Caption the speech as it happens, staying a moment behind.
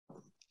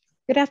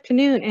Good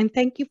afternoon, and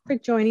thank you for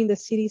joining the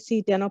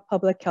CDC Dental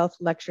Public Health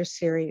Lecture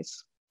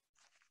Series.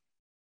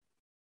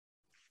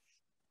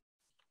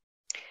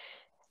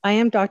 I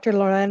am Dr.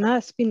 Lorena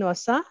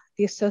Espinosa,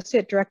 the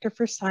Associate Director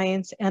for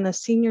Science and a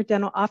Senior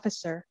Dental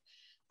Officer.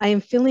 I am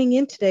filling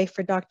in today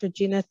for Dr.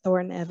 Gina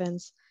Thornton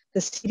Evans,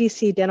 the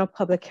CDC Dental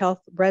Public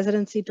Health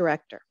Residency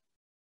Director.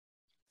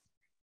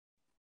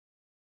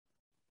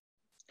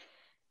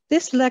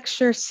 This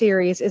lecture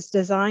series is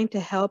designed to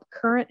help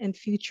current and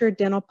future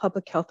dental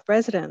public health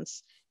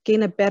residents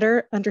gain a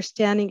better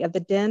understanding of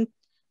the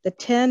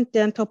 10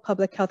 dental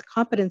public health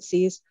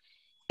competencies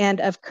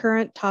and of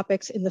current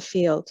topics in the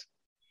field.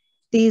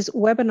 These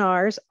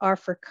webinars are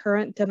for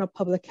current dental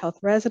public health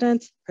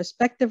residents,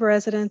 prospective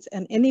residents,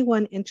 and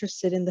anyone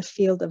interested in the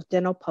field of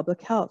dental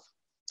public health.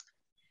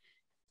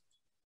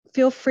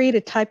 Feel free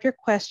to type your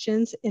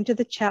questions into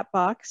the chat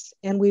box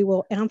and we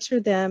will answer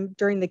them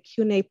during the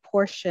Q&A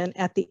portion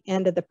at the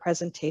end of the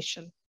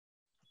presentation.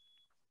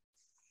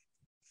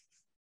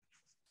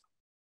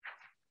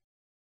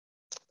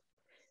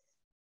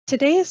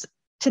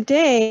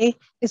 Today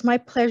is my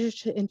pleasure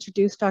to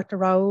introduce Dr.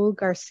 Raul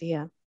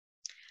Garcia.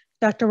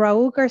 Dr.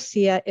 Raul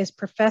Garcia is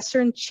professor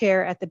and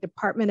chair at the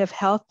Department of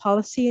Health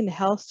Policy and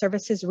Health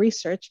Services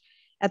Research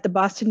at the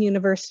Boston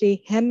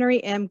University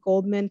Henry M.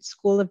 Goldman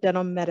School of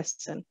Dental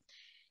Medicine.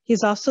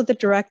 He's also the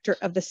director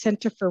of the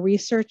Center for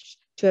Research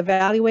to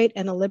Evaluate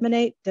and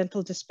Eliminate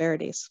Dental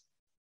Disparities.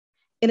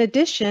 In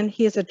addition,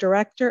 he is a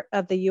director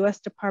of the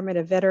U.S. Department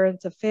of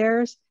Veterans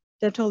Affairs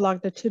Dental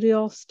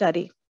Longitudinal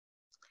Study.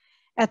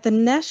 At the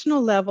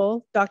national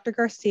level, Dr.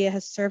 Garcia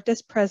has served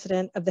as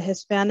president of the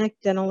Hispanic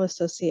Dental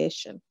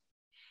Association.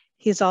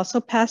 He is also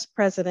past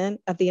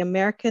president of the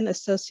American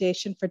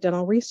Association for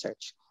Dental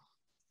Research.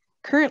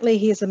 Currently,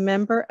 he is a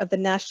member of the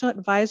National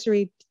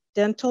Advisory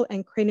Dental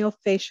and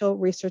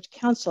Craniofacial Research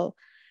Council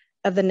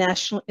of the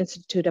National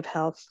Institute of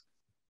Health.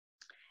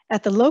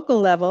 At the local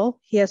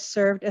level, he has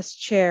served as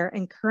chair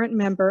and current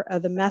member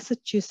of the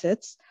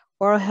Massachusetts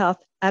Oral Health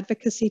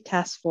Advocacy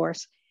Task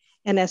Force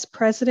and as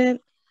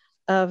president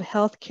of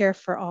Healthcare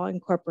for All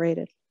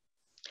Incorporated.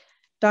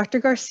 Dr.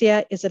 Garcia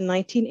is a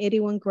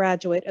 1981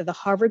 graduate of the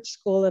Harvard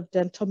School of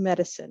Dental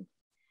Medicine,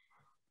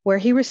 where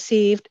he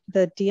received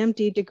the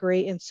DMD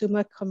degree in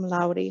summa cum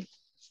laude.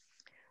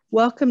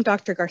 Welcome,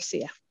 Dr.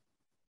 Garcia.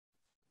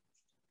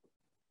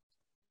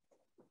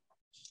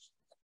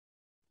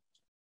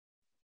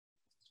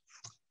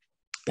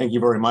 Thank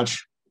you very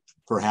much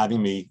for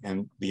having me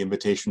and the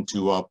invitation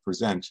to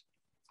present.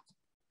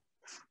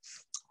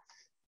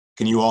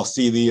 Can you all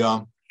see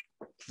the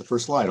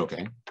first slide,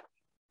 okay?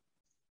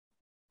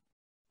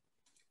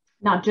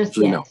 Not just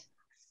yet. No.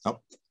 Oh.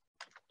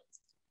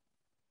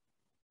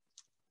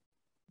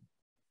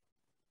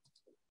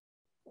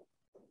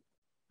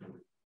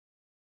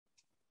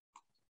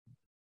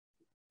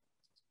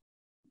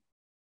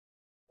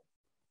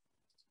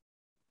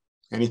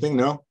 Anything?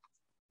 No?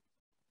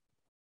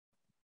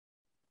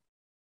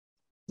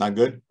 Not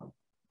good?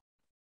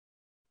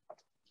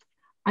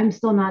 I'm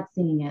still not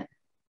seeing it.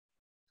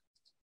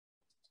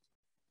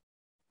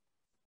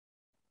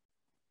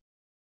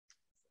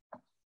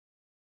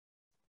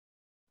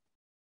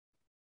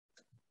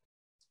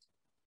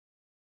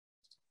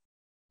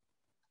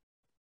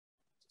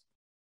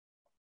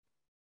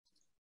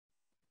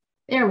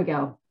 There we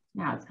go.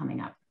 Now it's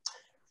coming up.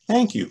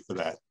 Thank you for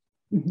that.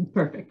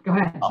 Perfect. Go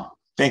ahead.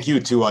 Thank you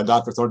to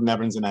Dr. Thornton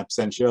Evans in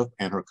absentia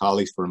and her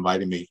colleagues for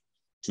inviting me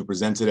to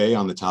present today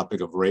on the topic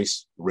of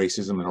race,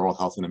 racism, and oral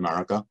health in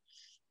America.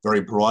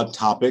 Very broad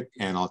topic,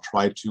 and I'll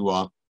try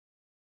to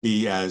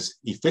be as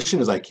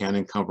efficient as I can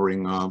in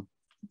covering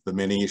the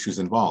many issues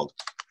involved.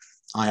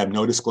 I have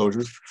no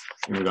disclosures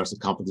in regards to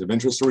conflicts of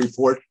interest to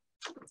report,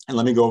 and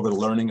let me go over the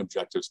learning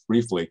objectives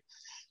briefly.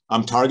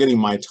 I'm targeting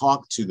my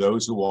talk to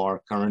those who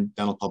are current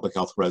dental public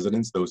health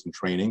residents, those in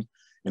training,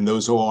 and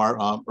those who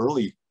are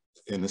early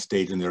in the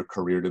stage in their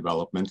career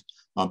development,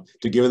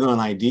 to give them an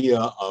idea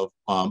of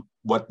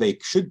what they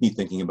should be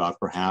thinking about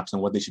perhaps,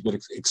 and what they should be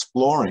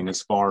exploring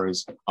as far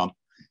as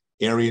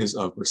areas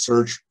of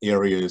research,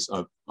 areas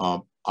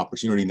of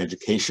opportunity in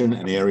education,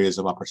 and areas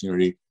of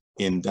opportunity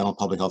in dental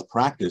public health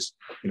practice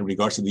in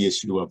regards to the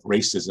issue of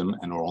racism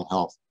and oral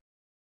health.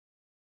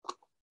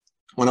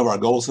 One of our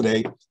goals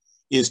today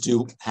is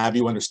to have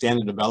you understand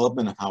the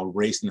development of how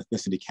race and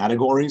ethnicity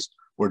categories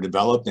were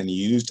developed and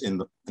used in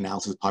the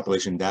analysis of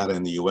population data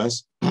in the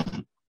US,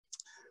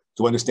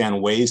 to understand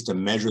ways to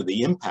measure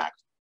the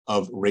impact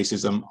of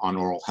racism on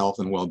oral health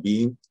and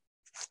well-being,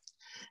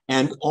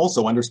 and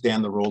also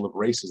understand the role of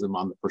racism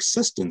on the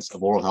persistence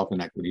of oral health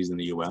inequities in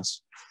the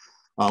US.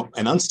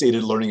 An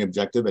unstated learning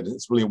objective, and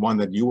it's really one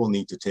that you will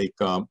need to take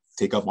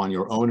up on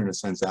your own in a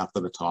sense after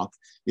the talk,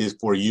 is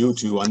for you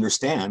to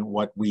understand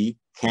what we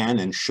can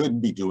and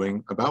should be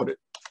doing about it.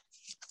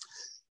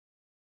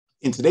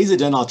 In today's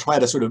agenda, I'll try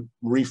to sort of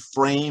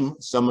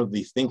reframe some of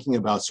the thinking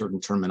about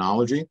certain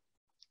terminology.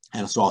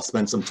 And so I'll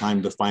spend some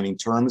time defining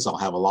terms. I'll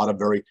have a lot of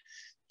very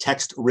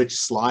text-rich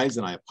slides,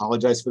 and I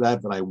apologize for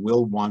that, but I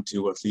will want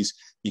to at least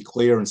be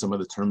clear in some of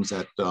the terms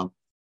that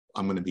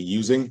I'm going to be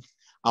using.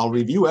 I'll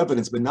review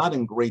evidence, but not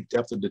in great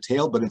depth or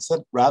detail, but instead,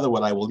 rather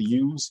what I will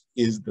use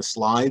is the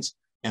slides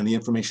and the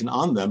information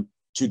on them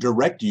to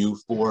direct you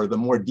for the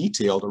more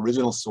detailed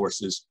original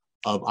sources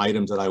of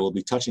items that I will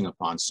be touching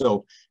upon.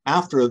 So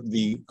after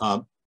the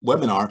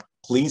webinar,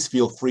 please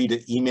feel free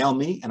to email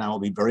me, and I will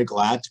be very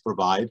glad to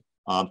provide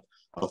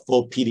a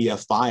full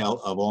PDF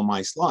file of all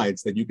my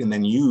slides that you can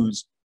then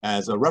use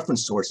as a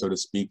reference source, so to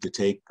speak, to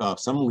take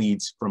some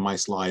leads from my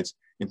slides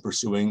in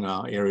pursuing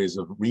areas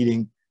of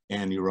reading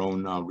and your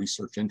own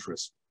research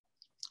interests.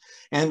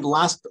 And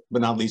last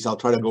but not least, I'll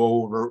try to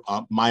go over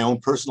my own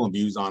personal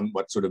views on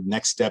what sort of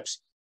next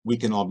steps we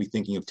can all be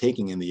thinking of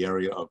taking in the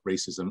area of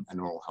racism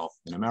and oral health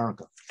in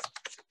America.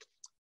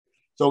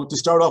 So to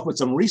start off with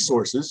some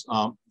resources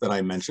that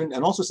I mentioned,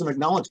 and also some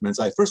acknowledgements,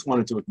 I first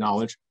wanted to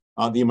acknowledge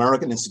the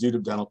American Institute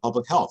of Dental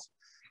Public Health,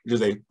 which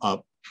is a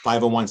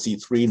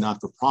 501c3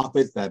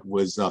 not-for-profit that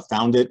was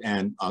founded,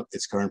 and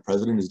its current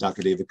president is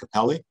Dr. David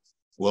Capelli,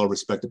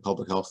 well-respected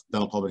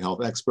dental public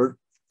health expert,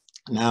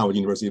 now at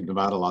University of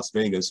Nevada, Las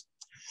Vegas.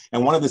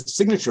 And one of the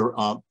signature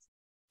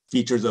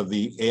features of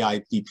the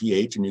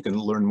AIDPH, and you can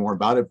learn more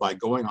about it by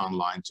going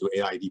online to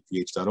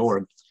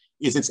aidph.org,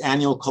 is its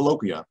annual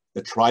colloquia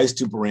that tries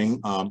to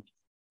bring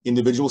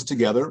individuals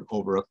together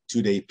over a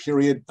 2-day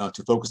period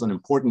to focus on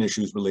important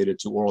issues related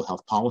to oral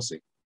health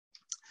policy.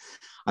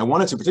 I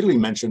wanted to particularly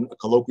mention a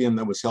colloquium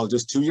that was held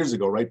just 2 years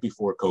ago, right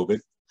before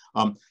COVID,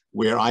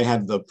 where I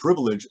had the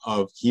privilege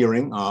of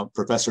hearing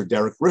Professor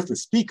Derek Griffith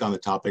speak on the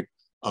topic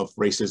of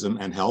racism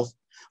and health.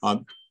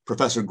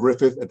 Professor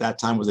Griffith at that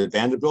time was at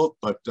Vanderbilt,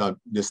 but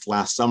this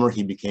last summer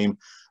he became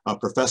a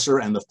professor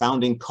and the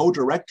founding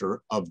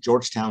co-director of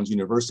Georgetown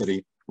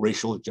University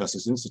Racial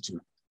Justice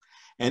Institute.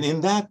 And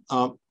in that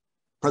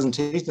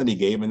presentation that he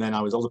gave, and then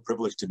I was also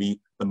privileged to be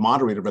the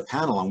moderator of a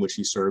panel on which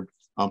he served,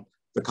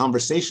 the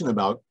conversation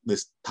about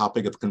this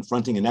topic of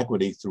confronting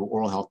inequity through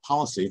oral health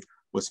policy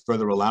was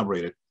further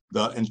elaborated.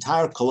 The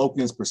entire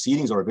colloquium's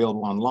proceedings are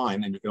available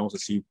online, and you can also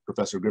see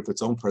Professor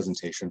Griffith's own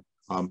presentation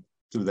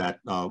through that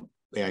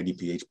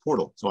AIDPH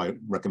portal. So I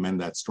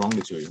recommend that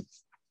strongly to you.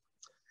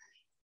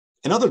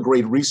 Another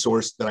great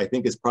resource that I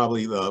think is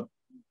probably the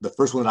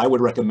first one that I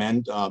would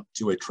recommend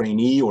to a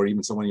trainee or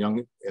even someone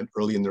young and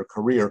early in their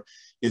career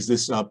is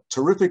this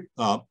terrific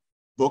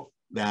book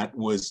that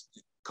was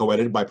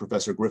co-edited by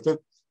Professor Griffith,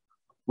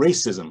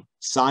 Racism,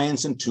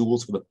 Science and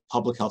Tools for the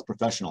Public Health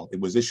Professional. It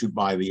was issued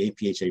by the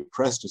APHA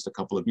Press just a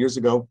couple of years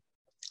ago.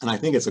 And I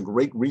think it's a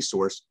great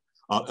resource,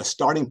 a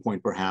starting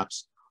point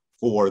perhaps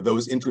for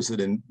those interested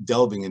in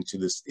delving into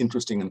this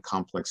interesting and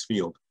complex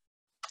field.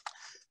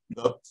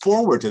 The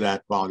foreword to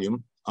that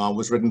volume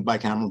was written by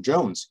Cameron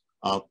Jones,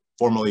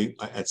 formerly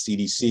at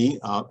CDC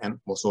and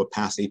also a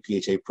past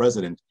APHA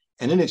president.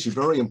 And in it, she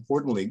very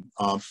importantly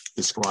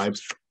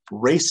describes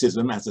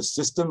racism as a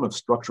system of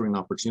structuring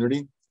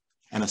opportunity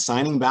and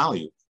assigning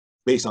value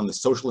based on the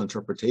social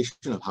interpretation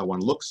of how one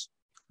looks,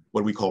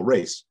 what we call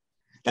race,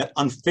 that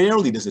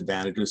unfairly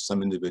disadvantages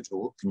some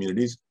individual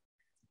communities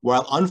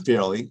while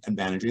unfairly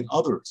advantaging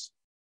others.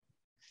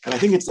 And I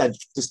think it's that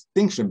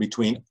distinction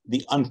between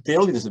the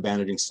unfairly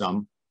disadvantaging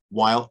some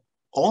while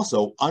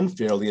also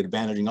unfairly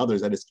advantaging others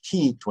that is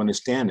key to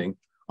understanding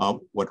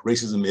what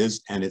racism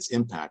is and its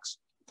impacts.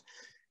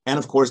 And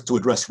of course, to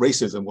address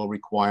racism will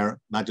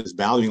require not just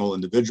valuing all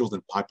individuals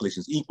and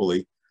populations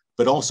equally,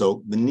 but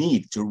also the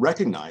need to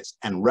recognize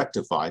and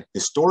rectify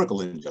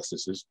historical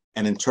injustices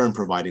and in turn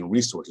providing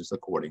resources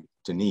according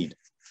to need.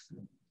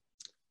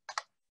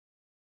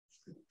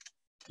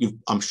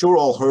 I'm sure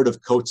all heard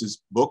of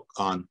Coates's book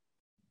on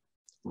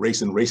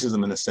race and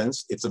racism in a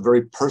sense. It's a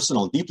very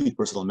personal, deeply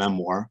personal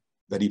memoir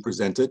that he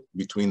presented,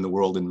 Between the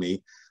World and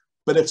Me,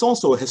 but it's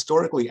also a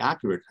historically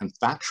accurate and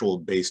factual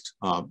based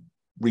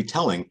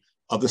retelling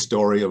of the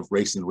story of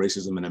race and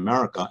racism in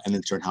America and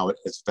in turn how it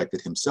has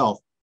affected himself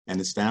and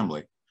his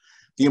family.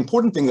 The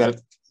important thing that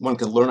one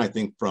can learn, I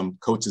think, from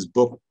Coates's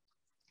book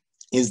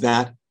is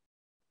that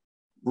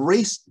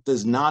race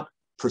does not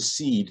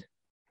precede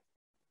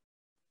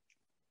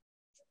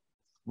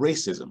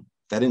racism,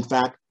 that in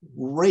fact,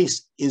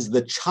 race is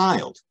the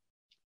child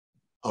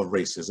of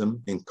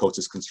racism in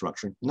Coates's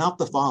construction, not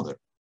the father.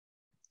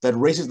 That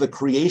race is the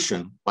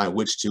creation by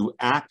which to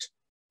act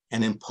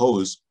and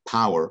impose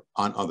power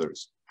on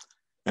others.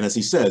 And as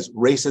he says,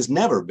 race has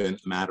never been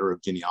a matter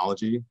of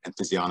genealogy and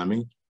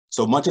physiognomy,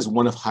 so much as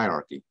one of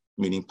hierarchy,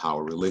 meaning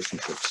power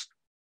relationships.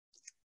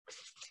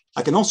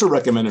 I can also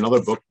recommend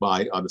another book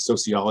by the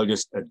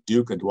sociologist at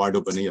Duke,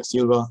 Eduardo Bonilla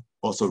Silva,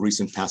 also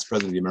recent past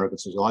president of the American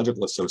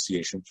Sociological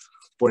Association,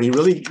 where he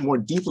really more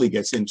deeply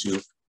gets into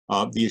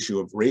the issue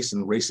of race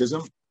and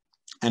racism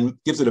and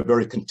gives it a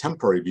very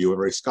contemporary view, a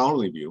very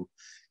scholarly view.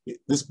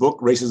 This book,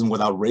 Racism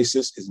Without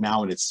Racists, is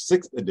now in its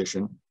 6th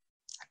edition.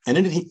 And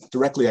in it, he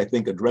directly, I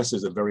think,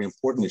 addresses a very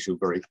important issue,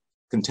 very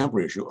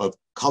contemporary issue of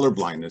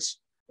colorblindness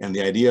and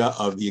the idea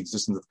of the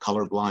existence of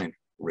colorblind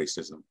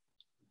racism.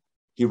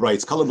 He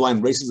writes,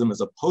 colorblind racism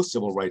is a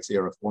post-civil rights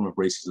era form of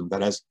racism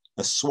that has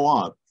a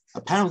suave,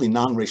 apparently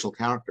non-racial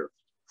character,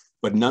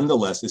 but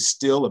nonetheless is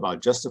still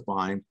about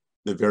justifying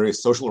the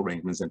various social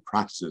arrangements and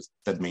practices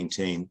that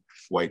maintain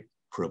white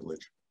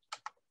privilege.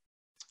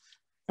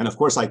 And of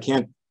course, I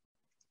can't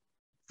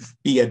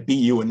be at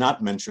BU and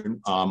not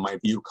mention my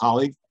BU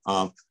colleague,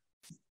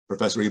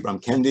 Professor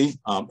Ibram Kendi,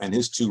 and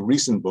his two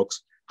recent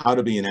books, How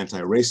to Be an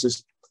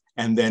Anti-Racist,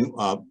 and then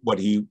what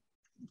he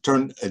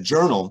turned a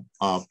journal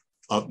of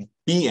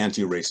Be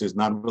Anti-Racist,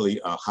 not really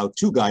a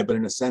how-to guide, but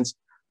in a sense,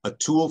 a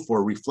tool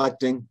for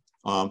reflecting,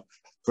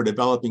 for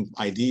developing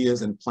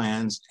ideas and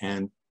plans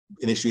and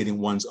initiating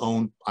one's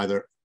own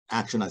either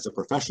action as a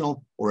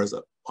professional or as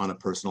on a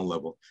personal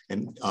level.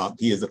 And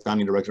he is the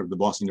founding director of the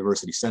Boston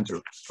University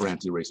Center for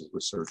Anti-Racist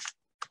Research.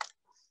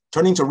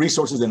 Turning to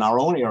resources in our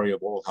own area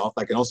of oral health,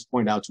 I can also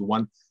point out to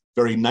one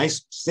very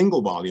nice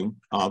single volume,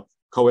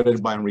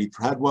 co-edited by Henri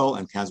Pradwell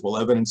and Caswell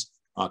Evidence,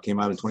 came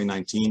out in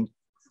 2019,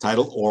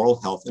 titled Oral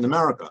Health in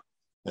America,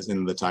 as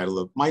in the title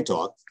of my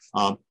talk.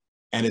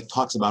 And it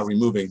talks about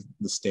removing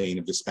the stain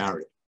of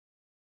disparity.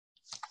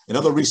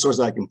 Another resource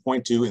that I can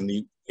point to in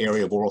the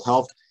area of oral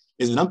health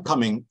is an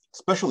upcoming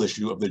special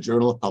issue of the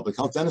Journal of Public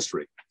Health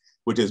Dentistry,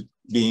 which is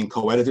being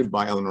co-edited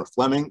by Eleanor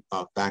Fleming,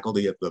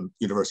 faculty at the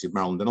University of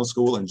Maryland Dental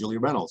School, and Julie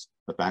Reynolds,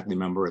 a faculty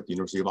member at the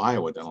University of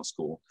Iowa Dental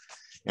School.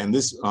 And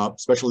this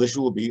special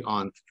issue will be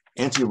on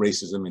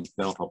anti-racism in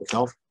dental public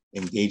health,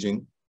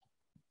 engaging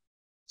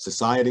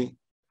society,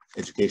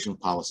 education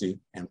policy,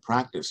 and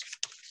practice.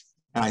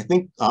 And I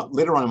think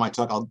later on in my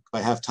talk, if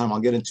I have time, I'll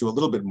get into a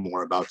little bit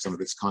more about some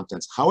of its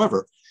contents.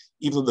 However,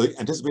 even though the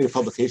anticipated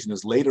publication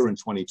is later in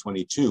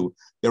 2022,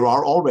 there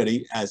are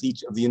already, as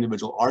each of the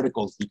individual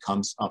articles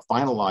becomes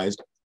finalized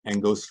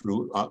and goes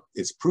through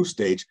its proof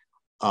stage,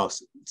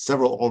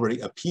 several already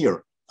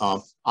appear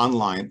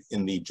online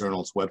in the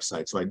journal's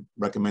website. So I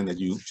recommend that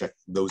you check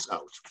those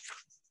out.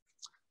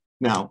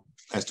 Now,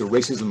 as to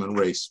racism and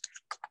race,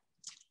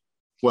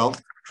 well,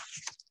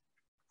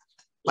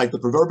 like the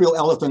proverbial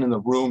elephant in the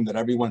room that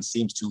everyone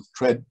seems to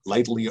tread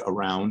lightly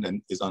around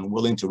and is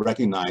unwilling to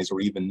recognize or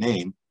even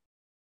name,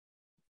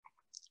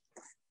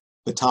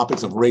 the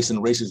topics of race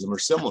and racism are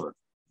similar,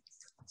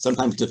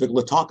 sometimes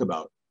difficult to talk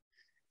about.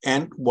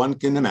 And one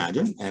can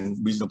imagine and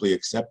reasonably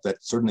accept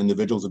that certain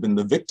individuals who have been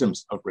the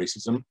victims of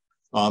racism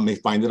may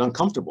find it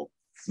uncomfortable,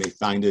 may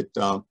find it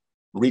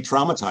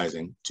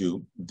re-traumatizing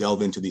to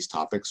delve into these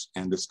topics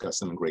and discuss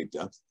them in great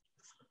depth.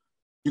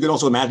 You can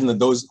also imagine that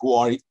those who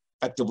are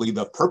effectively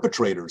the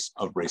perpetrators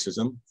of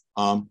racism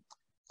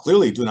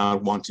clearly do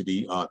not want to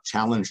be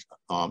challenged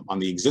on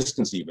the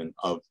existence even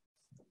of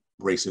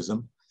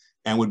racism,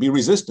 and would be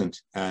resistant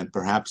and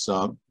perhaps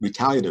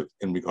retaliative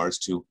in regards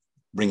to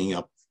bringing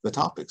up the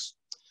topics.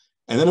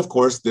 And then, of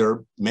course, there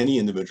are many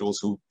individuals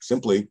who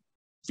simply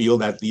feel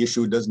that the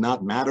issue does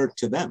not matter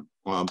to them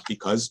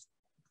because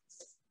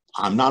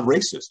I'm not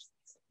racist.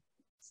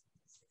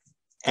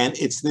 And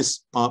it's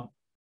this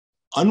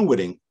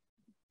unwitting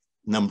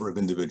number of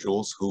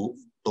individuals who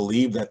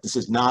believe that this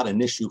is not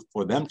an issue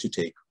for them to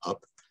take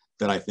up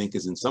that I think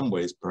is in some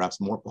ways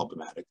perhaps more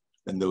problematic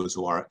than those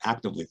who are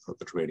actively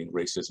perpetrating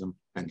racism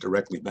and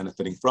directly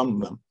benefiting from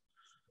them.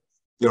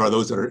 There are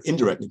those that are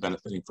indirectly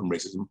benefiting from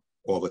racism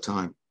all the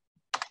time.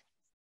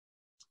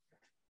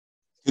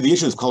 To the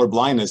issue of color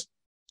blindness,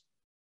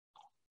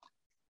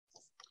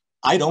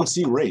 I don't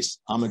see race.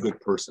 I'm a good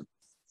person.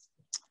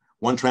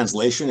 One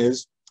translation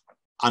is,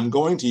 I'm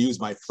going to use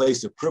my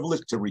place of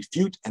privilege to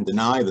refute and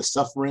deny the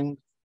suffering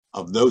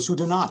of those who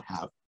do not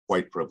have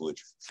white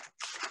privilege,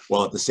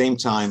 while at the same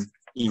time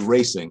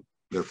erasing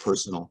their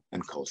personal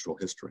and cultural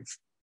history.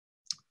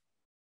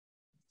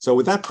 So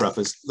with that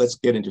preface, let's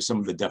get into some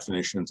of the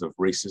definitions of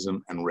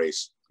racism and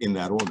race in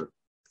that order.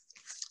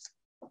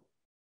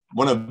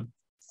 One of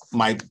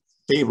my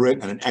favorite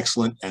and an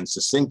excellent and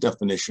succinct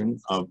definition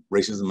of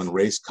racism and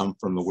race come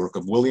from the work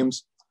of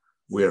Williams,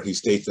 where he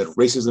states that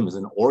racism is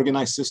an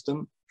organized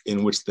system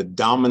in which the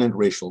dominant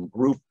racial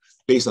group,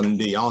 based on an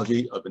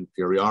ideology of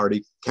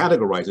inferiority,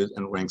 categorizes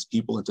and ranks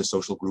people into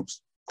social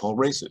groups called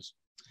races,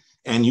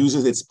 and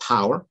uses its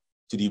power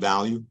to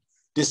devalue,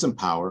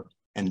 disempower,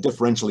 and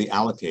differentially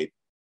allocate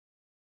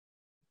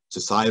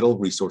societal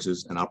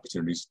resources and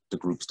opportunities to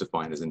groups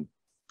defined as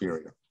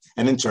inferior.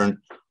 And in turn,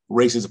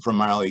 race is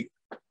primarily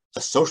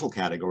a social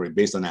category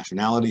based on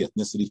nationality,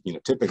 ethnicity,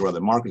 phenotypic, or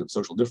other markers of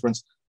social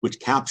difference, which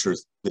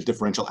captures the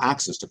differential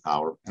access to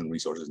power and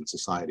resources in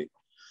society.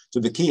 So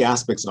the key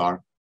aspects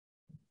are,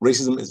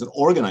 racism is an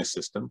organized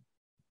system.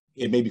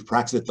 It may be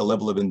practiced at the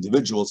level of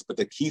individuals, but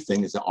the key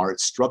thing is there are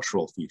its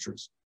structural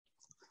features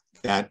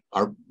that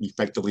are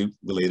effectively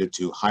related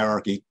to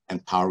hierarchy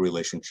and power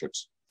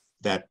relationships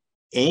that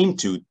aim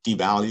to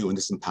devalue and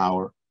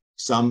disempower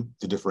some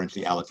to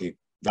differentially allocate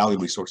value,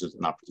 resources,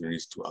 and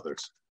opportunities to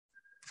others.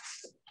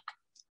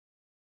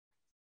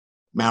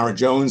 Mara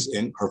Jones,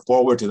 in her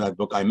foreword to that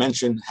book I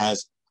mentioned,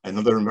 has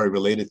another very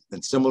related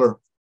and similar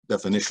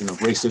definition of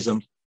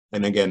racism.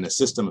 And again, a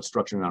system of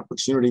structure and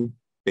opportunity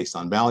based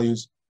on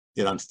values.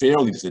 It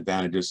unfairly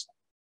disadvantages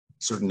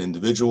certain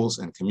individuals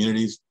and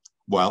communities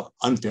while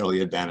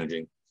unfairly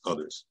advantaging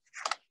others.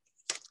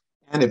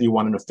 And if you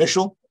want an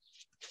official,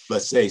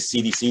 let's say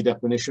CDC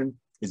definition,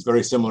 is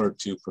very similar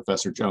to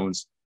Professor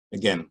Jones'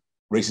 Again,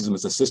 racism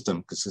is a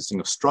system consisting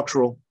of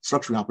structural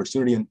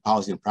opportunity and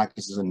policy and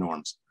practices and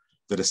norms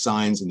that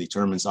assigns and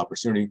determines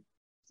opportunity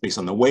based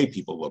on the way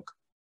people look,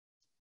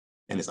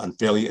 and it's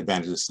unfairly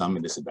advantages some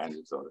and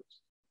disadvantages others.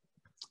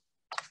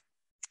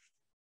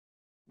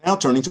 Now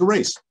turning to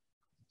race.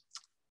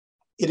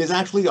 It is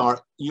actually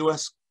our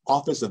U.S.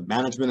 Office of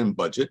Management and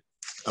Budget,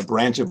 a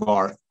branch of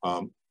our,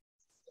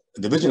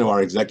 division of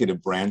our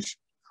executive branch,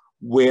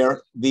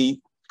 where the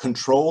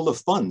control of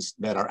funds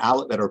that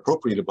are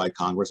appropriated by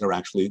Congress are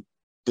actually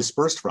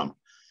dispersed from.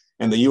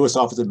 And the U.S.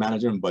 Office of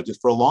Management and Budget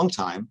for a long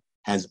time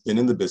has been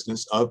in the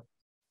business of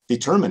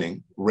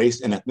determining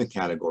race and ethnic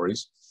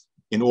categories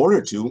in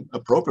order to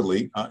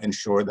appropriately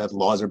ensure that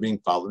laws are being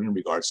followed in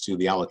regards to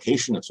the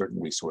allocation of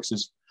certain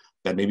resources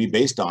that may be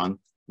based on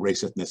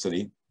race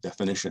ethnicity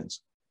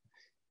definitions.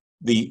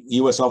 The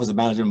U.S. Office of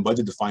Management and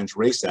Budget defines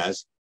race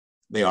as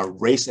they are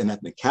race and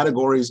ethnic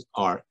categories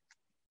are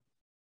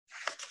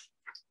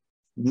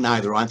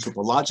neither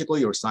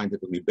anthropologically or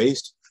scientifically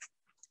based.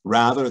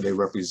 Rather, they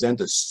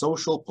represent a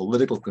social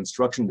political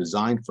construction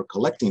designed for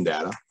collecting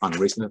data on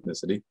race and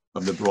ethnicity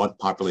of the broad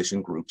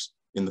population groups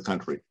in the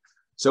country.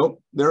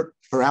 So they're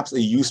perhaps a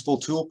useful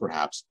tool,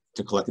 perhaps,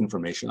 to collect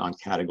information on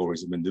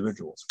categories of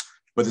individuals.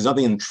 But there's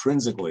nothing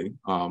intrinsically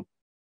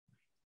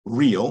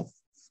real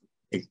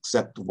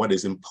except what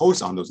is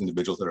imposed on those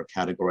individuals that are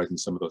categorized in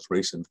some of those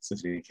race and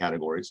ethnicity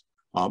categories.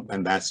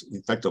 And that's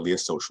effectively a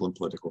social and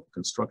political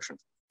construction.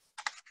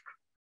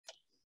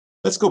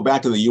 Let's go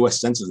back to the US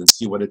Census and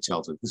see what it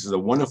tells us. This is a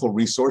wonderful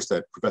resource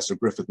that Professor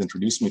Griffith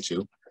introduced me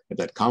to at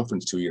that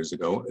conference 2 years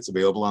ago. It's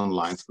available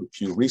online through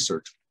Pew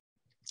Research.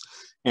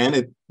 And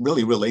it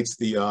really relates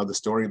the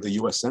story of the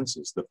US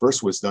Census. The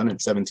first was done in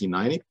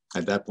 1790.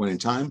 At that point in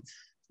time,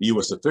 the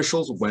US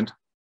officials went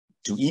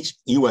to each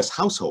US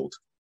household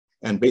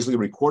and basically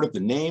recorded the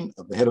name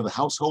of the head of the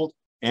household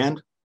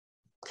and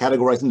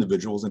categorized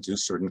individuals into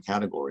certain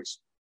categories.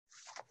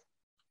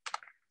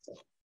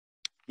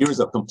 Here's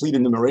a complete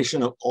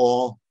enumeration of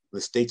all the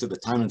states at the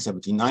time in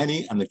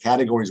 1790, and the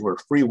categories were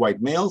free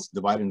white males,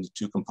 divided into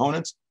two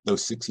components,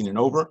 those 16 and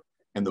over,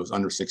 and those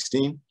under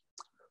 16,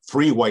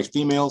 free white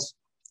females,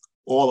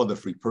 all other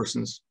free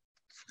persons,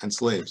 and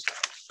slaves.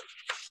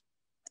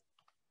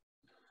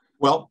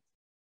 Well,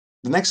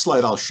 the next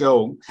slide I'll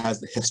show has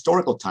the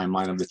historical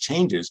timeline of the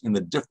changes in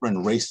the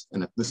different race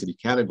and ethnicity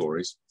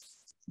categories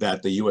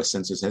that the US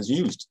Census has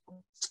used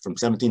from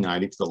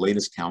 1790 to the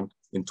latest count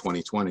in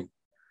 2020.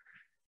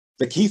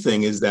 The key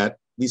thing is that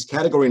these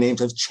category names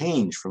have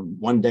changed from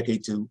one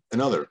decade to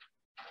another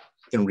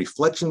in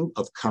reflection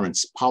of current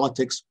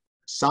politics,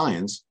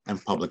 science,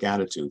 and public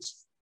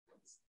attitudes.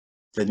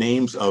 The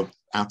names of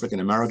African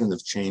Americans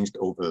have changed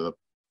over the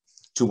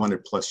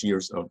 200 plus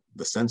years of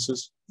the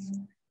census.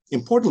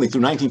 Importantly,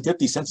 through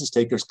 1950, census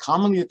takers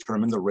commonly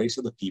determined the race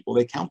of the people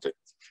they counted.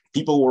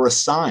 People were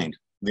assigned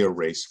their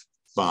race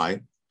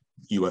by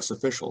US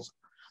officials.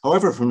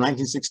 However, from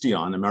 1960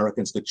 on,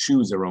 Americans could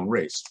choose their own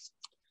race,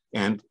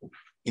 and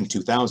in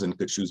 2000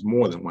 could choose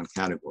more than one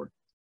category.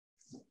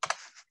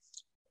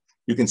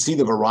 You can see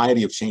the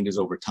variety of changes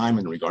over time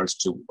in regards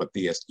to what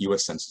the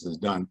US Census has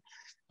done.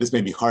 This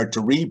may be hard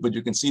to read, but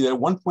you can see that at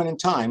one point in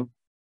time,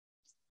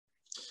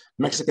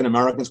 Mexican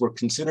Americans were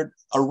considered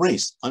a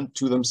race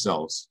unto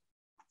themselves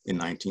in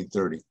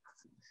 1930.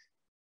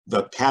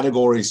 The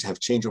categories have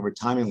changed over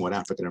time in what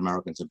African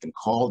Americans have been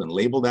called and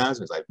labeled as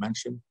I've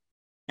mentioned,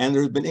 and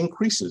there have been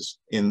increases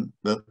in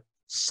the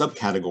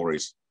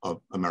subcategories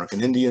of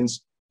American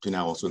Indians to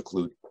now also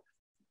include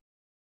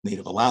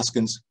Native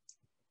Alaskans,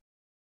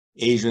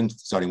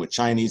 Asians, starting with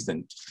Chinese,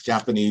 then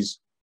Japanese,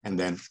 and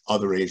then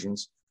other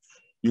Asians.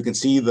 You can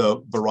see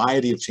the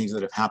variety of changes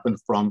that have happened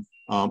from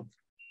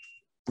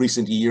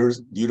recent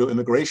years due to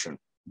immigration,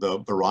 the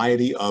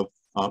variety of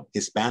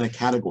Hispanic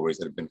categories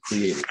that have been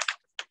created.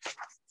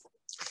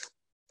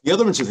 The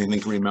other interesting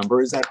thing to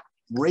remember is that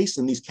race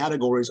in these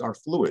categories are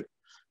fluid.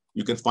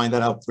 You can find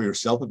that out for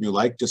yourself if you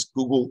like. Just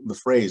Google the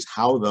phrase,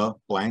 how the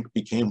blank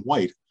became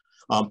white.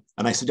 And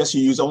I suggest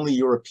you use only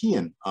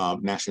European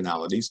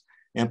nationalities,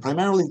 and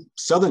primarily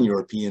Southern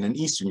European and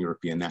Eastern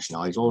European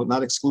nationalities, although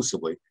not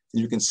exclusively.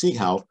 And you can see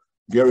how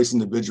various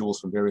individuals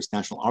from various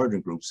national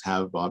origin groups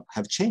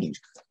have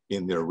changed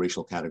in their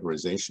racial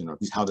categorization, or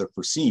at least how they're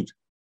perceived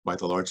by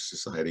the larger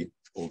society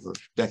over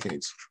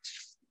decades.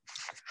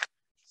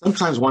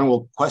 Sometimes one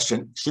will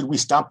question, should we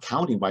stop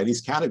counting by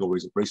these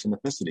categories of race and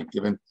ethnicity,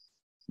 given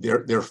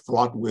they're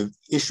fraught with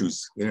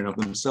issues in and of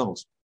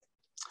themselves?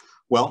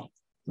 Well,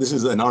 this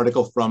is an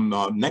article from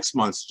next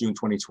month's June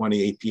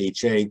 2020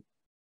 APHA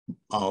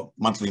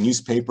monthly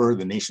newspaper,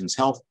 The Nation's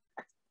Health,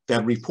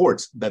 that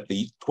reports that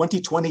the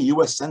 2020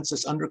 US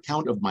Census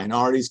undercount of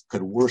minorities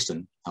could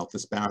worsen health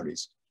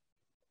disparities.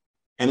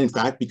 And in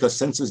fact, because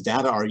census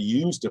data are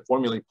used to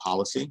formulate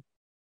policy,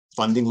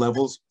 funding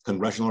levels,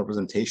 congressional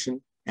representation,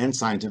 and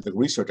scientific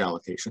research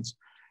allocations,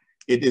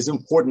 it is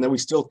important that we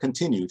still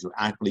continue to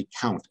accurately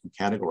count and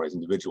categorize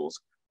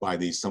individuals by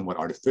these somewhat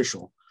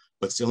artificial,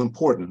 but still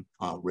important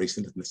race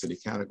and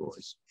ethnicity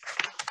categories.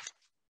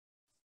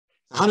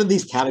 How did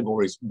these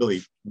categories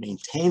really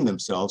maintain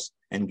themselves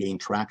and gain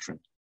traction?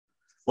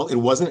 Well, it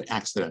wasn't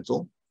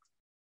accidental.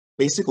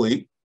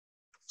 Basically,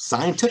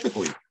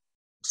 scientifically,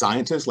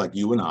 scientists like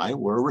you and I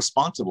were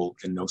responsible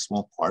in no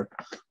small part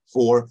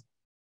for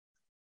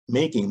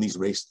making these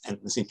race and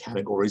ethnicity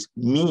categories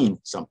mean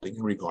something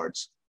in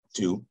regards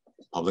to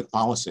public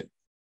policy.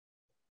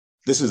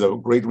 This is a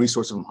great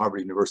resource from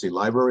Harvard University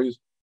Libraries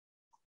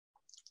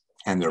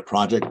and their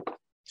project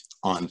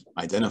on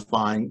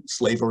identifying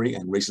slavery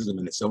and racism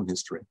in its own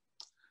history.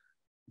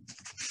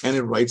 And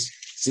it writes,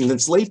 since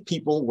enslaved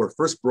people were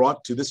first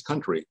brought to this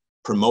country,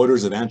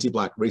 promoters of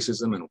anti-Black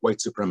racism and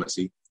white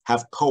supremacy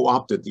have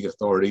co-opted the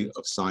authority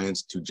of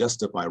science to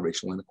justify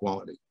racial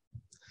inequality.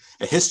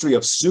 A history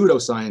of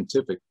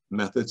pseudo-scientific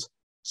methods,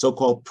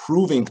 so-called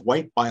proving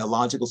white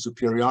biological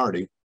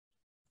superiority,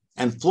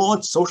 and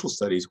flawed social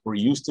studies were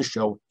used to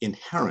show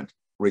inherent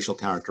racial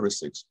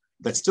characteristics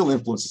that still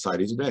influence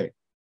society today.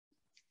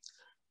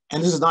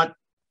 And this is not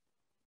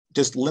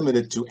just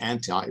limited to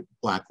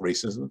anti-Black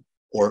racism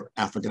or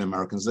African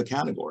Americans as a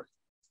category.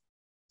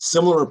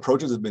 Similar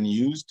approaches have been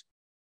used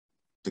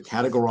to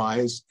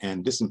categorize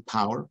and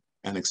disempower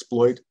and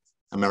exploit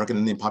American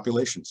Indian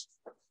populations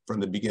from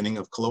the beginning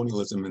of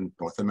colonialism in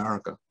North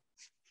America.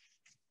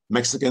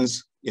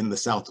 Mexicans in the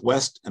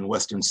Southwest and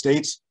Western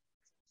states,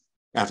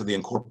 after the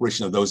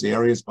incorporation of those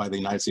areas by the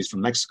United States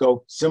from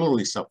Mexico,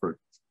 similarly suffered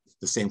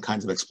the same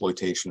kinds of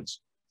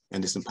exploitations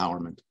and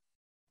disempowerment.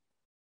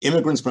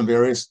 Immigrants from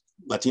various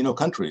Latino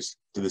countries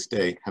to this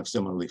day have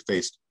similarly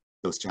faced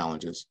those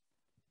challenges.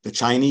 The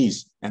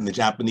Chinese and the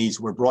Japanese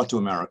who were brought to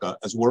America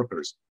as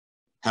workers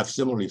have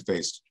similarly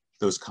faced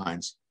those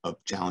kinds of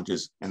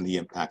challenges and the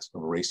impacts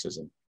of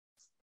racism.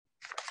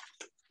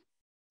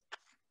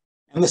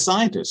 And the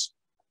scientists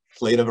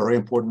played a very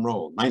important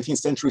role. 19th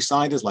century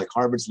scientists like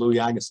Harvard's Louis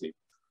Agassiz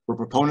were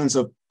proponents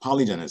of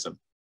polygenism,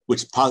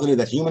 which posited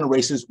that human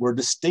races were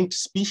distinct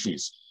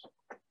species.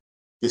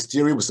 This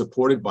theory was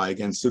supported by,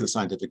 again,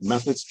 pseudoscientific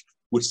methods,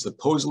 which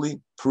supposedly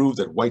proved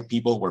that white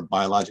people were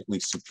biologically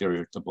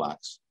superior to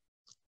Blacks.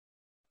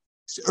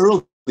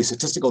 Early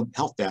statistical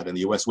health data in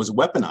the US was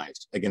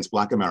weaponized against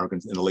Black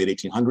Americans in the late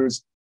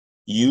 1800s,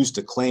 used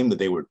to claim that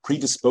they were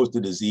predisposed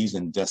to disease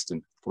and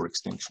destined for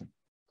extinction,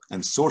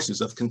 and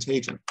sources of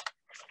contagion.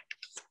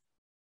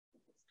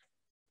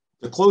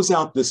 To close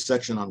out this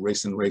section on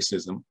race and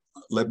racism,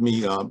 let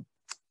me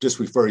just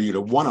refer you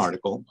to one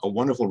article, a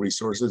wonderful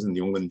resources in the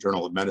New England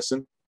Journal of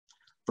Medicine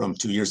from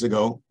 2 years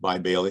ago by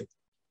Bailey,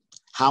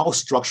 How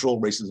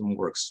Structural Racism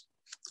Works,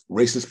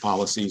 Racist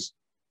Policies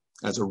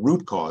as a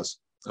Root Cause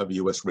of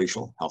US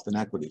Racial Health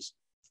Inequities.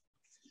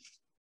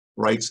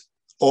 Writes,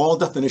 all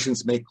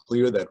definitions make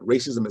clear that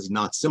racism is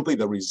not simply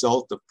the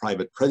result of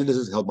private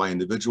prejudices held by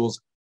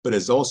individuals, but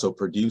is also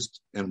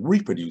produced and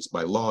reproduced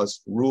by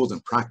laws, rules,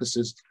 and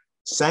practices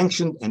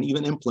sanctioned and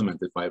even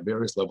implemented by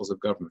various levels of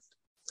government,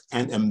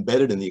 and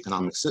embedded in the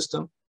economic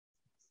system,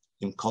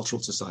 in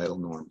cultural societal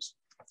norms.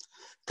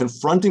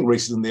 Confronting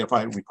racism,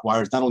 therefore,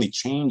 requires not only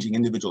changing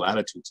individual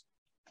attitudes,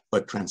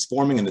 but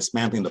transforming and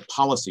dismantling the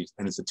policies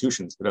and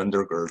institutions that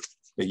undergird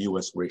the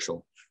US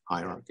racial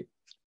hierarchy.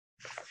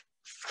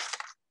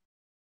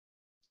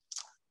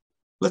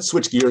 Let's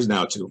switch gears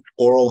now to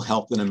Oral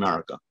Health in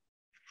America.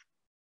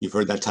 You've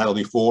heard that title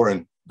before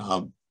in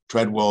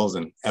Treadwell's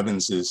and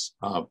Evans's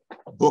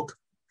book.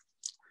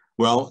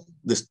 Well,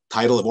 this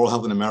title of Oral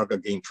Health in America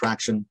gained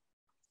traction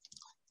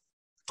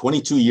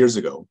 22 years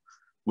ago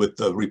with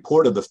the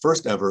report of the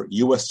first ever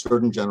US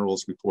Surgeon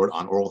General's report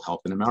on oral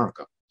health in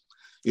America,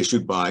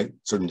 issued by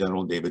Surgeon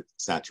General David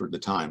Satcher at the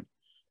time.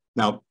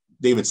 Now,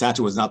 David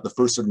Satcher was not the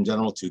first Surgeon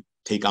General to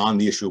take on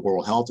the issue of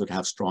oral health or to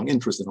have strong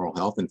interest in oral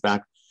health. In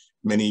fact,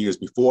 many years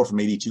before, from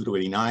 82 to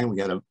 89, we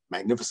had a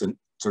magnificent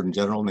Surgeon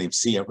General named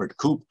C. Everett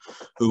Koop,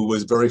 who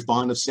was very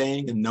fond of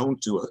saying and known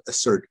to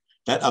assert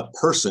that a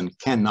person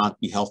cannot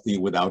be healthy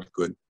without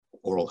good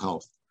oral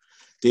health.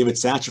 David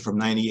Satcher from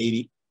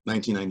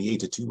 1998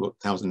 to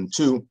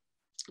 2002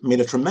 made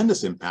a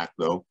tremendous impact,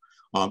 though,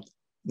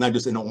 not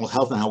just in oral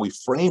health and how we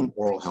frame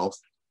oral health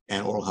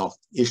and oral health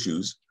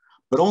issues,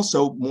 but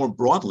also more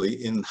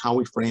broadly in how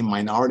we frame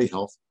minority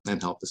health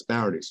and health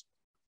disparities.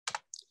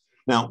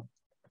 Now,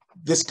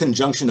 this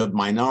conjunction of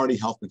minority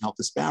health and health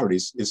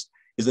disparities is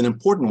an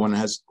important one and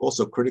has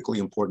also critically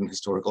important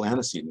historical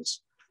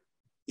antecedents.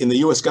 In the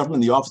US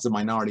government, the Office of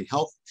Minority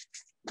Health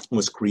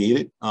was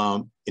created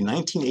in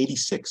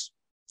 1986,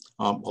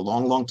 a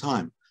long, long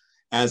time,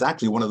 as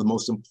actually one of the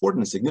most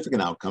important and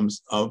significant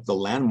outcomes of the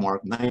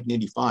landmark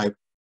 1985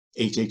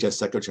 HHS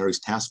Secretary's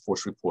Task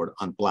Force Report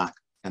on Black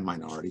and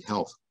Minority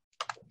Health.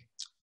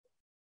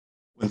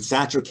 When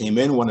Satcher came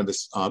in, one of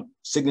his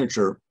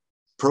signature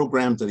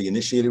programs that he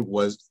initiated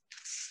was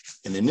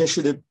an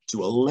initiative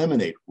to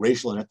eliminate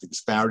racial and ethnic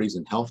disparities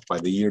in health by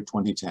the year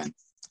 2010.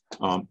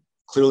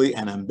 Clearly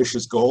an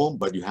ambitious goal,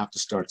 but you have to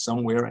start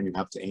somewhere and you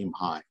have to aim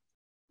high.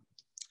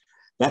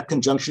 That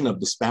conjunction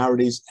of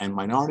disparities and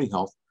minority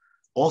health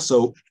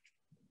also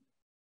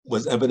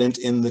was evident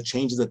in the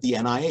changes at the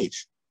NIH.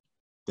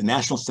 The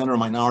National Center on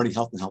Minority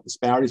Health and Health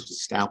Disparities was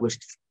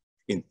established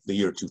in the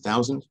year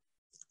 2000,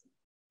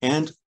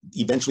 and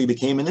eventually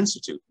became an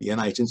institute, the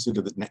NIH Institute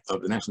of the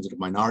National Institute of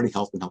Minority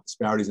Health and Health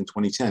Disparities in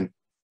 2010,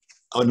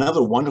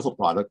 another wonderful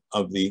product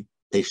of the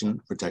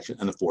Patient Protection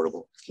and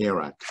Affordable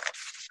Care Act.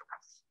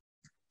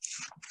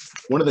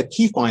 One of the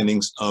key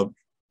findings of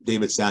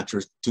David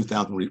Satcher's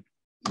 2000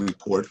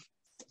 report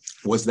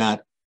was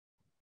that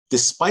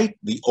despite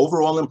the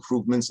overall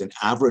improvements in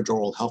average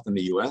oral health in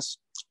the US,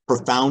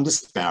 profound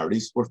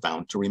disparities were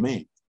found to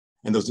remain.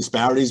 And those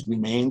disparities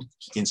remained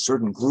in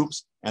certain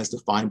groups as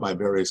defined by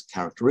various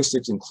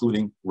characteristics,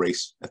 including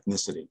race,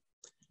 ethnicity.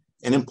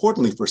 And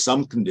importantly, for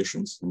some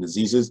conditions and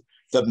diseases,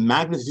 the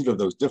magnitude of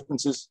those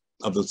differences,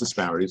 of those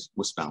disparities,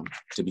 was found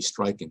to be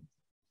striking.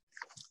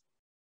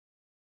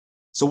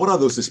 So what are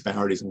those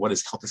disparities and what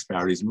does health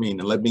disparities mean?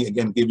 And let me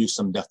again give you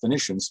some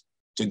definitions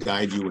to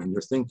guide you in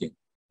your thinking.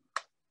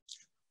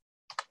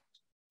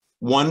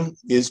 One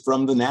is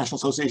from the National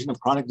Association of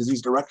Chronic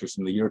Disease Directors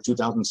from the year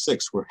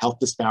 2006, where health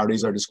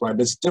disparities are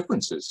described as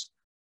differences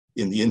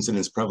in the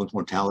incidence, prevalence,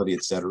 mortality,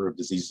 et cetera, of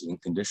diseases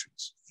and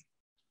conditions.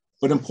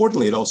 But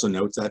importantly, it also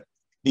notes that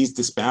these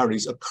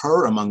disparities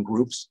occur among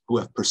groups who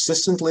have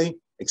persistently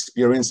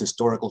experienced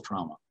historical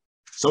trauma,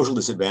 social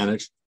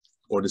disadvantage,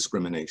 or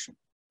discrimination.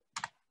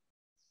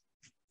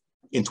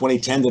 In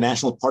 2010, the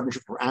National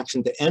Partnership for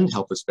Action to End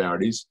Health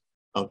Disparities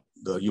of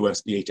the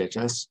US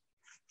DHHS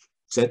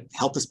said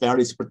health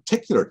disparities is a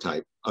particular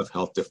type of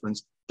health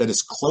difference that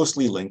is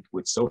closely linked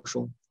with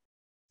social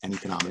and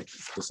economic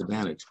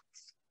disadvantage.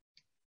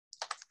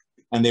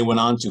 And they went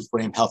on to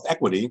frame health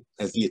equity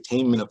as the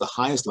attainment of the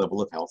highest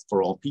level of health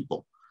for all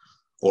people,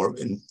 or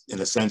in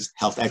a sense,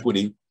 health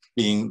equity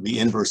being the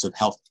inverse of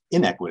health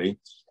inequity,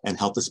 and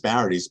health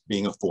disparities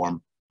being a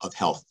form of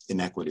health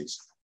inequities.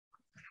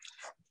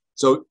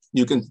 So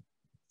you can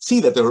see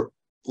that there are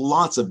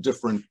lots of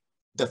different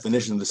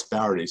definitions of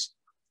disparities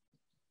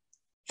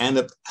and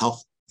of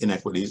health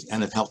inequities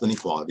and of health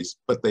inequalities,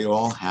 but they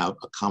all have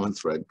a common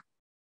thread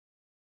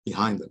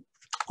behind them.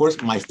 Of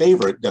course, my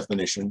favorite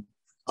definition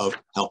of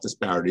health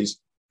disparities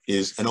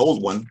is an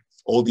old one,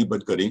 oldie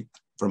but goodie,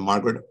 from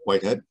Margaret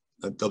Whitehead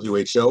at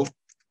WHO.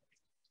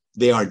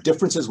 They are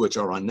differences which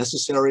are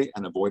unnecessary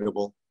and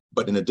avoidable,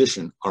 but in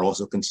addition are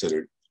also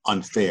considered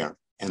unfair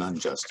and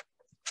unjust.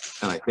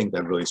 And I think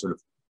that really sort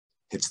of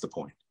hits the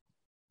point.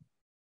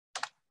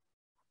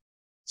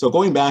 So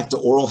going back to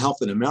oral health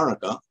in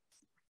America,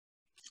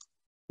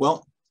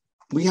 well,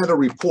 we had a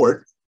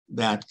report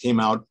that came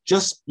out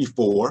just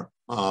before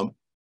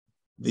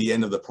the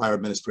end of the prior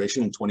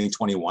administration in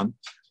 2021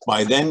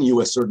 by then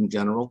US Surgeon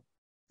General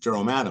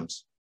Jerome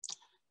Adams.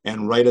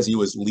 And right as he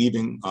was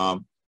leaving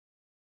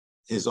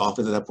his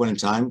office at that point in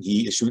time,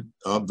 he issued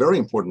a very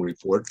important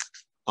report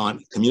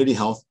on community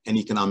health and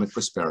economic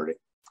prosperity.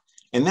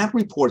 And that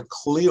report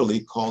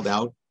clearly called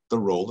out the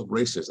role of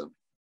racism.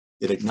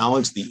 It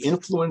acknowledged the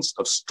influence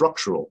of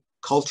structural,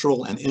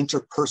 cultural, and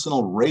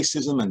interpersonal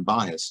racism and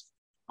bias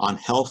on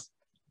health,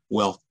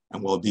 wealth,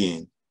 and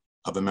well-being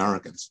of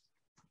Americans.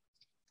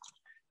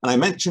 And I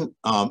mentioned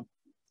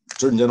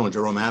Surgeon General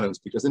Jerome Adams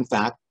because, in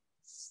fact,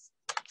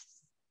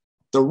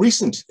 the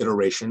recent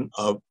iteration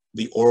of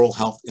the Oral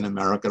Health in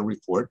America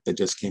report that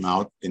just came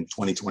out in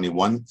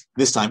 2021,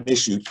 this time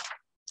issued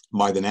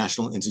by the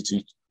National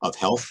Institute of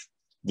Health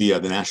via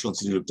the National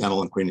Institute of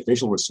Dental and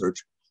Craniofacial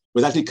Research,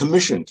 was actually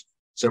commissioned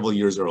several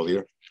years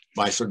earlier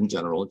by Surgeon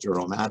General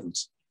Jerome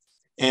Adams.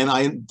 And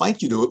I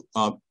invite you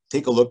to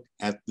take a look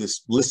at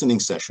this listening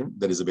session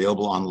that is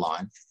available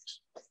online.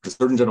 The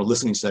Surgeon General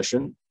listening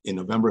session in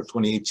November of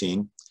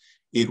 2018.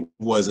 It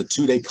was a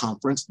two-day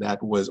conference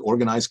that was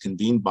organized,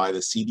 convened by the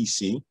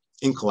CDC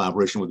in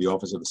collaboration with the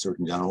Office of the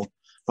Surgeon General.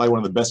 Probably one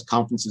of the best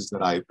conferences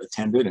that I've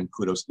attended, and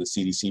kudos to the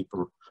CDC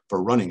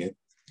for running it.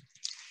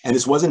 And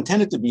this was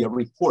intended to be a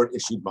report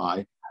issued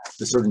by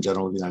the Surgeon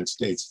General of the United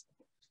States.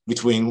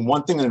 Between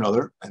one thing and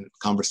another, and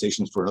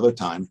conversations for another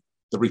time,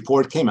 the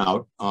report came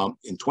out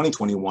in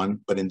 2021,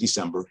 but in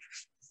December,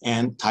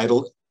 and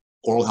titled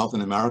Oral Health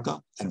in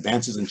America,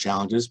 Advances and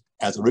Challenges,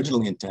 as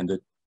originally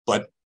intended,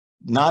 but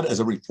not as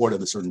a report of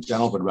the Surgeon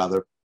General, but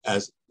rather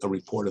as a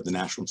report of the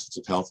National Institutes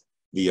of Health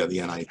via the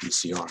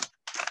NIPCR.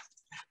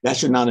 That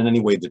should not in any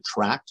way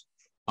detract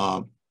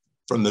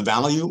from the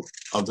value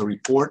of the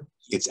report,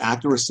 its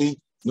accuracy,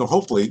 nor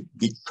hopefully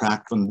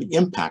detract from the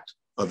impact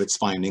of its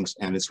findings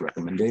and its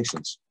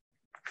recommendations.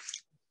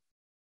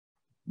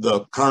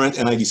 The current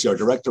NIDCR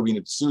Director,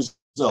 Rena D'Souza,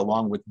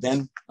 along with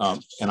then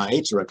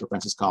NIH Director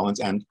Francis Collins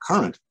and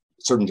current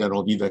Surgeon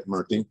General Vivek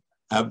Murthy,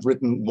 have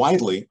written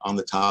widely on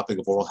the topic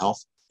of oral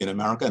health in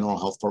America and oral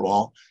health for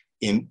all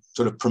in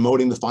sort of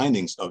promoting the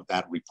findings of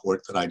that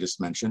report that I just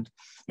mentioned.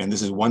 And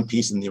this is one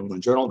piece in the New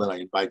England Journal that I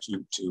invite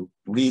you to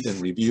read and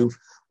review,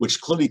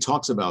 which clearly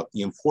talks about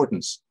the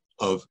importance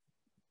of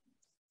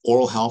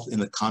oral health in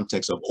the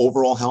context of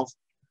overall health,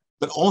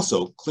 but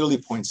also clearly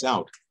points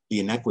out the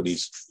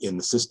inequities in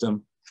the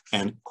system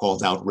and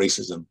calls out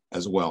racism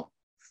as well.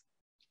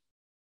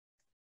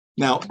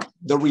 Now,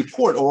 the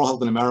report, Oral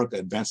Health in America,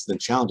 Advances and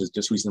Challenges,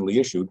 just recently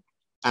issued,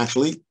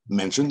 actually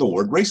mentioned the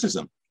word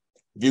racism.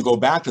 If you go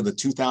back to the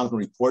 2000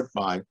 report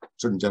by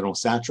Surgeon General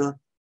Satcher,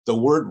 the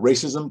word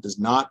racism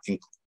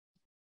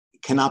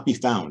cannot be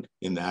found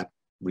in that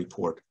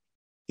report.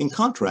 In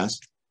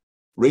contrast,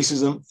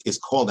 racism is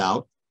called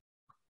out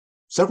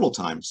several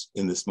times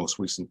in this most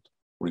recent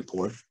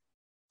report.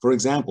 For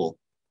example,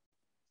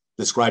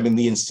 describing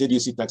the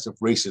insidious effects of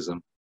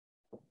racism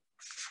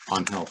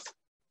on health.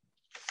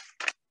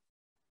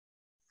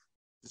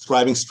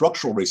 Describing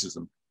structural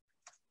racism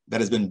that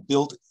has been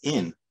built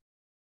in,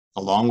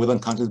 along with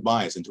unconscious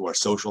bias, into our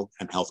social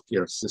and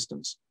healthcare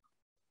systems.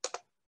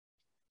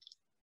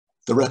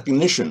 The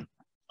recognition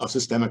of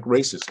systemic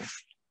racism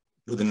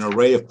with an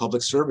array of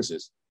public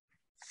services.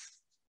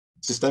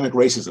 Systemic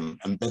racism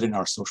embedded in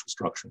our social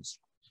structures.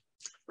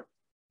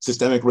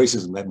 Systemic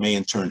racism that may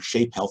in turn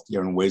shape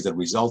healthcare in ways that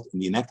result in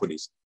the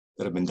inequities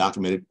that have been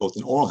documented both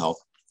in oral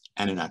health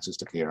and in access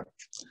to care.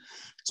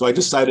 So I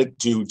just cited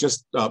to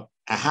just a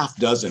half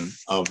dozen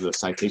of the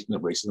citations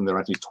of racism. There are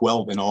actually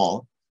 12 in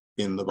all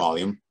in the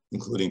volume,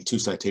 including 2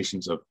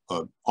 citations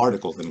of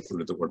articles that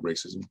included the word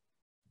racism.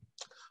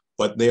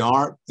 But they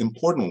are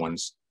important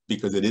ones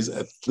because it is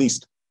at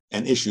least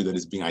an issue that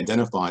is being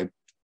identified,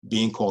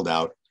 being called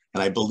out,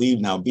 and I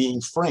believe now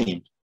being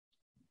framed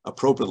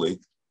appropriately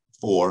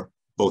for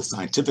both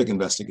scientific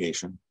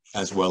investigation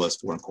as well as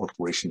for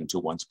incorporation into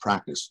one's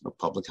practice of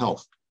public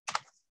health.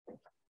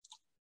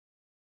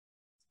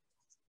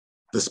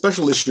 The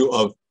special issue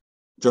of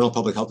Journal of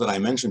Public Health that I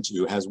mentioned to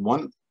you has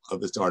one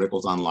of its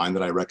articles online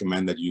that I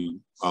recommend that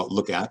you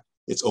look at.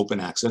 It's open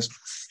access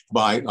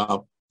by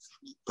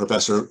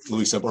Professor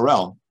Louisa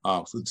Burrell,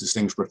 who's a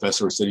distinguished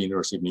professor at City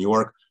University of New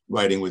York,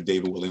 writing with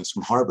David Williams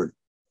from Harvard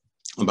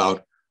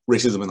about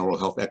racism and oral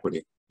health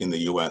equity in the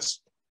US.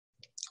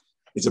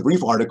 It's a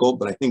brief article,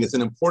 but I think it's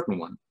an important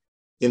one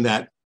in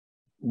that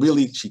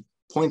really she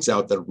points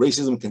out that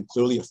racism can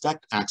clearly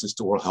affect access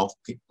to oral health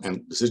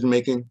and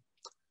decision-making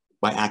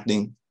by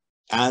acting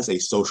as a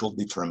social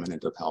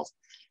determinant of health.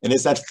 And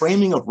it's that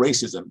framing of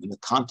racism in the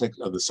context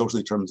of the social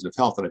determinants of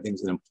health that I think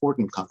is an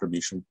important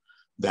contribution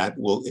that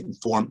will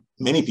inform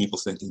many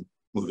people's thinking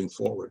moving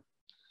forward.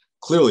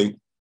 Clearly,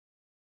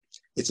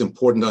 it's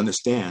important to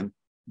understand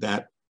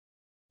that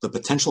the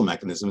potential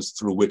mechanisms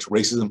through which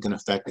racism can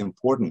affect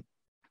important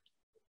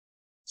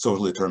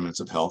social determinants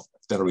of health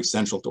that are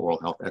essential to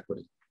oral health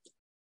equity.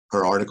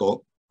 Her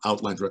article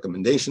outlines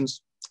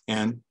recommendations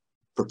and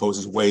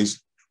proposes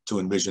ways to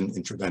envision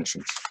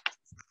interventions.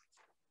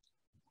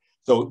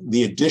 So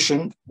the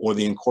addition or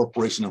the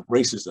incorporation of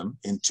racism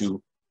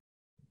into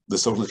the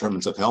social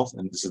determinants of health,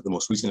 and this is the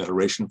most recent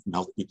iteration from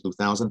Healthy People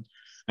 2000,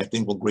 I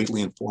think will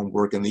greatly inform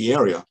work in the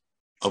area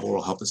of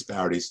oral health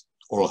disparities,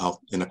 oral health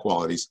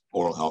inequalities,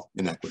 oral health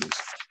inequities.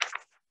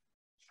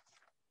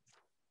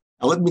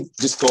 Now let me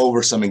just go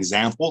over some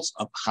examples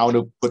of how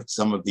to put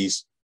some of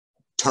these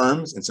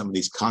terms and some of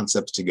these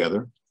concepts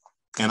together.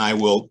 And I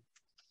will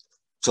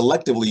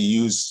selectively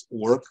use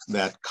work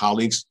that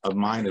colleagues of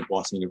mine at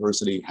Boston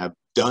University have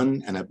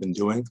done and have been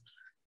doing,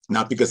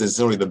 not because it's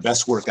necessarily the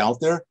best work out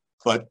there,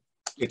 but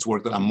it's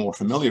work that I'm more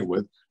familiar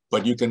with.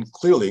 But you can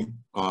clearly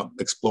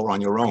explore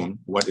on your own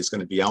what is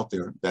going to be out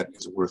there that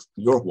is worth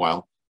your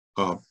while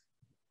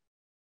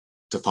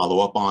to follow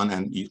up on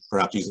and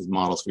perhaps use as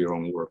models for your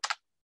own work.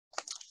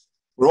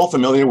 We're all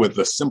familiar with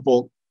the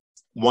simple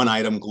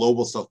one-item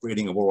global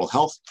self-rating of oral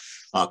health,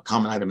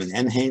 common item in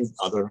NHANES,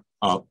 other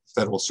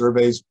federal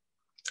surveys.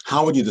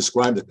 How would you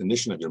describe the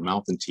condition of your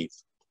mouth and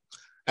teeth?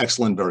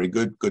 Excellent, very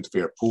good, good,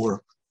 fair,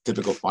 poor,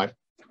 typical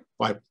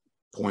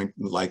five-point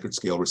Likert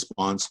scale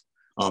response.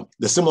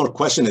 The similar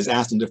question is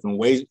asked in different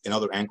ways in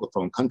other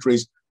Anglophone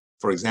countries.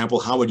 For example,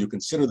 how would you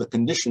consider the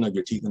condition of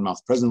your teeth and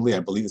mouth presently? I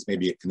believe this may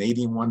be a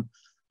Canadian one.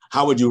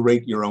 How would you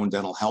rate your own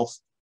dental health?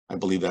 I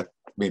believe that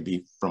may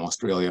be from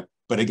Australia.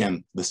 But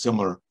again, the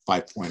similar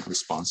 5-point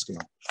response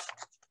scale.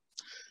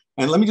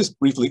 And let me just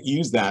briefly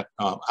use that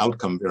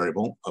outcome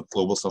variable of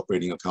global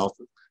self-rating of health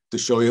to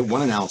show you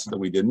one analysis that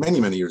we did many,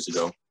 many years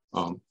ago,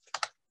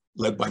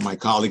 led by my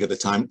colleague at the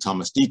time,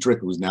 Thomas Dietrich,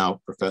 who's now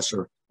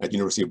professor at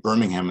University of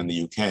Birmingham in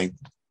the UK.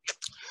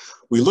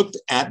 We looked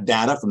at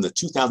data from the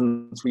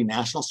 2003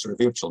 National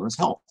Survey of Children's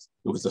Health.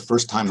 It was the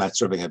first time that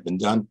survey had been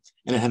done,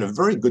 and it had a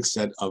very good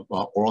set of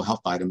oral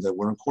health items that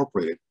were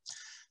incorporated.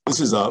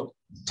 This is a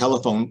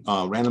telephone,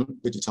 random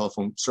digit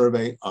telephone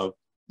survey of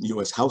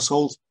US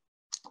households,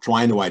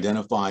 trying to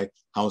identify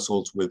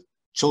households with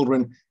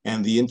children,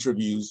 and the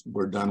interviews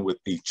were done with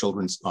the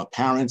children's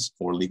parents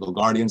or legal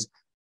guardians,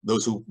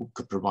 those who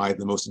could provide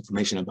the most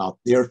information about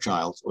their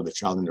child or the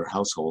child in their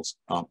household's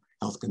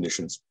health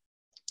conditions.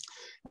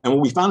 And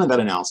what we found in that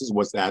analysis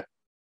was that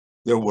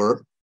there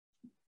were,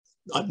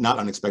 not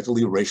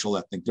unexpectedly, racial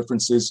ethnic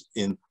differences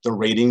in the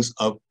ratings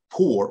of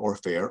poor or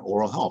fair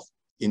oral health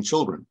in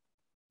children.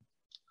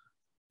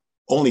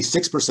 Only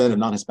 6% of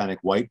non-Hispanic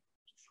white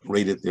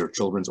rated their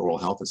children's oral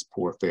health as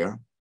poor or fair.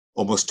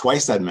 Almost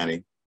twice that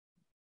many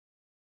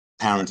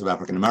parents of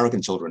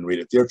African-American children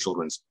rated their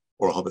children's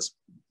oral health as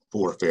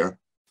poor or fair.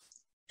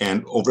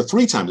 And over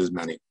 3 times as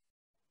many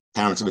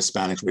parents of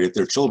Hispanics rated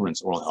their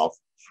children's oral health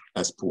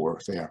as poor or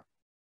fair.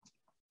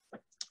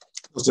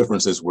 those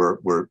differences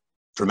were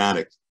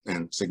dramatic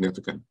and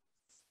significant.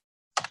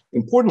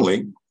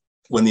 Importantly,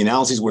 when the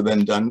analyses were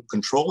then done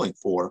controlling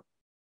for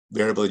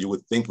variability you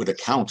would think would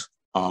account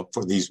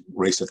for these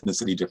race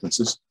ethnicity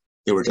differences,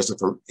 they were adjusted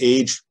for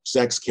age,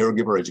 sex,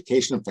 caregiver,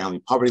 education, family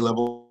poverty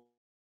level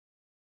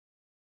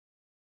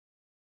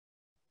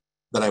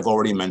that I've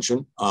already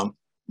mentioned.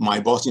 My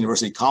Boston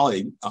University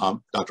colleague,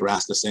 Dr.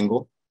 Asta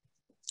Singhal,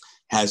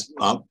 has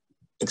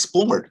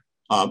explored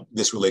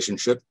this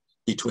relationship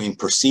between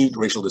perceived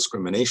racial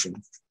discrimination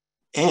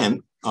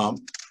and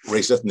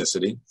race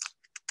ethnicity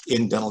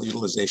in dental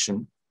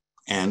utilization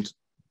and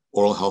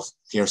oral health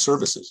care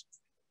services.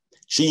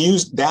 She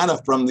used data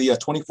from the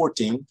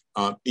 2014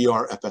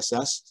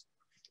 BRFSS.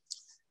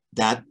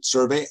 That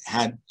survey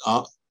had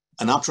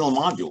an optional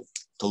module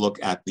to look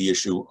at the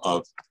issue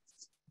of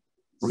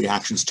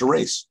reactions to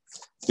race.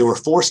 There were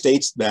 4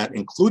 states that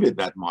included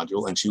that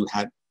module, and she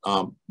had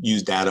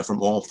used data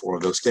from all 4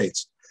 of those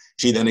states.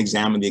 She then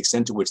examined the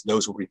extent to which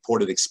those who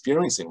reported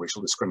experiencing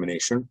racial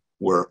discrimination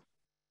were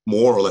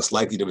more or less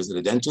likely to visit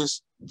a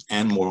dentist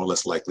and more or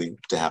less likely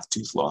to have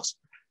tooth loss.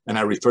 And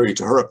I refer you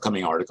to her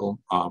upcoming article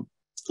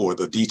for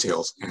the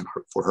details and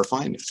for her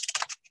findings.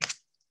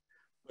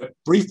 But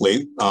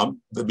briefly,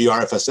 the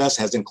BRFSS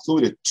has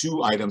included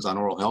 2 items on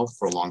oral health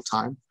for a long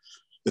time.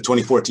 The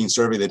 2014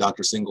 survey that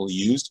Dr. Singhal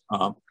used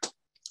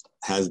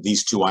has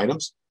these 2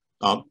 items.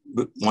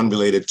 One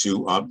related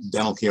to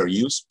dental care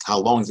use, how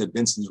long has it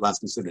been since you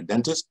last visited a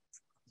dentist?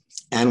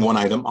 And one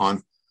item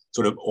on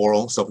sort of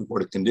oral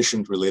self-reported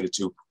conditions related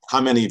to how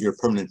many of your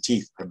permanent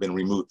teeth have been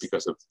removed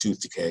because of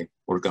tooth decay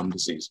or gum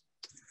disease.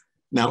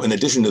 Now, in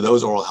addition to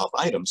those oral health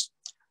items,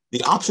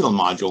 the optional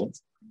module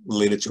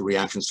related to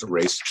reactions to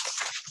race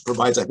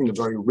provides, I think, a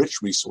very rich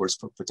resource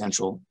for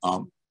potential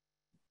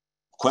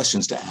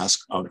questions to ask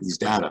of these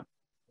data.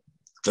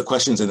 The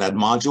questions in that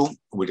module,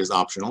 which is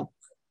optional,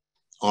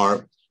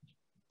 are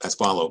as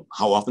follow.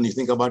 How often do you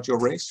think about your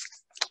race?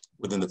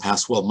 Within the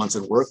past 12 months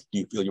at work, do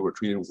you feel you were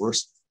treated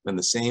worse than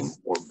the same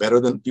or better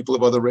than people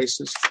of other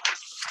races?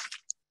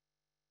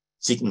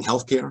 Seeking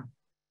healthcare?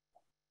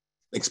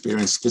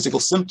 Experience physical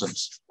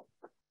symptoms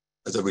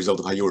as a result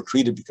of how you were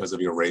treated because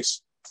of your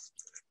race?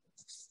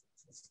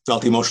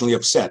 Felt emotionally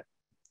upset,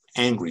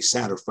 angry,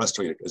 sad, or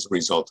frustrated as a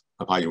result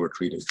of how you were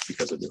treated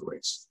because of your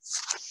race?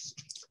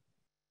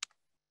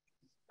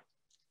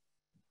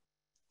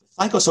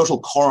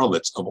 Psychosocial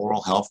correlates of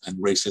oral health and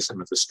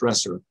racism as a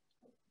stressor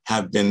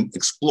have been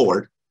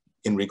explored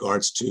in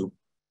regards to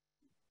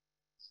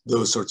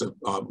those sorts of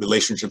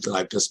relationships that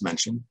I've just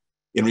mentioned.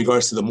 In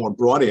regards to the more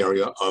broad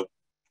area of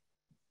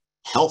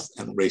health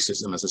and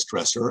racism as a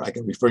stressor, I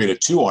can refer you to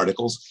 2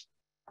 articles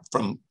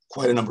from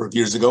quite a number of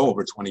years ago,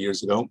 over 20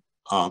 years ago.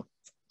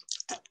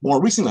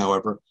 More recently,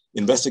 however,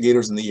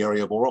 investigators in the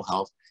area of oral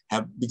health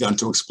have begun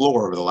to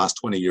explore over the last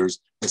 20 years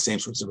the same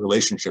sorts of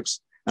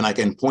relationships. And I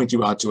can point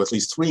you out to at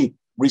least 3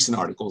 recent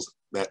articles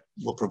that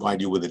will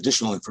provide you with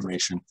additional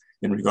information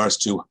in regards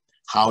to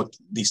how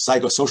the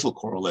psychosocial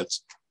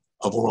correlates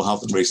of oral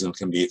health and racism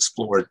can be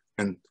explored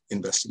and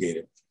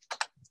investigated.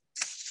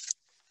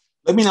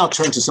 Let me now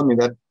turn to something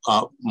that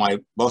my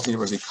Boston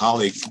University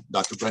colleague,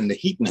 Dr. Brenda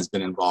Heaton, has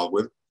been involved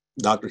with.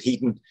 Dr.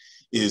 Heaton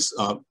is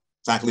a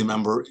faculty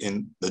member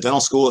in the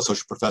dental school,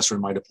 associate professor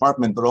in my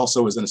department, but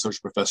also is an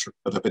associate professor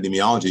of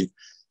epidemiology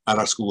at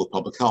our School of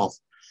Public Health.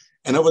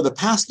 And over the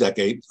past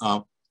decade,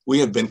 we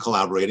have been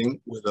collaborating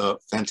with a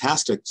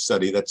fantastic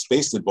study that's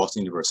based at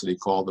Boston University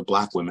called the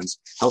Black Women's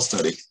Health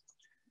Study.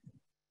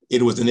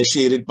 It was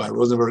initiated by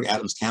Rosenberg,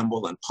 Adams,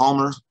 Campbell, and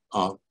Palmer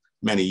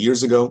many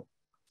years ago.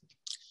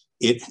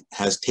 It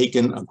has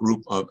taken a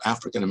group of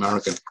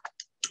African-American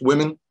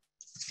women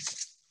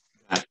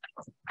that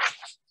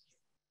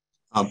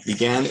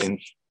began in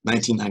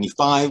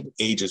 1995,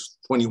 ages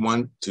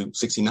 21 to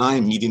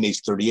 69, median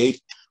age 38,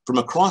 from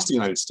across the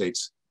United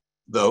States.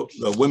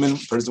 The women,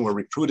 for instance, were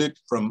recruited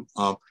from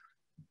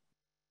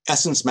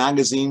Essence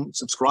magazine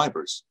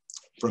subscribers,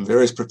 from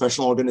various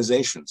professional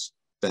organizations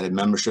that had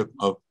membership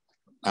of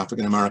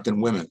African-American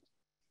women.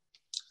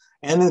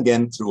 And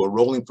again, through a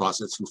rolling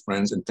process through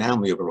friends and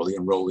family of early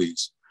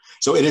enrollees.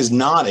 So it is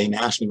not a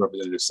nationally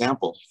representative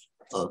sample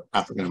of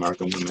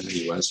African-American women in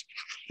the US.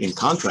 In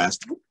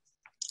contrast,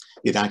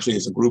 it actually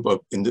is a group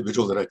of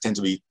individuals that tend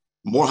to be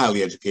more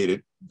highly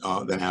educated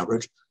than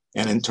average,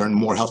 and in turn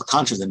more health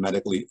conscious and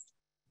medically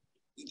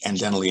and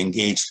dentally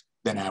engaged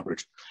than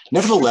average.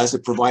 Nevertheless,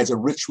 it provides a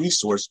rich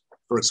resource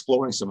for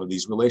exploring some of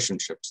these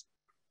relationships.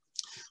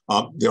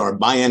 There are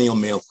biennial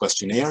male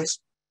questionnaires.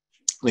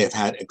 They have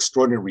had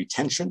extraordinary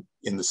retention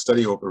in the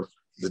study over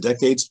the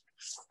decades,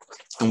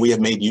 and we have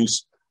made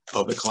use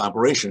of the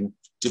collaboration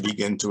to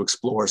begin to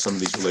explore some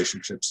of these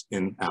relationships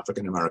in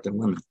African-American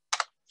women.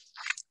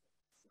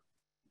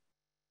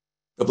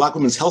 The Black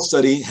Women's Health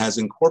Study has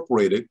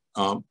incorporated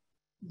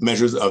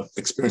measures of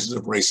experiences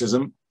of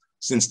racism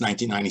since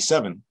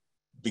 1997,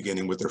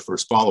 beginning with their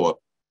first follow-up.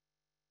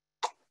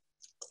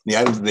 The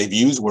items that they've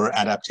used were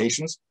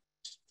adaptations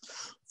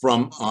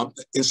from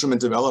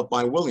instrument developed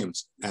by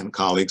Williams and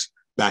colleagues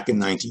back in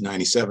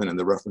 1997, and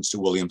the reference to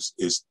Williams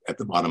is at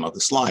the bottom of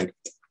the slide,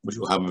 which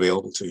we'll have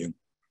available to you.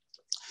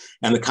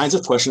 And the kinds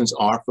of questions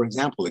are, for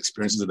example,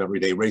 experiences of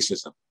everyday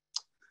racism,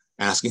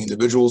 asking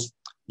individuals,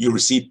 you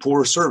receive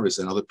poorer service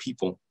than other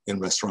people in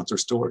restaurants or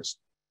stores.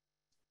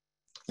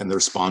 And the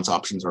response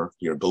options are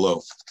here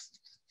below.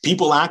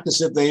 People act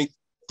as if they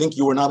think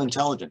you are not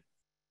intelligent.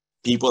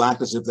 People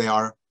act as if they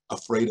are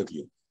afraid of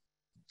you.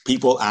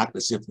 People act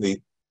as if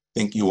they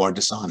think you are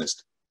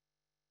dishonest.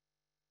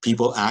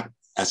 People act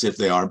as if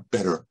they are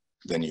better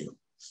than you.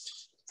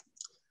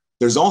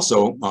 There's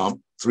also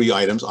 3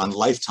 items on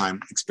lifetime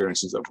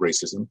experiences of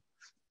racism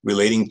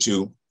relating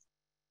to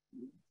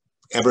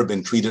ever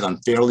been treated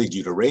unfairly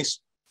due to race,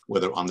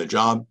 whether on the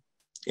job,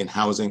 in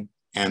housing,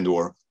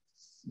 and/or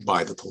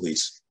by the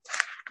police.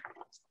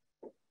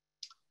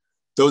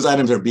 Those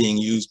items are being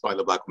used by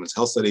the Black Women's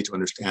Health Study to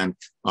understand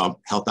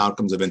health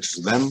outcomes of interest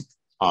to them,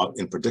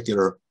 in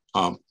particular,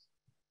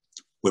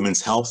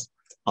 women's health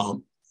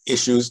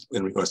issues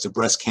in regards to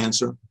breast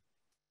cancer,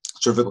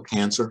 cervical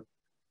cancer,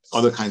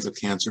 other kinds of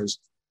cancers,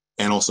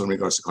 and also in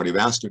regards to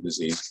cardiovascular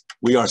disease.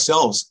 We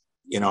ourselves,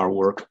 in our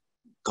work,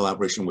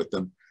 collaboration with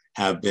them,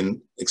 have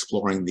been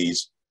exploring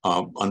these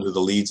under the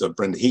leads of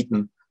Brenda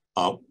Heaton,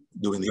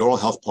 doing the oral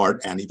health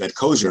part, and Yvette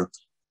Kozier,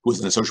 who is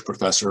an associate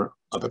professor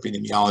of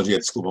epidemiology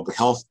at the School of Public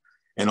Health,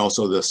 and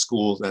also that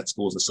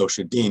school's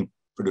associate dean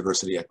for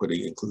diversity,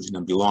 equity, inclusion,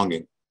 and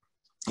belonging.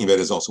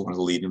 Yvette is also one of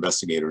the lead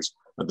investigators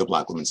of the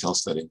Black Women's Health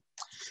Study.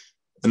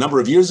 A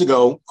number of years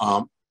ago,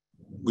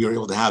 we were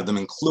able to have them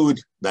include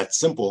that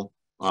simple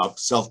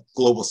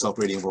global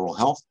self-rating of oral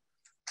health.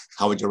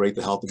 How would you rate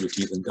the health of your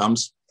teeth and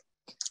gums?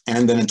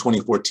 And then in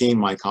 2014,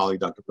 my colleague,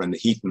 Dr. Brenda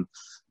Heaton,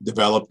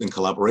 developed in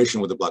collaboration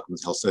with the Black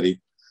Women's Health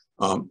Study,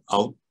 an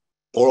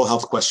oral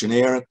health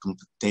questionnaire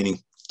containing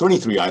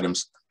 33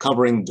 items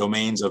covering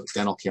domains of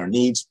dental care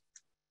needs,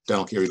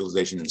 dental care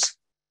utilization and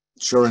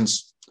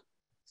insurance,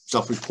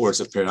 self-reports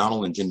of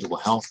periodontal and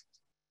gingival health,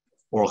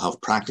 oral health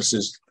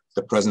practices,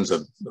 the presence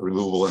of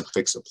removable and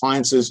fixed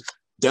appliances,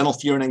 dental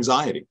fear and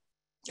anxiety,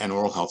 and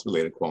oral health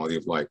related quality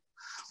of life.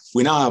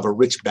 We now have a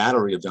rich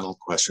battery of dental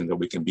questions that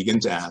we can begin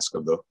to ask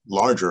of the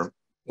larger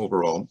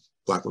overall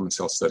Black Women's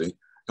Health Study,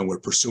 and we're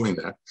pursuing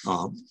that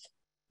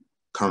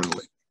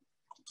currently.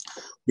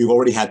 We've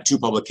already had 2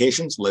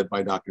 publications led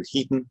by Dr.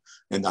 Heaton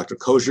and Dr.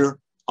 Kozier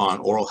on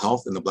oral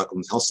health in the Black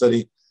Women's Health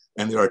Study,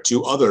 and there are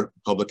 2 other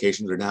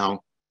publications that are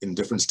now in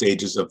different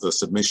stages of the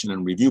submission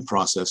and review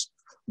process.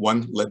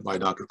 One led by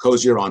Dr.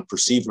 Kozier on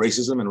perceived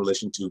racism in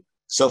relation to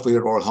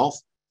self-rated oral health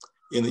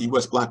in the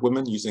US Black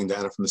women using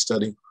data from the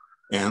study,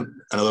 and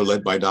another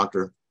led by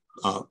Dr.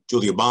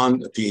 Julia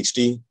Bond, a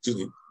PhD,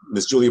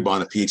 Ms. Julia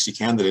Bond, a PhD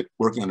candidate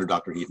working under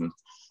Dr. Heaton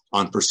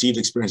on perceived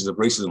experiences of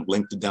racism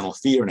linked to dental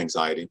fear and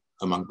anxiety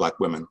among Black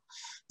women,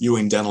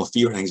 viewing dental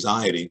fear and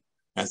anxiety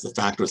as the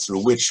factor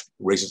through which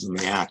racism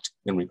may act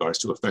in regards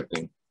to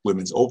affecting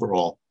women's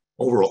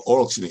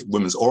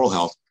women's oral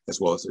health,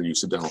 as well as their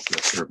use of dental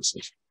care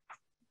services.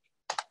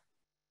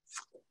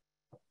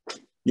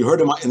 You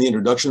heard in the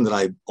introduction that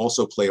I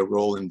also play a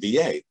role in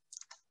VA,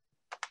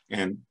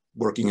 and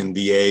working in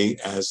VA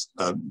as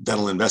a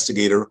dental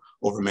investigator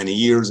over many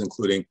years,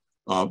 including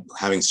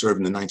having served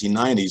in the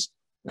 1990s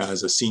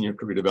as a senior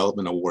career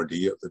development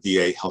awardee of the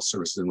VA Health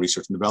Services and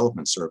Research and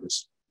Development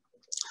Service.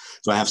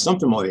 So I have some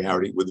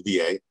familiarity with the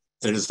VA,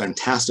 and it is a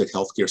fantastic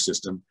healthcare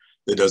system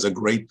that does a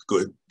great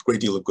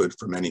deal of good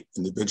for many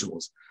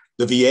individuals.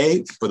 The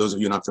VA, for those of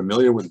you not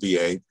familiar with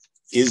VA,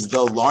 is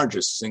the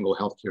largest single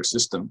healthcare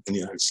system in the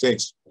United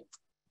States.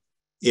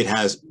 It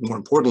has, more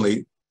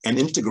importantly, an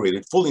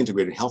fully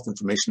integrated health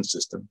information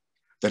system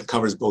that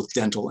covers both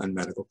dental and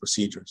medical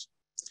procedures.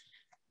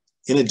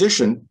 In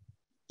addition,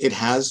 it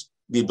has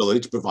the ability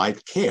to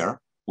provide care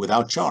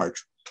without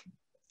charge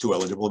to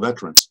eligible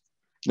veterans.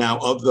 Now,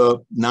 of the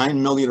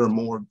 9 million or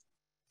more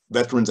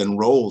veterans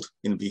enrolled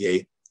in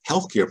VA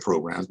healthcare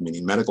programs,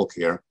 meaning medical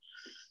care,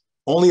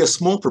 only a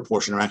small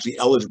proportion are actually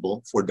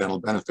eligible for dental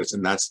benefits,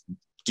 and that's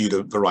due to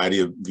a variety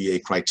of VA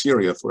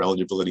criteria for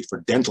eligibility for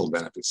dental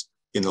benefits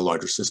in the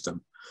larger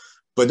system.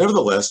 But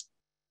nevertheless,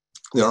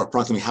 there are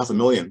approximately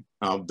 500,000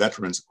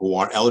 veterans who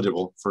are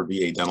eligible for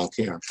VA dental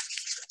care.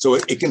 So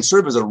it can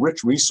serve as a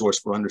rich resource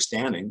for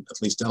understanding,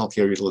 at least dental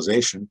care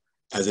utilization,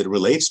 as it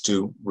relates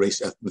to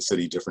race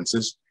ethnicity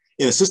differences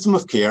in a system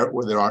of care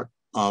where there are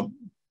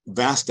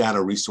vast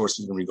data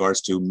resources in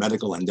regards to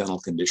medical and dental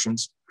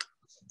conditions,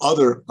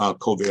 other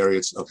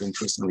covariates of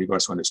interest in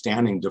regards to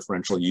understanding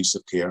differential use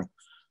of care,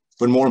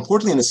 but more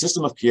importantly, in a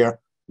system of care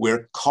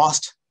where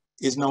cost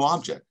is no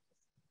object,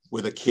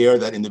 where the care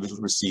that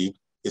individuals receive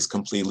is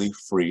completely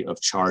free of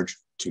charge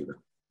to them.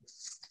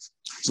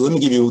 So let me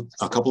give you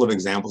a couple of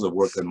examples of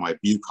work that my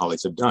VIEW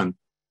colleagues have done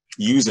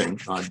using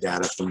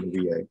data from the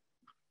VA.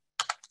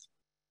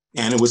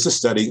 And it was to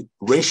study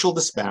racial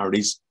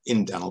disparities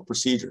in dental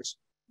procedures.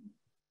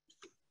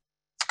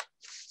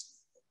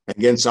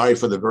 Again, sorry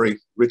for the very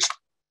rich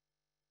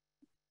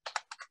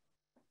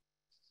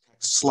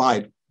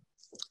slide,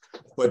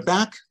 but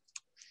back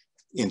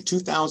in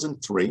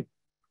 2003,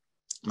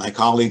 my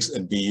colleagues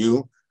at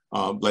VU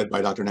led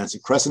by Dr. Nancy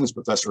Cresson, who's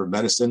professor of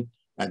medicine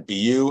at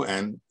BU,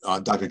 and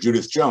Dr.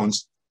 Judith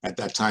Jones, at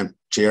that time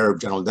chair of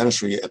general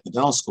dentistry at the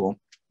dental school,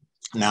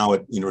 now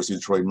at University of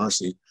Detroit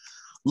Mercy,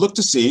 looked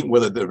to see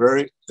whether there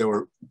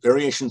were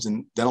variations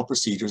in dental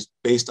procedures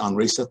based on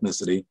race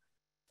ethnicity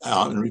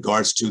in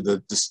regards to the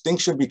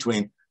distinction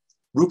between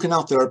root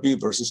canal therapy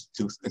versus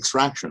tooth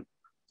extraction.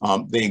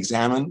 They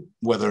examined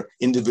whether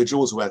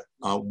individuals who had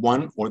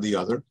one or the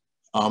other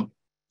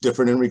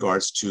differed in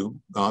regards to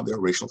their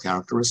racial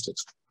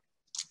characteristics.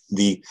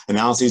 The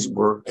analyses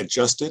were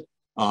adjusted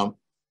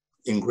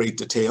in great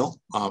detail,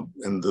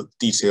 and the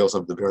details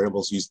of the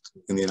variables used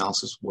in the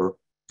analysis were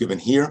given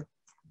here.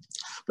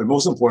 But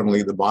most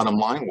importantly, the bottom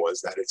line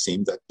was that it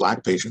seemed that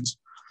Black patients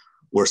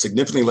were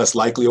significantly less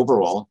likely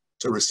overall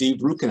to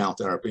receive root canal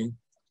therapy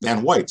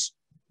than whites,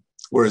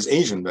 whereas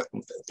Asian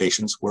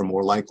patients were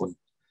more likely.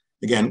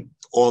 Again,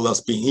 all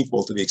else being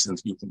equal to the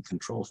extent you can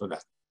control for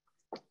that.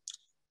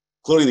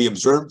 Clearly, the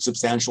observed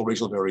substantial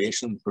racial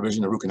variation in the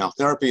provision of root canal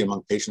therapy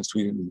among patients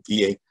treated in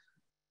VA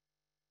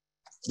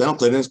dental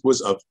clinics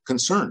was of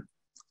concern.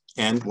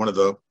 And one of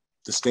the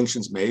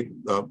distinctions made,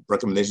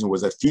 recommendation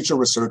was that future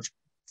research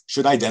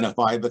should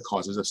identify the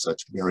causes of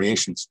such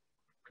variations.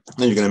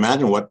 And you can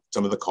imagine what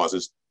some of the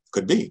causes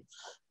could be.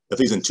 At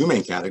least in two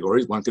main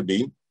categories, one could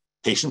be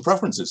patient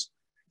preferences.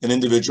 An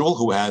individual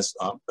who has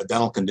a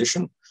dental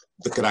condition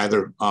that could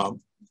either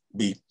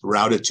be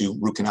routed to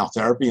root canal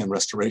therapy and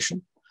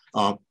restoration,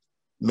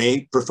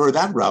 may prefer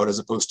that route as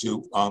opposed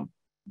to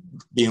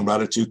being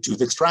routed to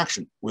tooth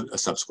extraction with a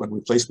subsequent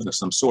replacement of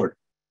some sort.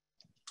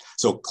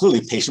 So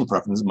clearly patient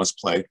preferences must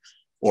play,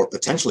 or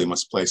potentially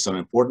must play, some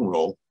important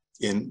role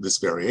in this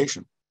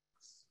variation.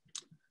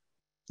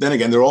 Then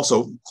again, there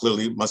also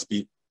clearly must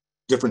be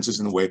differences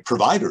in the way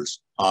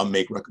providers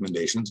make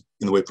recommendations,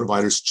 in the way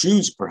providers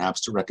choose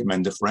perhaps to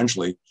recommend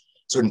differentially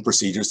certain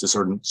procedures to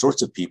certain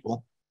sorts of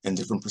people and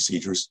different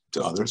procedures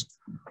to others,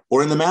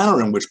 or in the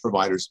manner in which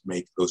providers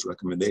make those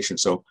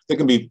recommendations. So there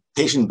can be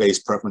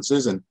patient-based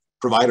preferences and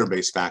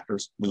provider-based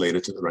factors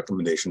related to the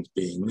recommendations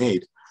being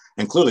made.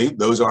 And clearly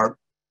those are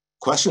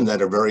questions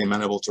that are very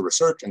amenable to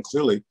research, and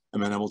clearly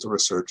amenable to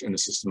research in a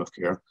system of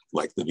care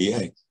like the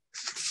VA.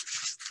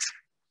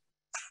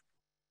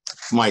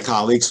 My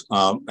colleagues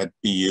at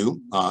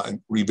BU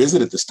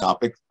revisited this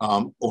topic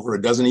over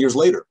a dozen years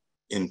later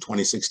in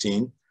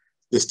 2016,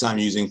 this time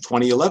using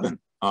 2011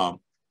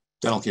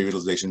 dental care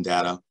utilization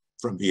data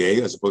from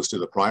VA, as opposed to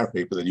the prior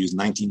paper that used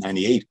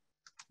 1998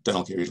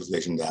 dental care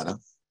utilization data.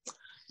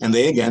 And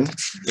they again,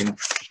 in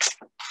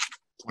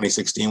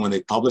 2016, when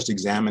they published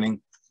examining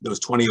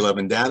those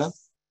 2011 data,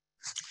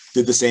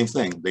 did the same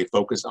thing. They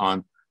focused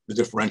on the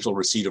differential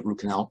receipt of root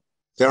canal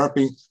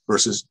therapy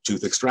versus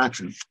tooth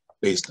extraction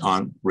based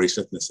on race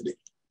ethnicity.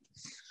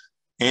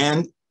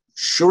 And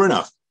sure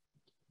enough,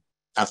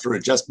 after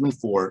adjustment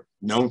for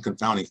known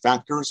confounding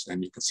factors,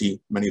 and you can see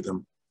many of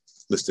them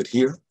listed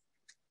here,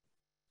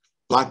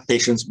 Black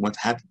patients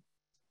had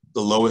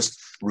the lowest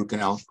root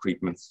canal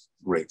treatment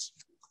rates.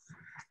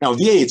 Now,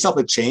 VA itself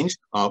had changed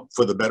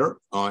for the better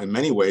in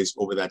many ways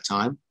over that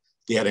time.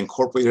 They had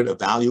incorporated a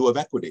value of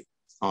equity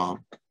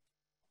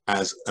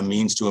as a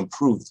means to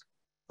improve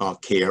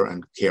care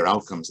and care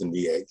outcomes in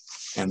VA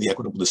and the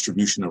equitable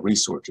distribution of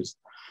resources.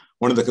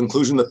 One of the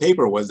conclusions of the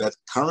paper was that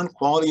current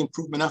quality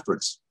improvement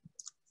efforts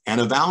and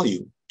a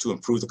value to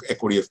improve the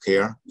equity of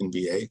care in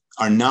VA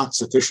are not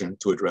sufficient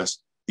to address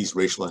these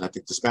racial and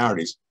ethnic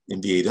disparities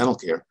in VA dental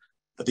care,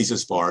 at least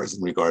as far as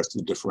in regards to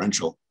the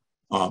differential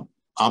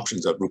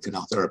options of root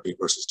canal therapy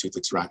versus tooth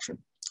extraction.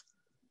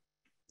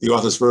 The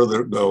authors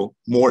further go,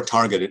 more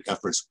targeted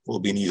efforts will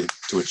be needed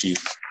to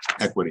achieve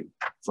equity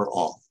for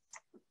all.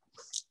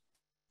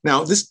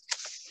 Now, this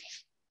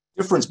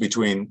difference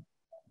between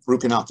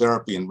root canal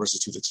therapy and versus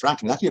tooth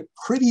extraction is actually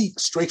a pretty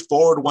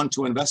straightforward one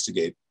to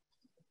investigate.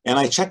 And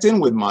I checked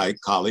in with my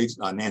colleagues,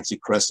 Nancy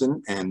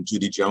Cresson and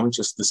Judy Jones,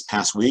 just this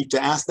past week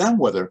to ask them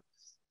whether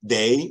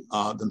they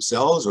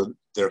themselves or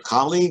their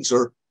colleagues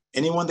or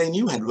anyone they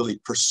knew had really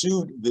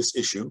pursued this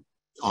issue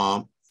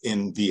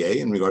in VA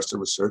in regards to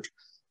research.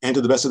 And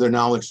to the best of their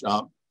knowledge,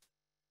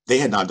 they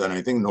had not done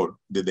anything, nor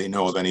did they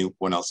know of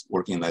anyone else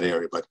working in that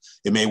area. But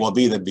it may well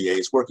be that VA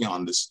is working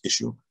on this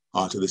issue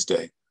to this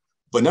day.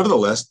 But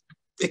nevertheless,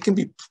 it can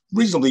be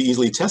reasonably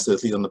easily tested,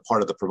 at least on the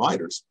part of the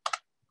providers.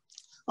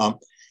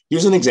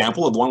 Here's an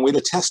example of one way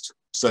to test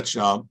such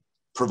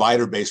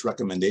provider-based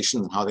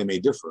recommendations and how they may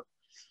differ.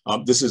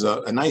 This is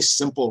a nice,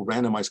 simple,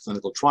 randomized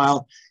clinical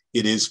trial.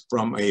 It is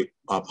from a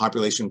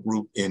population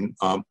group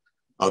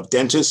of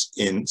dentists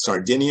in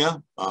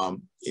Sardinia,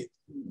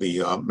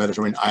 the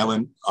Mediterranean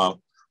island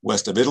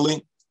west of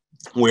Italy,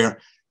 where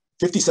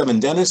 57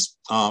 dentists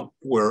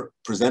were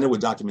presented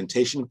with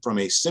documentation from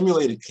a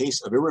simulated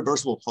case of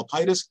irreversible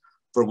pulpitis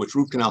for which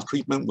root canal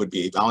treatment would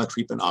be a valid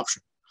treatment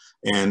option.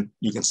 And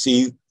you can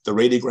see the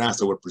radiographs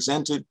that were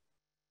presented,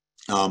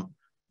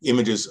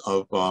 images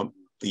of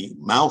the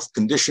mouth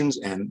conditions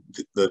and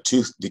the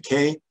tooth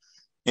decay,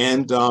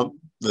 and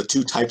the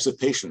two types of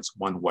patients,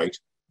 one white,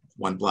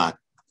 one Black.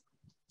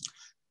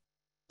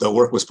 The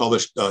work was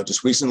published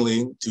just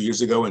recently, 2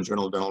 years ago, in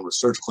Journal of Dental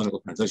Research,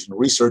 Clinical Translational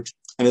Research,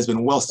 and has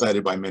been well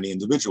cited by many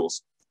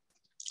individuals.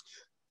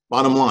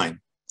 Bottom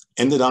line,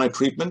 endodontic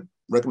treatment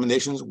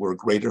recommendations were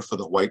greater for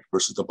the white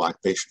versus the black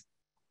patient.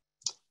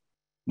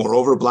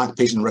 Moreover, black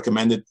patient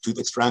recommended tooth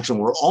extraction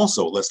were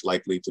also less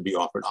likely to be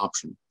offered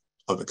option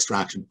of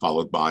extraction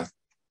followed by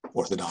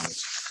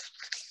orthodontics.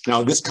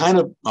 Now, this kind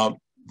of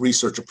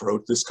research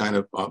approach, this kind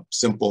of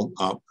simple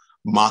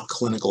mock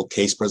clinical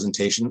case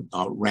presentation,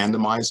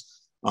 randomized,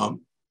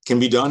 can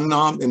be done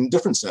in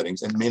different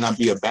settings and may not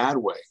be a bad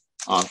way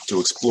to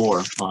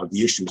explore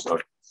the issues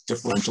of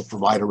differential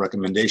provider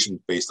recommendations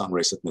based on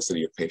race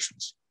ethnicity of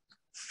patients.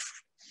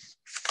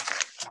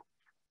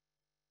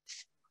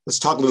 Let's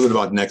talk a little bit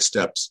about next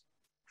steps.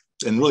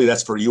 And really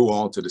that's for you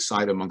all to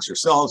decide amongst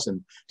yourselves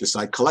and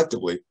decide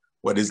collectively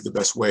what is the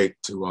best way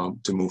to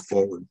move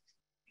forward.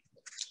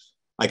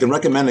 I can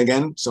recommend,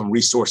 again, some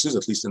resources,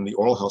 at least in the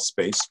oral health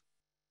space.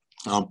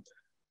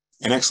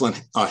 An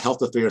excellent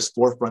health affairs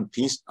forefront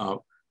piece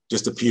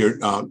just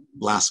appeared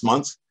last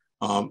month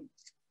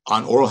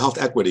on oral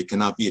health equity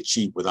cannot be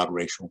achieved without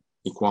racial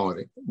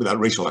equality, without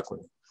racial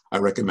equity. I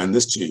recommend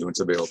this to you.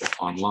 It's available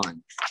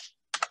online.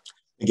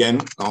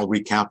 Again, I'll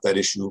recap that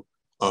issue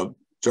of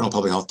Journal of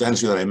Public Health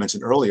Dentistry that I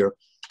mentioned earlier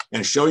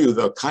and show you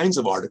the kinds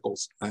of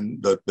articles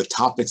and the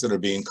topics that are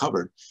being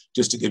covered,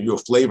 just to give you a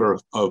flavor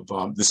of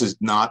this is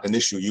not an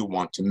issue you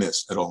want to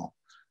miss at all.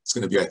 It's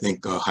going to be, I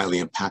think, a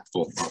highly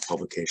impactful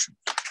publication.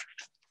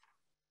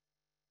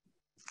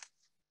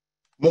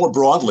 More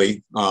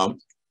broadly,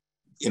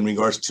 in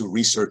regards to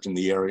research in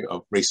the area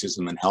of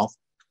racism and health,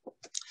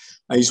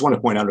 I just want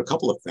to point out a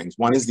couple of things.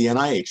 One is the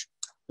NIH.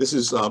 This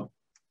is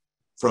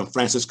from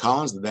Francis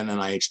Collins, the then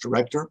NIH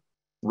director,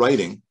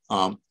 writing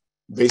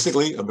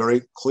basically a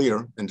very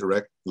clear and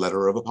direct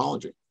letter of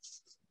apology.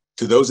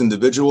 To those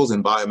individuals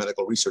in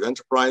biomedical research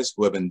enterprise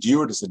who have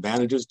endured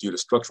disadvantages due to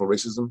structural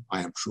racism,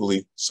 I am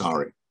truly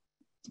sorry.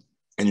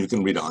 And you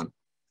can read on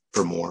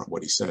for more of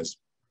what he says.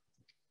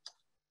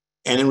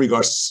 And in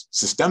regards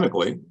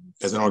systemically,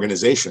 as an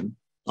organization,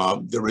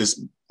 there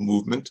is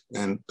movement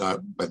and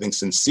I think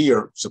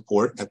sincere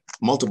support at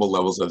multiple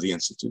levels of the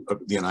Institute, of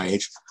the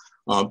NIH,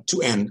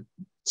 to end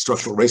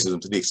structural racism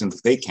to the extent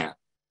that they can.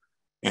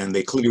 And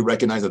they clearly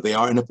recognize that they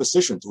are in a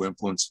position to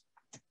influence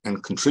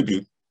and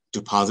contribute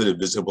to positive,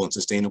 visible, and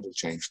sustainable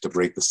change to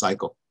break the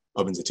cycle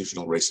of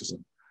institutional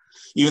racism.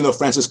 Even though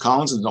Francis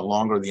Collins is no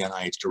longer the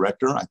NIH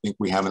director, I think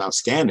we have an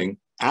outstanding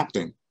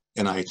acting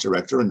NIH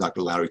director in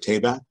Dr. Larry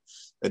Tabak,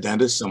 a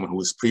dentist, someone who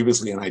was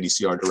previously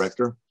NIDCR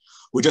director,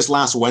 who just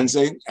last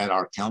Wednesday at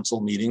our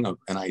council meeting of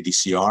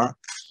NIDCR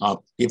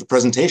gave a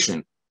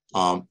presentation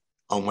on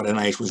what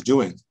NIH was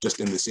doing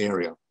just in this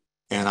area.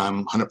 And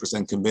I'm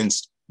 100%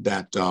 convinced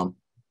that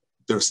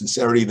there's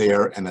sincerity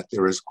there and that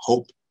there is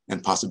hope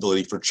and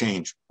possibility for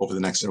change over the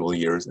next several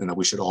years, and that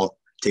we should all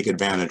take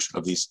advantage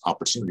of these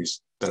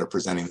opportunities that are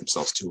presenting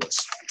themselves to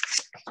us.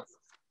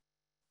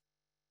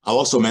 I'll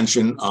also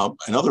mention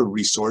another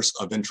resource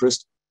of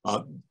interest,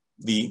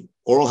 the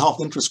Oral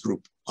Health Interest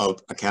Group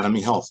of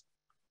Academy Health.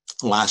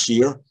 Last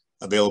year,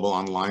 available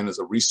online as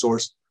a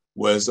resource,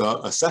 was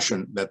a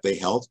session that they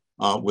held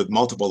with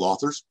multiple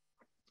authors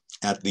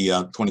at the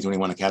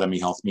 2021 Academy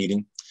Health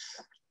meeting,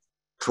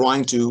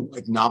 trying to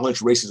acknowledge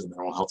racism in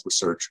oral health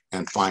research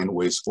and find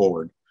ways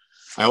forward.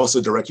 I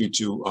also direct you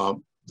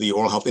to the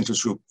Oral Health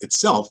Interest Group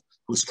itself,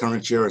 whose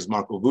current chair is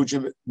Marco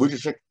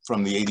Vujicic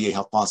from the ADA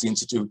Health Policy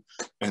Institute,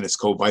 and its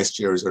co-vice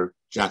chairs are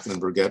Jacqueline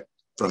Burgett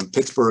from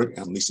Pittsburgh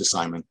and Lisa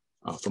Simon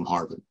from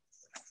Harvard.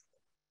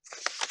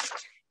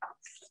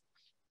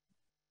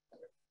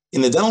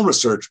 In the dental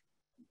research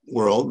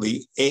world,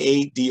 the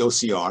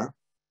AADOCR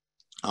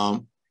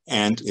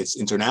and its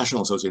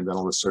International Association of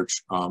Dental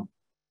Research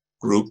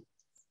group,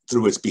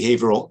 through its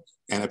Behavioral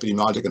and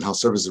Epidemiologic and Health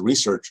Services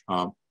Research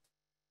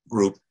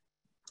group,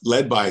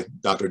 led by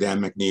Dr. Dan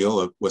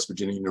McNeil of West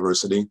Virginia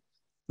University,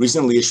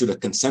 recently issued a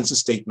consensus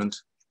statement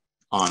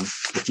on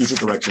the future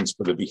directions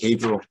for the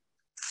behavioral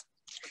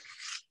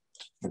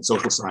and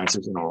social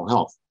sciences in oral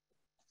health.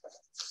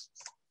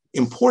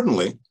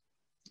 Importantly,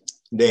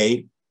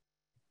 they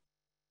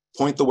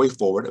point the way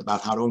forward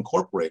about how to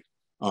incorporate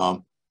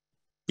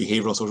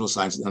behavioral and social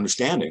sciences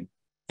understanding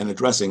and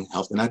addressing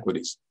health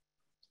inequities.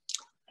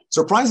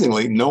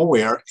 Surprisingly,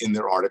 nowhere in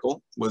their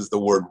article was the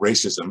word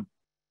racism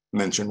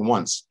mentioned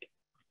once.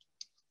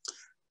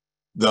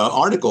 The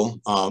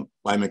article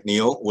by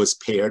McNeil was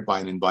paired by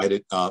an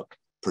invited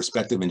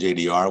perspective in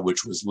JDR,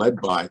 which was led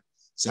by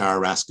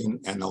Sarah Raskin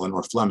and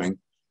Eleanor Fleming.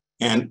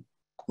 And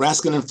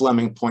Raskin and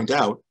Fleming point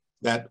out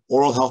that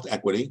oral health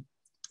equity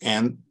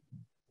and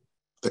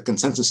the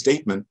consensus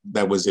statement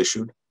that was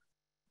issued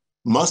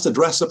must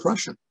address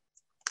oppression,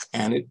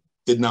 and it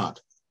did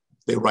not.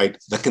 They write,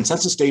 the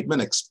consensus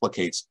statement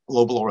explicates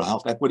global oral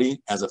health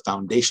equity as a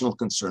foundational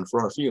concern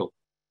for our field.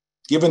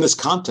 Given this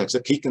context,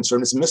 a key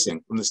concern is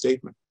missing from the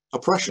statement: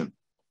 oppression.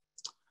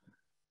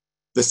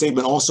 The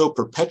statement also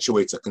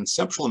perpetuates a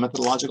conceptual and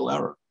methodological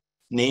error,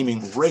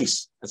 naming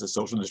race as a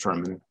social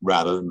determinant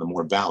rather than the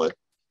more valid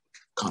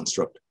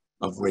construct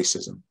of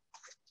racism.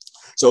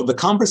 So the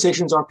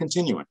conversations are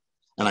continuing.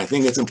 And I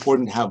think it's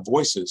important to have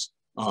voices,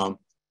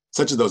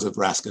 such as those of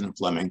Raskin and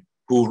Fleming,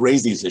 who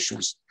raise these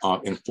issues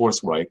in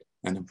forthright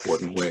and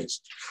important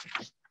ways.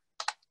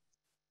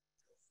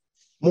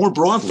 More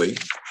broadly,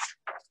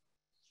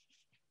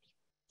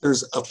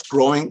 there's a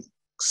growing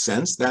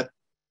sense that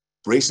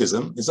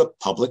racism is a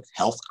public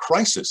health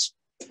crisis.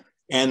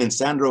 And in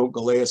Sandro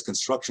Galea's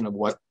construction of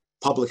what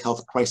public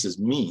health crisis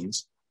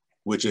means,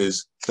 which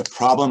is the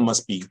problem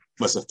must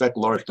affect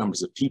large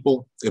numbers of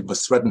people, it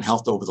must threaten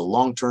health over the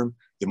long term,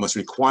 it must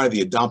require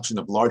the adoption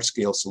of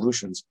large-scale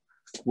solutions.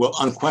 Well,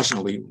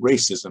 unquestionably,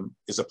 racism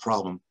is a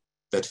problem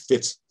that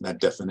fits that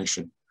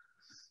definition.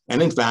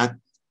 And in fact,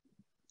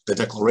 the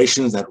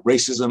declarations that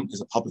racism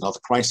is a public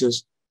health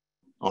crisis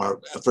are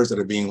efforts that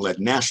are being led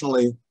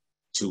nationally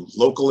to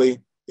locally.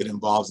 It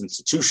involves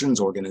institutions,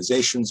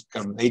 organizations,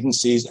 government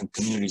agencies, and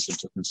communities of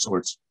different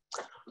sorts.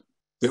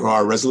 There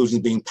are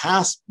resolutions being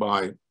passed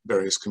by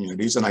various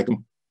communities, and I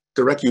can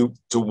direct you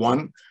to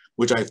one,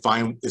 which I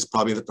find is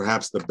probably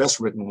perhaps the best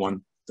written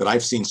one that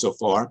I've seen so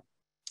far,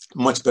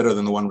 much better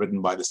than the one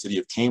written by the city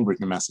of Cambridge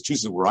in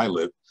Massachusetts, where I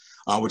live,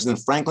 which is in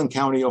Franklin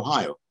County,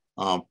 Ohio.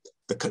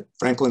 The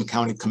Franklin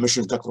County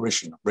Commissioner's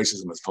Declaration of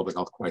Racism as a Public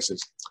Health Crisis.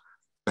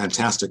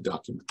 Fantastic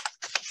document.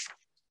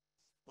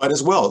 But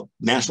as well,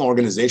 national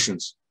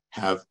organizations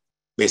have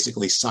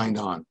basically signed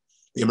on.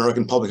 The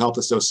American Public Health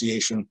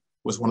Association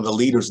was one of the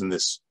leaders in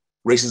this.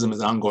 Racism is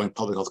an ongoing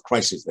public health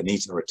crisis that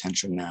needs our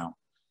attention now.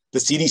 The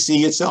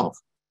CDC itself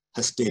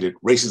has stated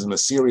racism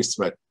is a serious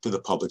threat to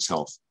the public's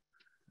health.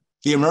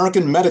 The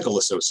American Medical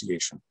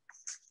Association,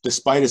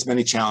 despite its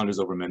many challenges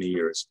over many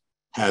years,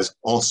 has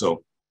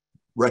also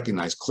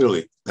recognized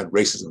clearly that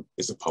racism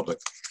is a public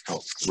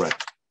health threat.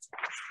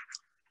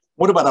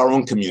 What about our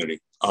own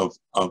community of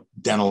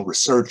dental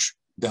research,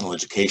 dental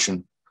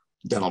education,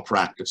 dental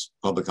practice,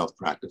 public health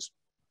practice?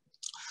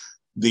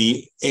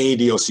 The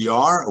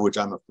AADOCR, of which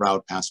I'm a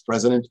proud past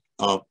president,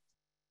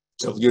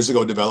 several years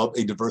ago developed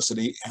a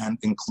diversity and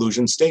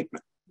inclusion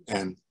statement,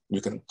 and you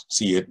can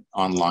see it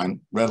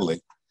online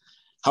readily.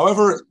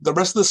 However, the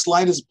rest of the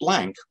slide is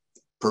blank,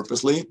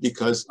 purposely,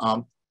 because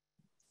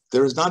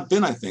there has not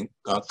been, I think,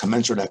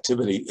 commensurate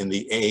activity in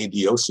the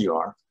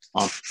AADOCR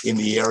in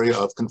the area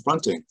of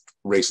confronting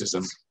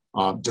racism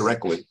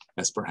directly,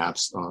 as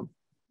perhaps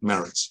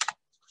merits.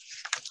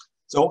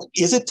 So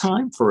is it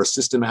time for a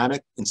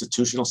systematic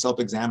institutional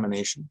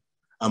self-examination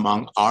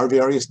among our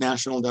various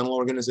national dental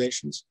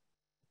organizations?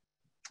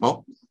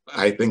 Well,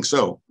 I think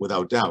so,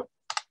 without doubt.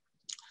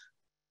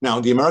 Now,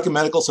 the American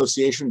Medical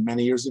Association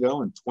many years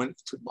ago, in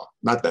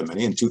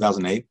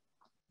 2008,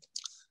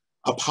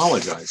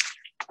 apologized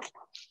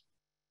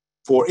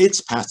for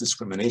its past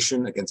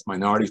discrimination against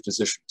minority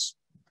physicians.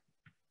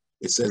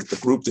 It says the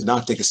group did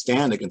not take a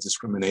stand against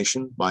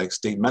discrimination by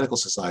state medical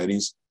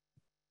societies,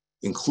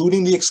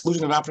 including the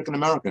exclusion of African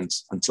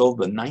Americans, until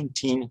the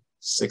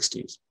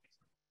 1960s.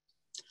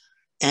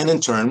 And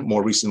in turn,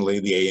 more recently,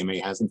 the AMA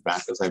has, in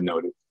fact, as I've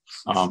noted,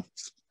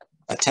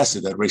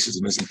 attested that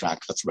racism is, in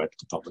fact, a threat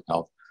to public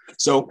health.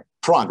 So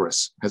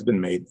progress has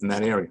been made in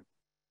that area.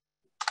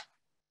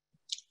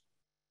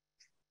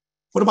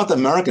 What about the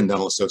American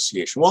Dental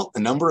Association? Well, a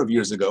number of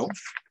years ago,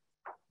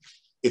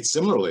 it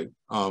similarly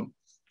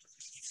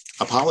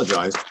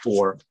apologized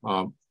for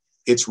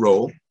its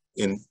role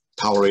in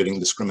tolerating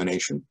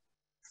discrimination.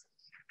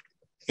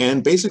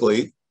 And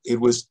basically, it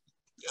was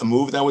a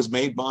move that was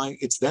made by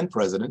its then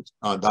president,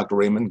 Dr.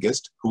 Raymond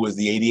Gist, who was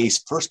the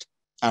ADA's first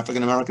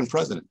African-American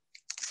president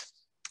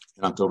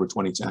in October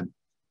 2010.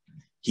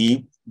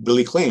 He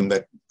really claimed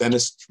that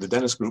the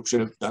dentist group should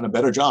have done a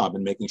better job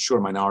in making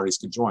sure minorities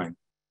could join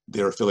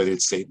their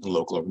affiliated state and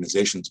local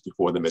organizations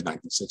before the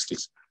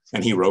mid-1960s.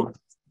 And he wrote,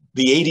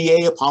 "The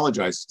ADA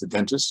apologizes to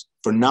dentists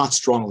for not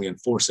strongly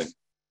enforcing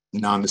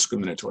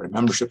non-discriminatory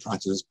membership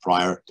practices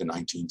prior to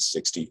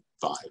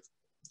 1965.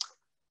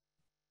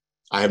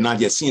 I have not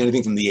yet seen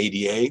anything from the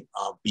ADA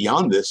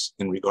beyond this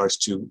in regards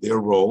to their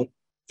role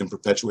in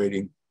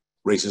perpetuating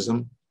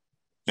racism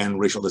and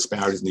racial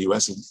disparities in the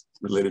US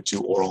related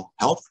to oral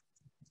health,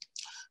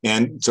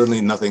 and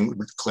certainly nothing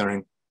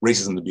declaring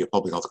racism to be a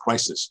public health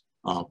crisis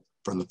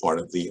from the part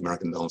of the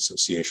American Dental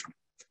Association.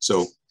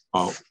 So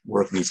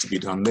work needs to be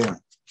done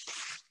there.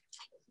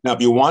 Now,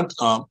 if you want,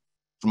 from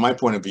my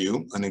point of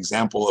view, an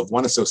example of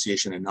one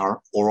association in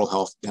our oral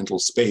health dental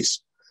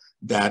space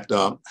that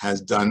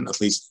has done, at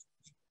least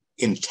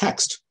in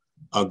text,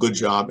 a good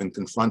job in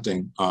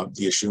confronting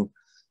the issue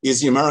is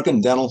the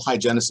American Dental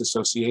Hygienists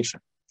Association,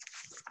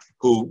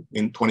 who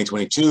in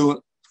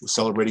 2022 was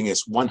celebrating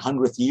its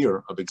 100th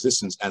year of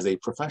existence as a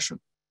profession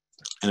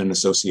and an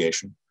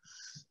association.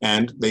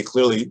 And they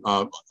clearly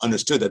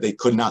understood that they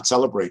could not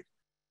celebrate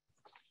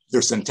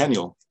their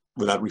centennial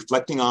without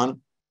reflecting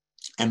on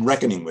and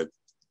reckoning with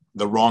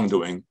the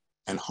wrongdoing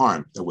and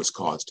harm that was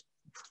caused.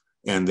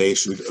 And they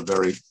issued a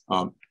very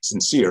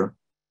sincere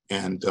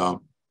and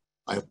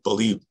I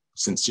believe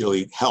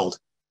sincerely held,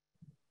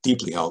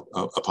 deeply held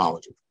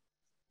apology.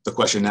 The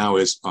question now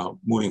is,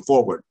 moving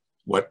forward,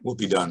 what will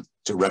be done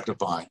to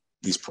rectify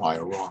these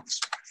prior wrongs?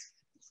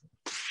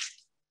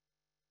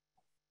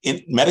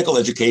 In medical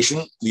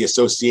education, the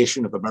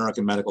Association of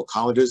American Medical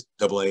Colleges,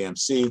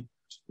 AAMC,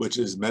 which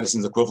is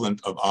medicine's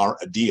equivalent of our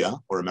ADEA,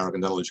 or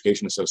American Dental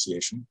Education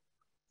Association,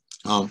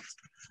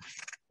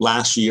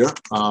 last year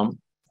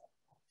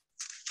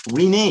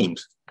renamed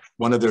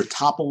one of their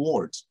top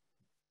awards,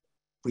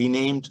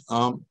 renamed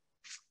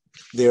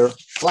their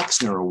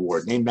Flexner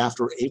Award, named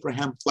after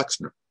Abraham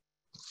Flexner,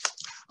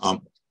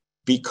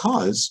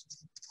 because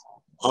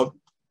of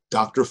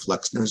Dr.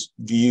 Flexner's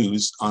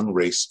views on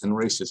race and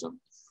racism.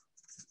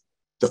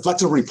 The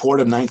Flexner Report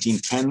of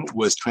 1910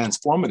 was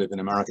transformative in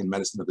American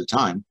medicine at the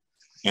time,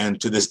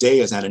 and to this day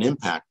has had an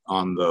impact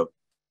on the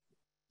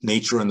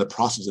nature and the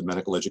process of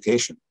medical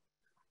education.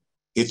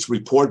 Its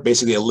report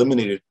basically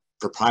eliminated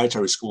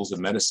proprietary schools of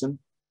medicine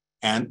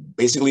and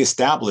basically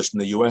established in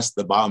the US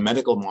the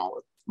biomedical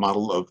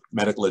model of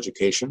medical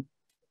education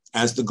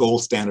as the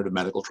gold standard of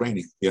medical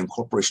training, the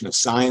incorporation of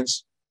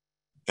science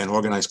and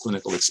organized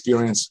clinical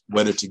experience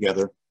wedded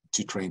together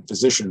to train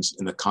physicians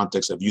in the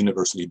context of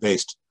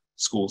university-based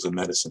schools of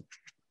medicine.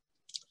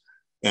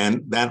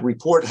 And that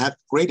report had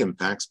great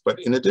impacts, but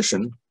in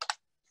addition,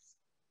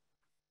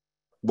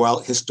 while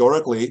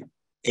historically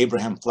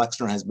Abraham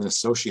Flexner has been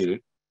associated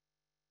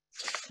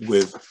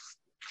with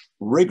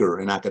rigor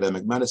in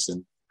academic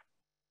medicine,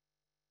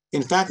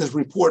 in fact, his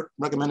report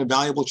recommended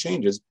valuable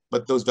changes,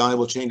 but those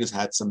valuable changes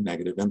had some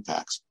negative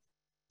impacts.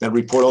 That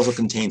report also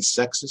contained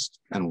sexist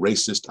and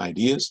racist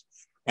ideas,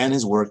 and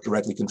his work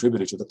directly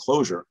contributed to the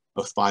closure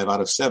of 5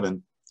 out of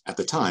 7, at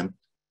the time,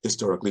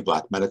 historically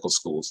Black medical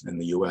schools in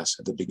the US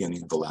at the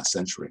beginning of the last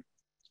century.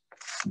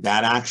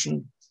 That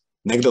action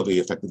negatively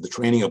affected the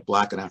training of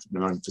Black and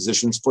African-American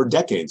physicians for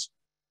decades,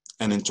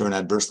 and in turn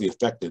adversely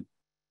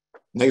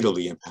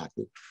negatively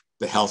impacted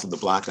the health of the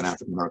Black and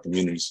African-American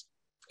communities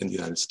in the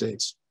United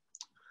States.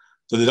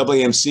 So the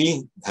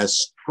AAMC has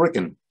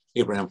stricken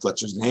Abraham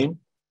Flexner's name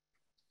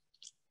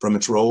from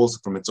its roles,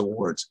 from its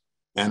awards,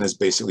 and has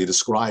basically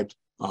described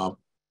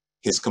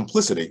his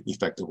complicity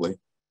effectively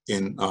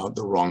in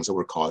the wrongs that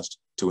were caused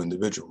to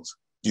individuals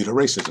due to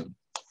racism.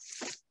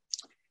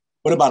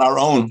 What about our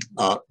own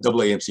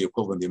AAMC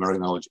equivalent, the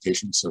American Dental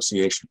Education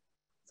Association?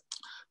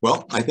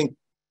 Well, I think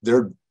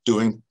they're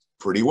doing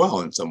pretty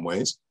well in some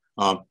ways.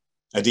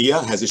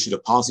 ADEA has issued a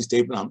policy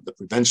statement on the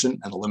prevention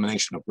and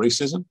elimination of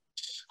racism,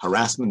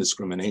 harassment,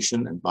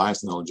 discrimination, and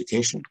bias in dental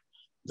education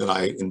that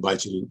I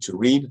invite you to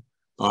read.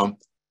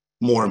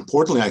 More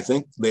importantly, I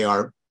think they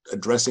are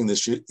addressing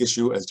this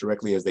issue as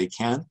directly as they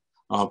can.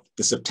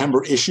 The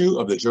September issue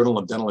of the Journal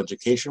of Dental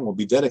Education will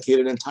be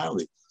dedicated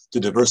entirely to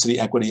diversity,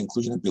 equity,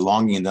 inclusion, and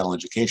belonging in dental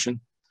education,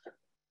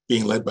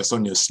 being led by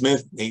Sonia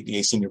Smith,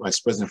 ADA Senior Vice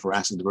President for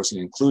Access, Diversity,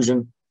 and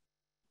Inclusion,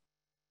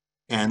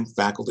 and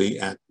faculty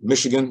at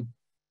Michigan,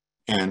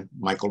 and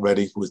Michael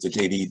Reddy, who is the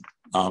JD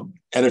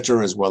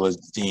editor, as well as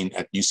the dean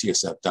at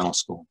UCSF Dental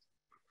School.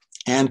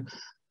 And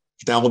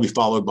that will be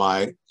followed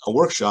by a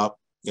workshop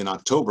in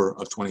October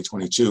of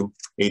 2022,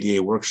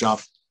 ADA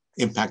workshop,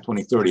 Impact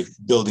 2030,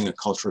 Building a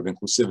Culture of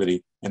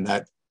Inclusivity, and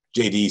that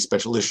JD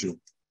special issue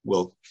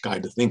will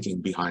guide the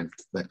thinking behind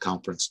that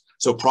conference.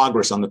 So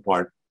progress on the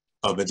part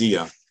of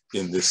ADEA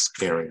in this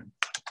area.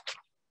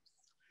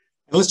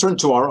 And let's turn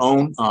to our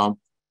own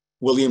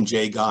William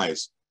J.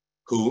 Guise,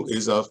 who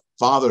is a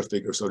father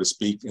figure, so to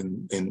speak,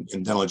 in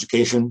dental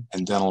education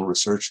and dental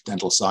research,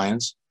 dental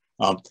science.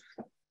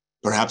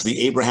 Perhaps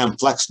the Abraham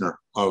Flexner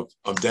of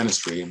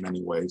dentistry in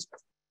many ways.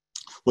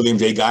 William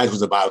J. Guise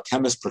was a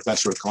biochemist,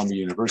 professor at Columbia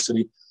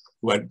University,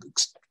 who had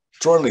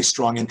extraordinarily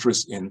strong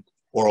interest in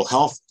oral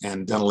health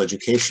and dental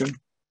education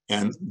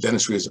and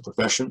dentistry as a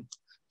profession.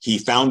 He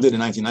founded in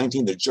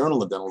 1919 the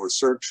Journal of Dental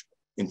Research.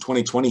 In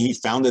 2020, he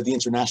founded the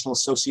International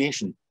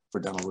Association for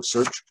Dental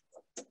Research.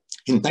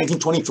 In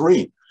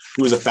 1923,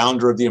 he was a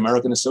founder of the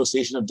American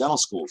Association of Dental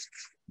Schools,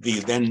 the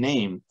then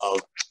name of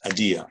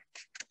ADEA.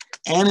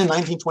 And in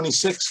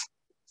 1926,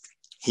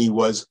 he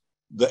was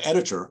the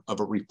editor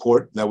of a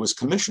report that was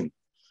commissioned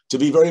to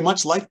be very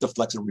much like the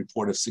Flexner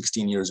report of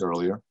 16 years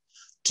earlier,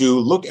 to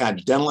look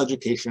at dental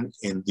education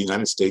in the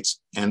United States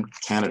and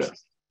Canada.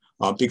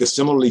 Because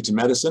similarly to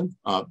medicine,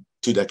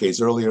 2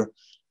 decades earlier,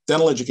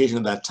 dental education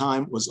at that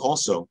time was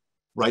also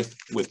rife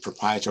with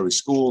proprietary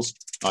schools,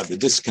 the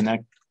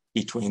disconnect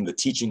between the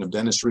teaching of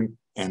dentistry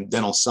and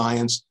dental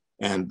science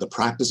and the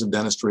practice of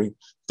dentistry,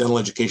 dental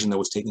education that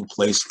was taking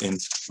place in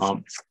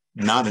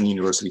not in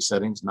university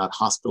settings, not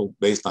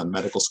hospital-based on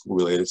medical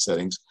school-related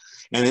settings.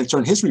 And in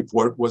turn, his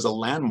report was a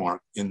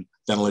landmark in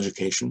dental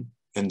education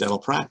and dental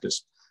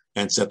practice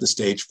and set the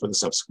stage for the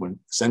subsequent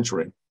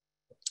century.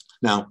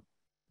 Now,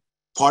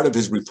 part of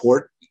his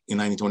report in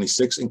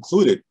 1926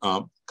 included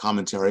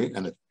commentary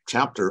and a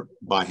chapter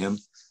by him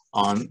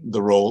on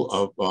the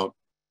role of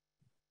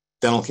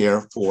dental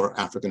care for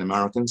African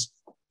Americans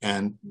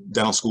and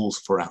dental schools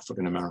for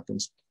African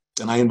Americans.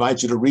 And I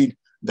invite you to read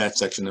that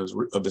section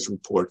of his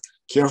report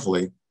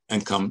carefully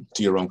and come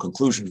to your own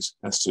conclusions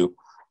as to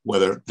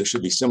whether there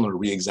should be similar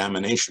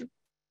re-examination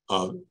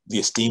of the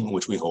esteem in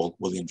which we hold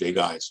William J.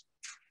 Guise.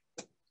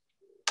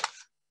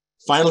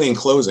 Finally, in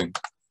closing,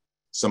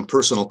 some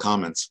personal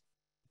comments.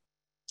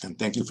 And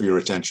thank you for your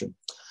attention.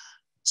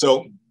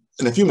 So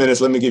in a few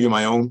minutes, let me give you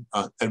my own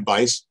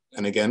advice.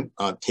 And again,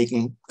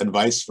 taking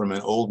advice from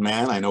an old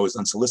man, I know is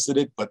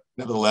unsolicited, but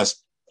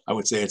nevertheless, I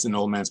would say it's an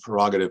old man's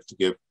prerogative to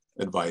give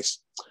advice.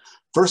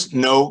 First,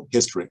 know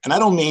history. And I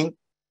don't mean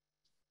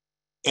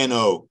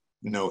N-O,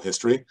 know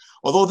history,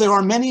 although there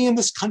are many in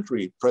this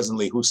country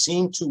presently who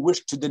seem to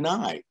wish to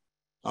deny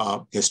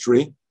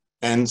history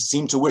and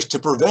seem to wish to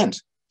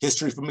prevent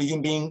history from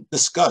even being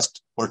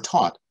discussed or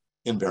taught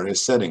in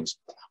various settings.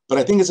 But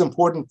I think it's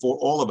important for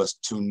all of us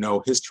to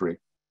know history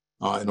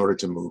in order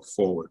to move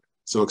forward.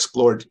 So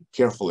explore it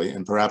carefully,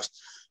 and perhaps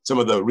some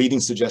of the reading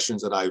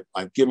suggestions that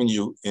I've given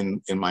you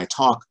in my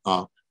talk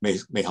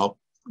may help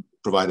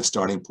provide a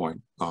starting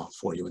point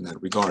for you in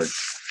that regard.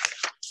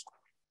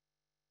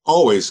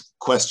 Always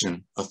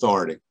question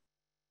authority,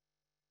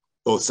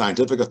 both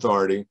scientific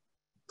authority,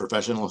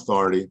 professional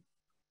authority.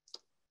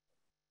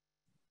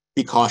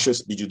 Be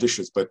cautious, be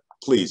judicious, but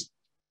please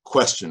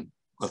question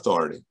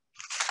authority.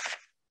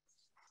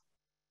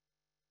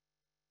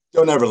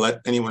 Don't ever let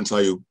anyone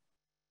tell you,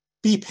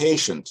 be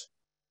patient.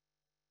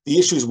 The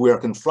issues we are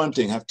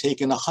confronting have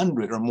taken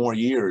 100 or more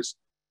years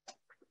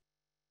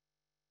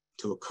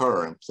to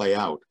occur and play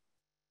out.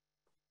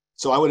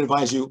 So I would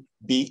advise you,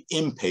 be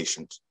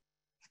impatient.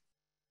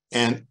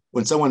 And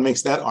when someone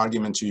makes that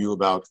argument to you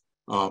about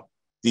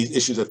these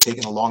issues have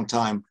taken a long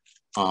time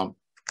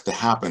to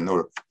happen,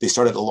 or they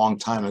started a long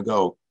time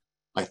ago,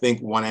 I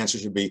think one answer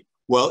should be,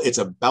 well, it's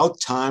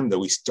about time that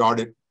we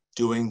started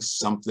doing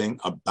something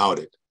about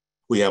it.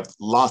 We have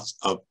lots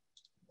of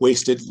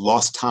wasted,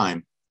 lost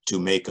time to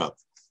make up.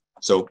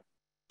 So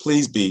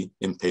please be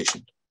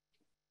impatient.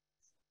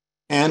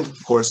 And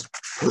of course,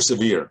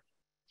 persevere.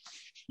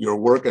 Your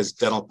work as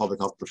dental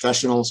public health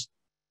professionals,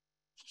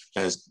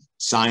 as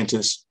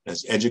scientists,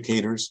 as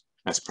educators,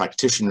 as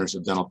practitioners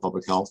of dental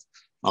public health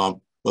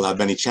will have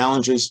many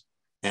challenges.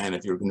 And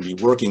if you're going to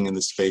be working in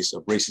the space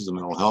of racism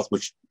and oral health,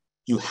 which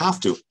you have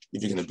to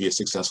if you're going to be a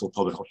successful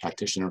public health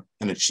practitioner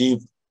and achieve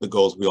the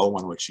goals we all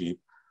want to achieve,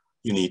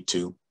 you need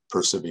to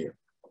persevere.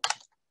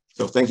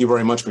 So thank you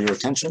very much for your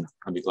attention.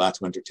 I'd be glad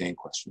to entertain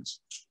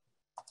questions.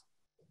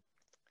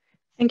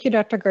 Thank you,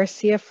 Dr.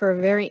 Garcia, for a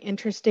very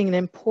interesting and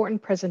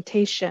important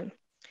presentation.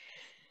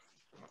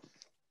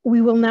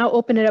 We will now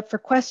open it up for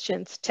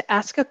questions. To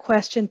ask a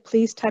question,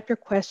 please type your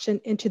question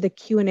into the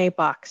Q&A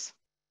box.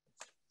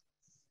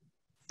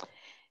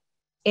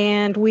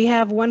 And we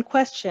have one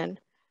question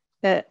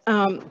that,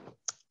 and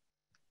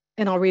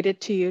I'll read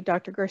it to you,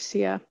 Dr.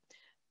 Garcia.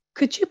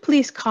 Could you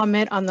please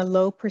comment on the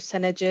low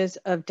percentages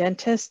of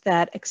dentists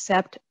that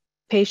accept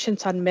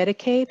patients on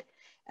Medicaid,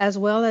 as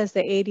well as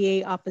the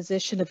ADA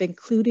opposition of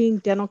including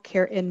dental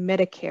care in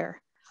Medicare,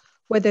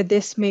 whether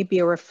this may be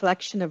a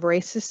reflection of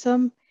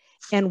racism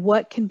and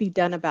what can be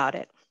done about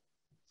it?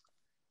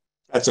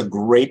 That's a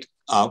great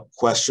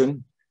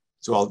question.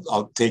 So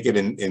I'll take it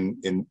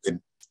in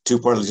two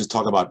parts. Let's just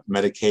talk about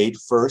Medicaid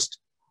first.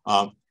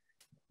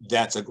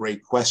 That's a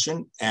great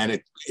question, and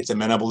it's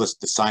amenable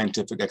to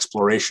scientific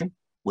exploration.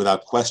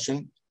 Without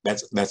question,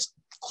 that's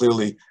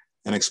clearly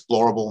an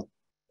explorable,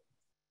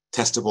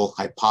 testable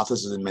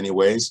hypothesis in many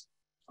ways.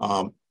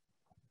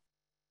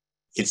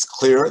 It's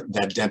clear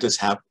that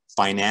dentists have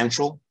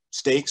financial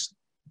stakes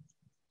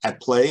at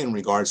play in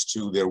regards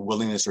to their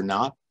willingness or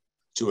not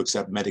to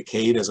accept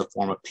Medicaid as a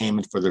form of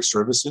payment for their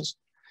services.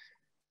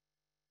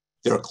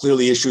 There are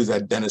clearly issues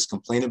that dentists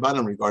complain about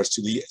in regards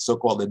to the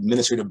so-called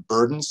administrative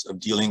burdens of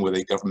dealing with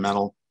a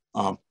governmental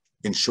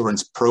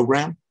insurance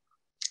program,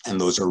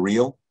 and those are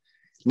real.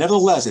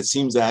 Nevertheless, it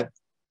seems that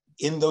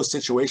in those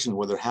situations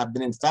where there have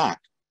been, in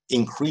fact,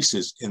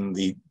 increases in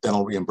the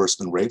dental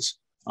reimbursement rates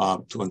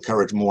to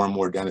encourage more and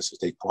more dentists to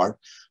take part,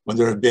 when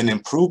there have been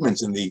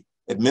improvements in the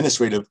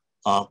administrative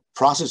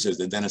processes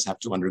that dentists have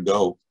to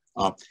undergo,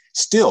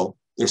 still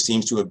there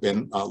seems to have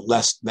been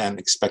less than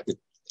expected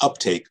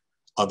uptake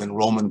of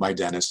enrollment by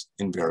dentists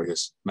in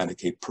various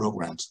Medicaid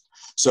programs.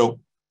 So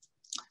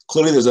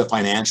clearly there's a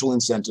financial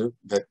incentive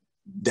that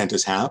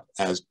dentists have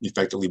as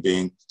effectively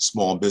being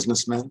small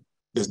businessmen,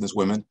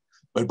 businesswomen,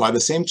 but by the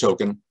same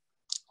token,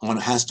 one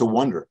has to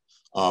wonder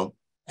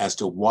as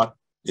to what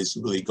is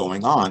really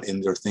going on in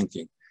their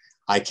thinking.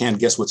 I can't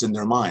guess what's in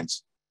their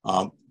minds,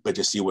 but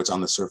just see what's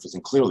on the surface.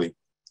 And clearly,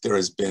 there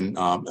has been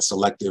a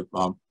selective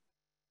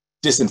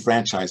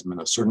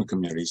disenfranchisement of certain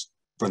communities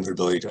from their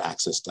ability to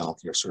access dental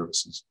care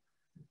services.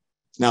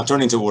 Now,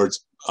 turning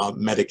towards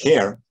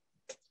Medicare,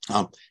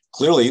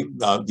 clearly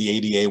the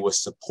ADA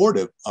was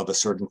supportive of a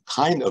certain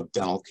kind of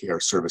dental care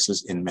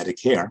services in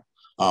Medicare,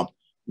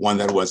 one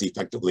that was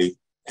effectively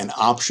an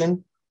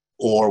option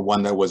or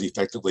one that was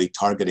effectively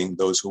targeting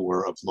those who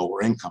were of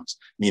lower incomes,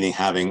 meaning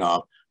having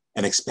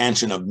an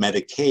expansion of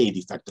Medicaid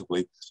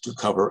effectively to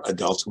cover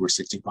adults who were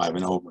 65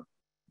 and over.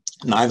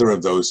 Neither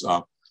of those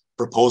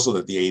proposals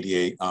that the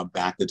ADA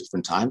backed at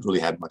different times really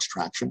had much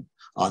traction,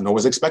 nor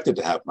was expected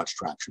to have much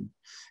traction.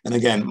 And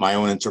again, my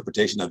own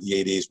interpretation of the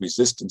ADA's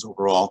resistance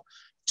overall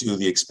to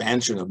the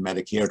expansion of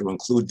Medicare to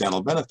include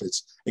dental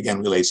benefits, again,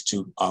 relates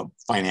to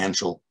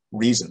financial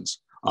reasons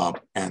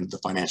and the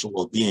financial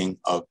well-being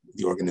of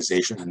the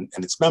organization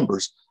and its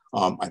members,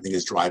 I think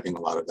is driving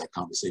a lot of that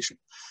conversation.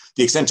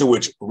 The extent to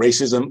which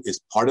racism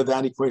is part of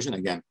that equation,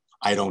 again,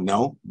 I don't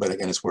know, but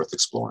again, it's worth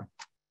exploring.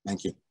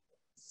 Thank you.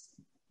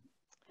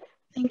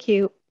 Thank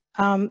you.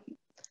 I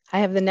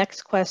have the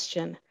next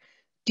question.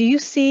 Do you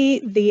see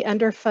the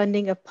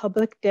underfunding of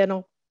public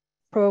dental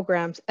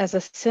programs as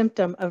a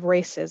symptom of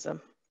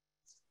racism?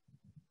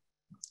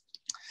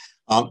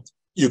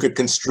 You could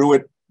construe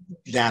it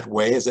that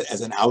way as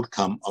an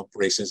outcome of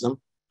racism.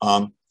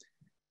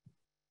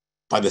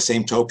 By the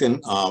same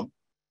token,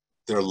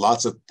 there are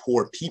lots of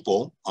poor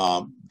people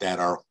that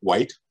are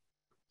white.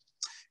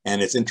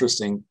 And it's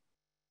interesting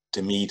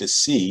to me to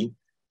see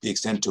the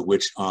extent to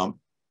which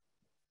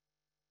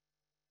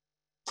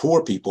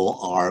poor people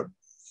are,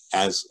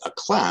 as a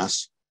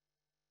class,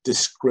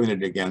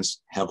 discriminated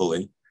against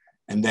heavily.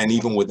 And then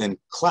even within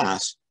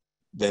class,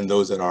 then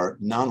those that are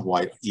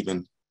non-white,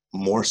 even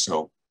more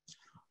so.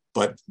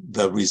 But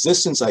the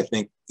resistance, I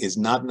think, is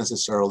not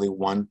necessarily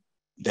one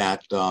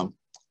that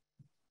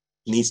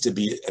needs to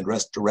be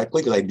addressed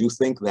directly, because I do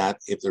think that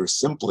if there's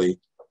simply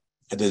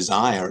a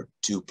desire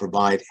to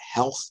provide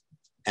health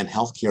and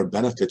healthcare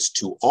benefits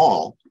to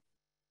all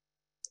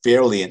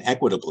fairly and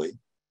equitably,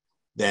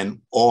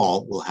 then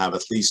all will have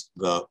at least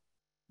the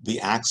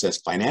access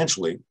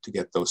financially to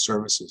get those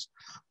services.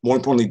 More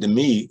importantly to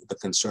me, the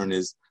concern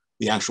is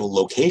the actual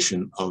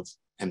location of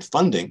and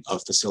funding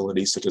of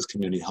facilities such as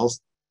community health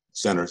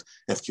centers,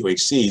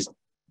 FQHCs,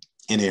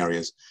 in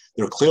areas.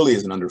 There clearly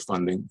is an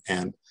underfunding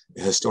and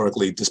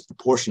historically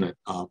disproportionate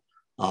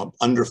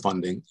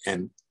underfunding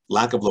and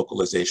lack of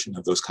localization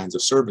of those kinds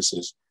of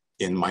services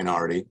in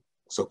minority,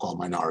 so-called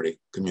minority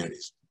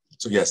communities.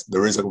 So yes,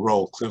 there is a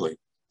role clearly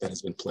that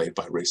has been played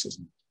by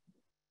racism.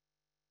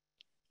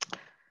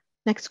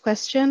 Next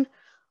question.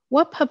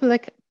 What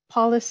public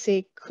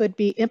policy could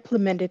be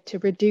implemented to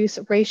reduce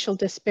racial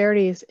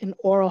disparities in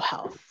oral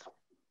health?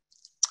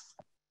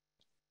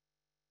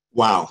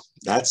 Wow,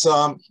 that's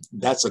a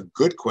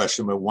good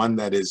question, but one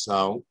that is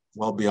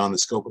well beyond the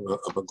scope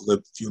of a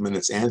glib few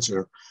minutes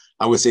answer.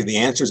 I would say the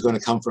answer is going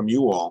to come from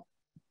you all,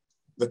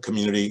 the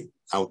community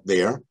out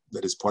there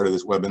that is part of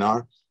this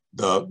webinar,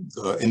 the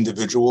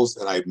individuals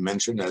that I've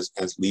mentioned as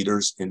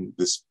leaders in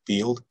this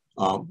field,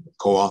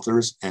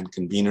 co-authors and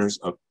conveners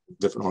of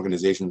different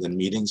organizations and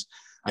meetings.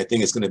 I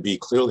think it's going to be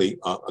clearly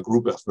a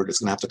group effort. It's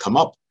going to have to come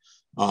up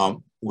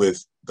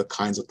with the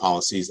kinds of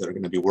policies that are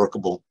going to be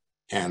workable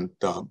and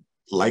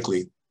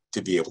likely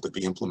to be able to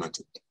be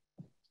implemented.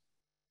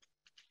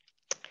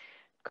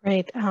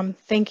 Great,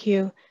 thank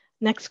you.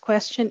 Next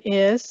question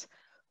is,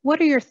 what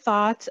are your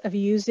thoughts of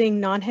using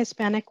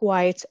non-Hispanic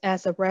whites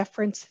as a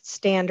reference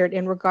standard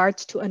in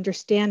regards to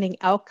understanding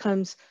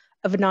outcomes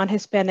of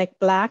non-Hispanic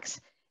Blacks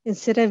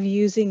instead of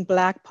using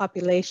Black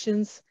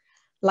populations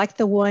like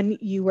the one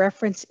you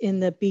referenced in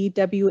the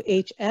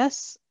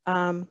BWHS,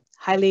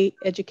 highly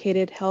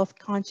educated, health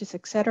conscious,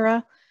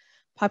 etc.,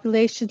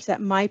 populations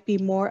that might be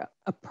more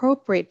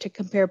appropriate to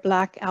compare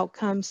Black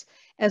outcomes,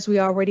 as we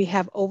already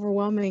have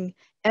overwhelming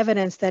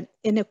evidence that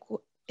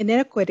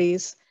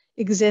inequities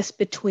exist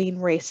between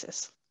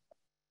races?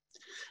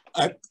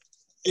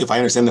 If I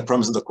understand the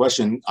premise of the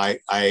question,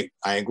 I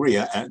agree.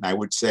 And I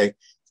would say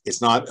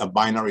it's not a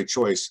binary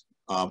choice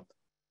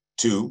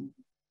to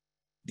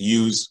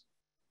use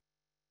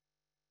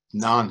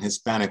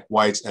non-Hispanic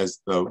whites as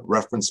the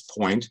reference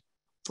point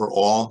for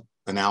all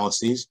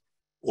analyses,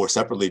 or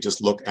separately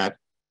just look at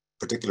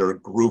particular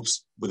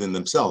groups within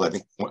themselves.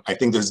 I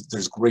think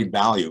there's great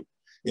value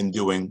in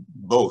doing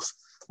both.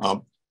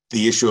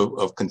 The issue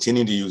of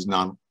continuing to use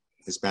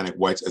non-Hispanic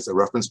whites as a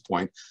reference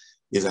point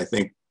is, I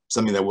think,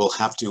 something that we'll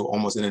have to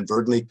almost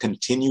inadvertently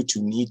continue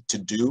to need to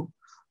do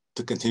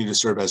to continue to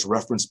serve as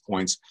reference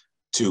points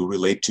to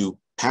relate to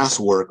past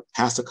work,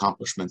 past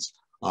accomplishments,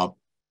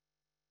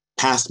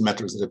 past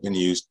methods that have been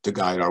used to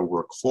guide our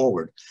work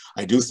forward.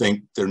 I do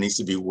think there needs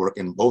to be work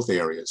in both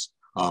areas,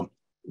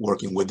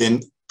 working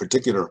within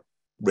particular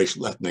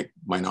racial, ethnic,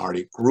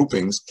 minority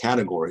groupings,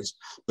 categories,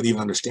 but even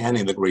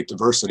understanding the great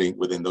diversity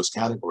within those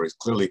categories.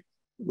 Clearly,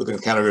 within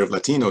the category of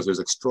Latinos, there's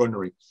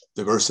extraordinary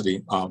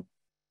diversity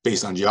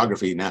based on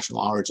geography,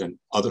 national origin,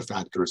 other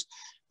factors.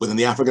 Within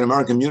the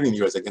African-American community in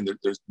the US, again,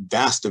 there's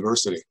vast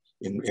diversity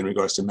in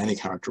regards to many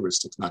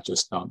characteristics, not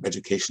just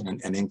education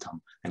and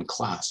income and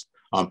class.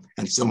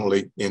 And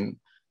similarly in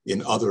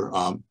other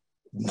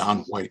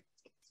non-white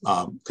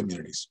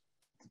communities.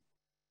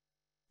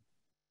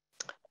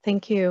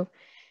 Thank you.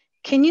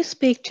 Can you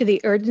speak to the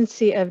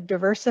urgency of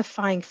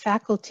diversifying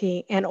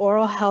faculty and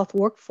oral health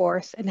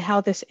workforce and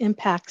how this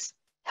impacts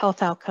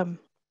health outcome?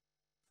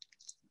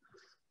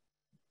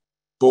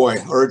 Boy,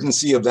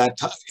 urgency of that,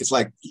 it's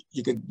like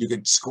you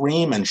could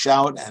scream and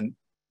shout and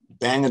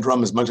bang a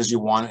drum as much as you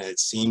want, and it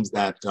seems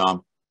that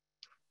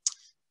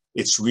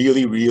it's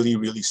really, really,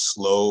 really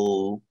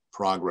slow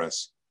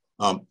progress.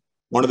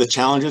 One of the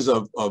challenges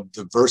of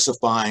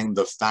diversifying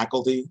the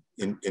faculty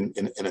in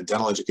a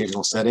dental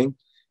educational setting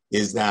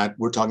is that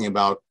we're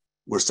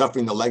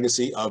suffering the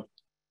legacy of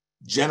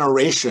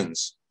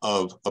generations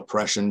of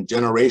oppression,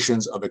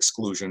 generations of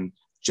exclusion,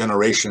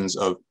 generations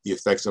of the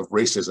effects of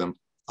racism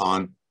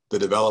on the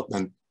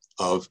development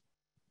of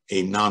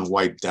a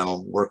non-white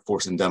dental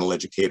workforce and dental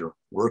educator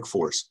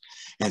workforce.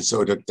 And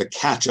so to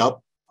catch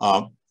up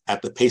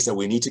at the pace that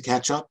we need to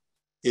catch up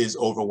is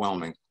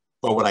overwhelming.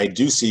 But what I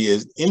do see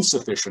is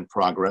insufficient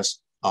progress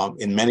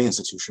in many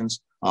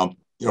institutions.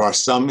 There are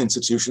some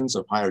institutions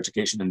of higher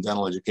education and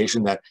dental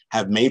education that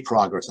have made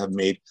progress, have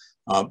made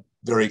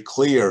very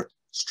clear,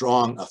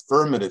 strong,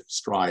 affirmative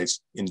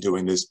strides in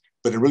doing this,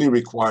 but it really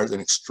requires an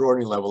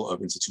extraordinary level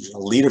of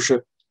institutional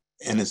leadership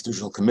and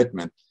institutional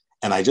commitment.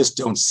 And I just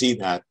don't see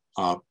that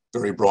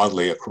very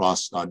broadly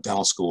across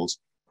dental schools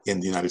in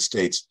the United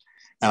States.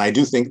 And I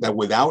do think that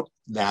without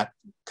that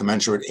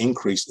commensurate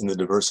increase in the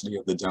diversity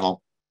of the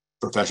dental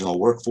professional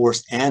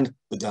workforce and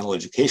the dental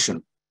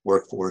education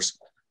workforce,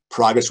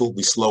 progress will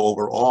be slow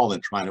overall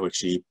in trying to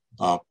achieve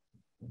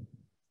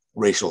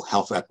racial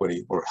health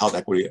equity or health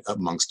equity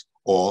amongst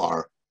all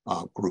our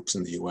groups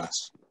in the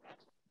US.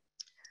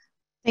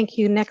 Thank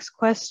you. Next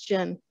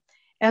question.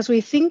 As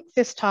we think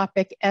this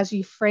topic, as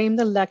you frame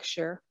the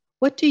lecture,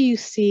 what do you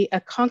see a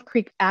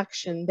concrete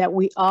action that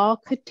we all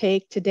could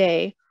take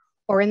today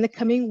or in the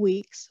coming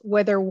weeks,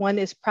 whether one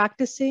is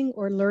practicing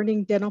or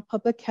learning dental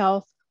public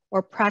health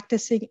or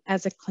practicing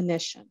as a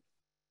clinician?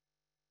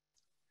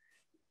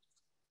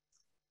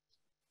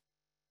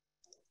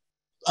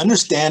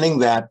 Understanding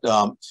that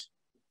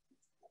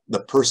the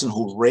person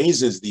who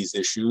raises these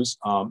issues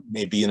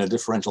may be in a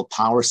differential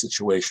power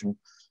situation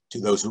to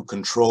those who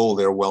control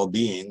their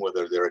well-being,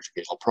 whether their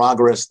educational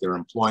progress, their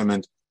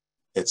employment,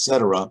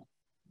 etc.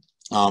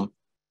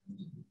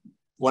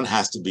 One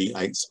has to be,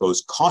 I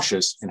suppose,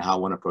 cautious in how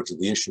one approaches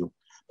the issue.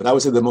 But I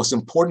would say the most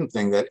important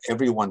thing that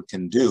everyone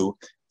can do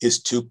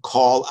is to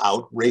call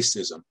out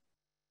racism.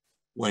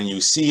 When you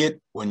see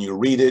it, when you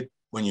read it,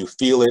 when you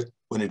feel it,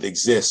 when it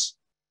exists,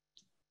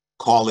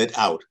 call it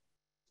out.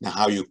 Now,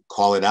 how you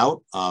call it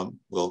out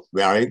will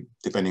vary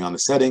depending on the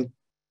setting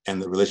and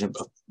the relation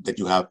that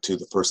you have to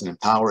the person in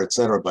power, et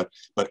cetera. But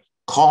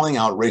calling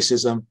out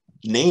racism,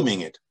 naming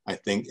it, I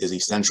think, is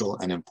essential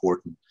and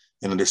important.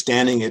 And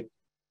understanding it,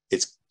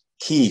 its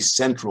key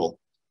central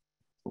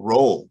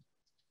role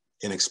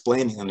in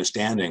explaining,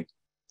 understanding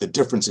the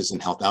differences in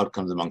health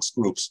outcomes amongst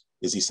groups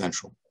is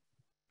essential.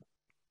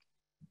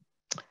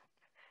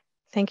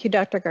 Thank you,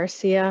 Dr.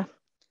 Garcia.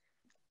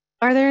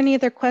 Are there any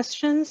other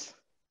questions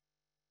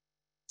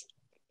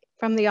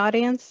from the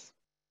audience?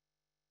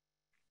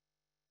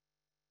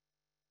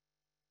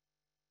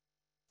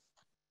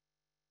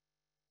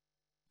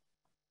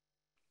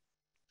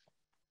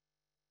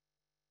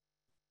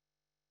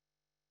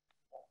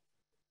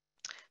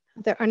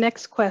 Our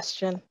next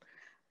question.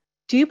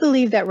 Do you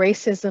believe that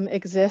racism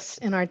exists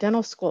in our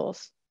dental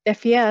schools?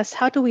 If yes,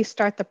 how do we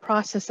start the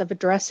process of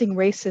addressing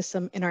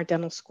racism in our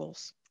dental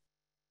schools?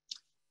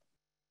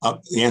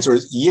 The answer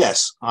is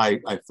yes. I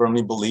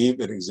firmly believe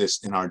it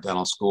exists in our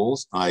dental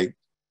schools.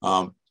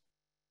 From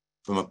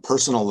a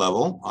personal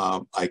level,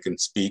 I can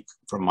speak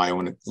from my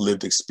own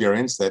lived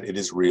experience that it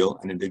is real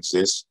and it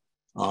exists.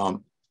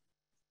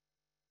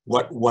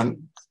 What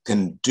one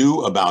can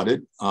do about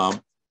it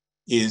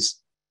is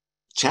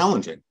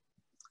challenging.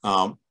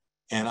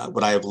 And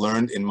what I have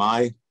learned in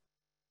my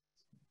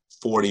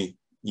 40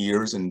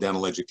 years in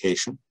dental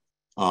education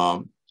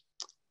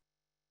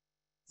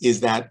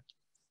is that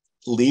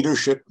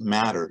leadership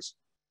matters.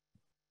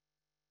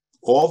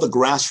 All the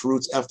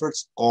grassroots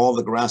efforts, all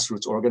the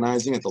grassroots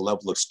organizing at the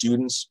level of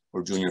students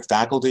or junior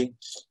faculty,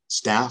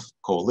 staff,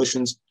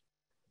 coalitions,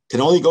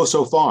 can only go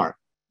so far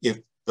if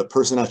the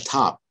person at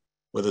top,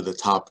 whether the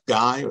top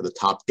guy or the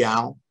top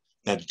gal,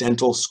 that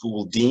dental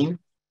school dean,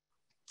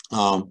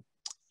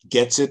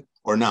 gets it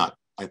or not,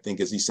 I think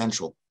is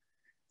essential.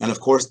 And of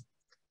course,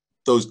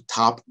 those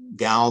top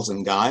gals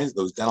and guys,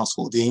 those dental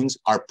school deans,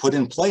 are put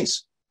in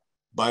place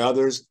by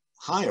others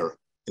higher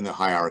in the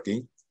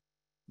hierarchy,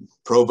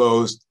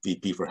 provost,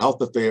 VP for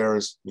health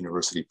affairs,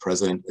 university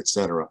president, et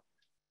cetera.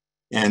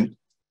 And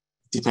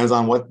depends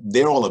on what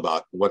they're all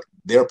about, what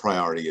their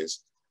priority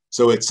is.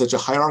 So it's such a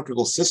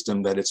hierarchical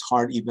system that it's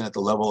hard even at the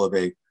level of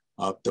a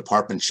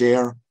department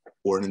chair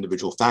or an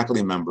individual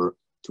faculty member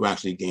to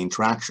actually gain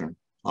traction.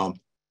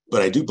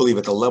 But I do believe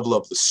at the level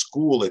of the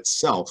school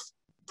itself,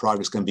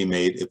 progress can be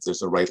made if there's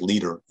the right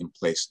leader in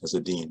place as a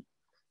dean.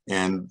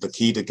 And the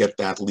key to get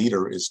that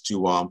leader is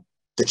to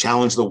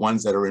challenge the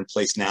ones that are in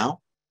place now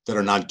that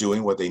are not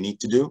doing what they need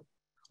to do,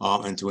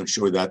 and to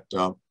ensure that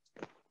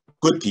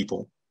good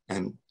people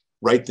and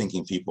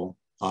right-thinking people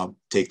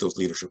take those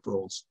leadership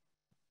roles.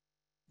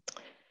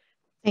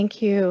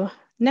 Thank you.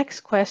 Next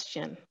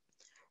question.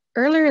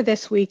 Earlier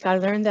this week, I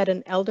learned that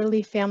an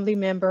elderly family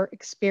member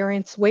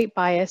experienced weight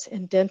bias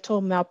and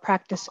dental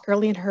malpractice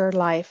early in her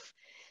life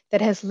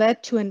that has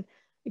led to an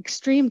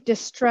extreme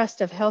distrust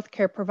of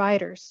healthcare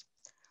providers.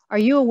 Are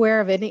you aware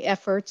of any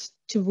efforts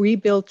to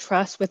rebuild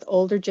trust with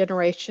older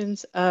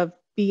generations of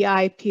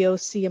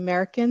BIPOC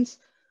Americans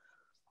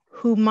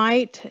who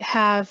might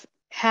have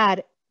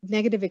had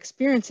negative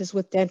experiences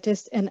with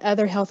dentists and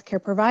other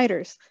healthcare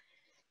providers?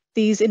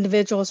 These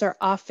individuals are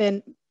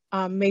often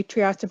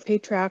matriarchs and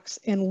patriarchs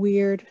and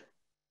wield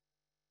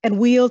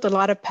a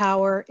lot of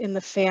power in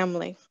the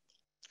family.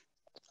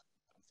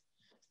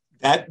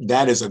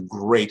 That is a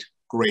great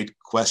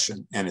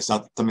question, and it's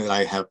not something that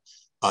I have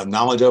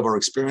knowledge of or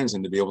experience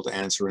in to be able to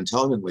answer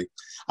intelligently.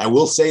 I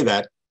will say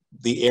that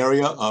the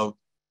area of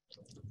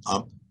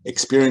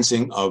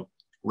experiencing of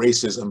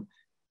racism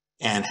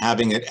and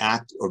having it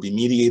act or be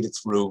mediated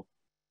through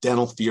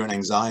dental fear and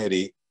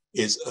anxiety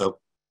is a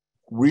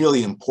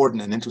really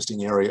important and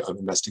interesting area of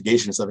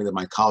investigation. It's something that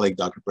my colleague,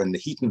 Dr. Brenda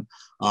Heaton,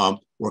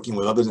 working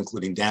with others,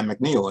 including Dan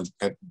McNeil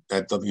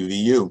at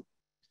WVU,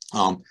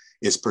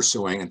 is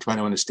pursuing and trying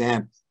to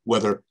understand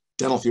whether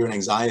dental fear and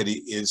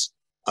anxiety is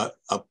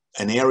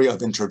an area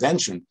of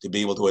intervention to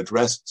be able to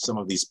address some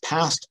of these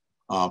past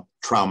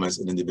traumas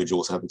that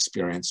individuals have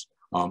experienced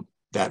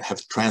that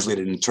have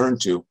translated in turn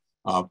to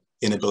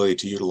inability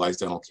to utilize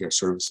dental care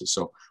services.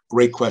 So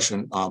great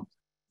question.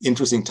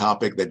 Interesting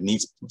topic that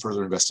needs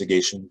further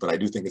investigation, but I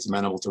do think it's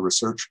amenable to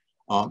research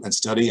and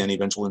study and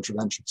eventual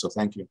intervention. So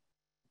thank you.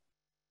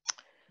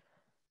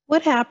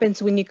 What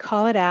happens when you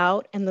call it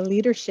out and the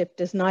leadership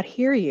does not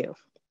hear you?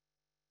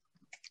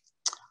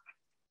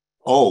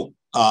 Oh,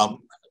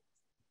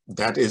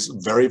 that is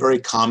very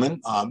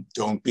common.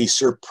 Don't be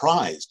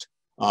surprised.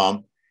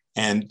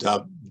 And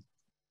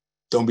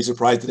don't be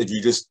surprised that if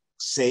you just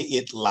say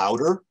it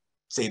louder,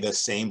 say the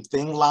same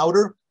thing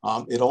louder,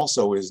 it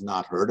also is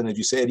not heard. And if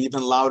you say it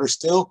even louder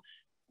still,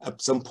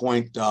 at some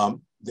point,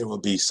 there will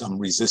be some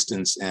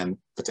resistance and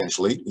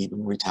potentially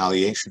even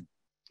retaliation.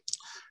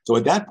 So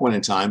at that point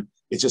in time,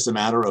 it's just a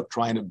matter of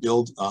trying to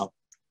build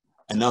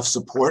enough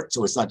support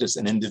so it's not just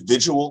an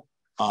individual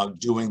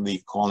doing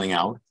the calling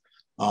out.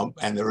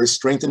 And there is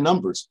strength in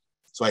numbers.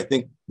 So I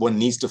think one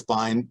needs to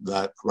find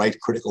that right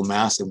critical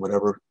mass in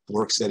whatever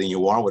work setting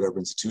you are, whatever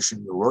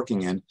institution you're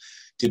working in,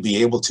 to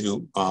be able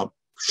to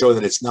show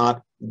that it's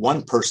not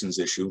one person's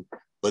issue,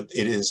 but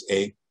it is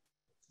a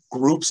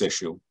group's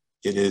issue.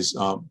 It is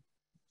a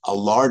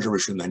larger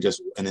issue than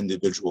just an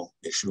individual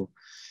issue.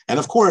 And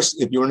of course,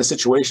 if you're in a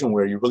situation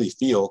where you really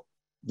feel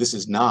this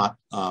is not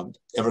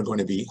ever going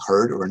to be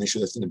heard or an issue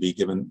that's going to be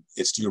given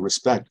its due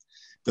respect,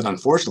 then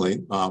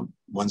unfortunately,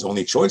 one's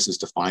only choice is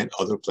to find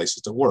other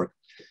places to work.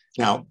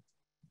 Now,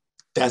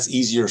 that's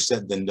easier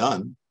said than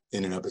done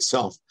in and of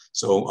itself.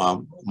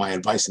 So my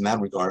advice in that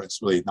regard is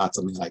really not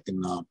something that I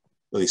can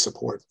really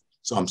support.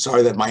 So I'm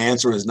sorry that my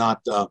answer is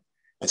not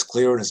as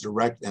clear and as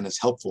direct and as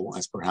helpful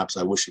as perhaps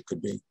I wish it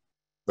could be.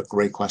 But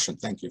great question,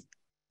 thank you.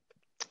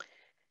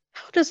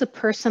 How does a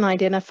person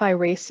identify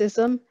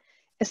racism,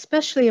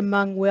 especially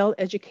among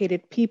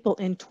well-educated people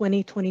in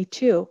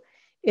 2022?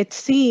 It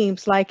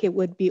seems like it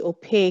would be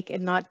opaque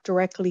and not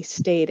directly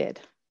stated.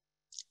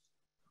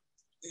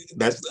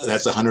 That's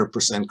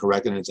 100%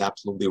 correct, and it's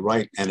absolutely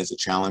right. And it's a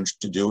challenge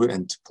to do it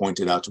and to point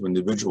it out to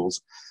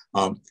individuals.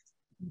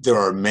 There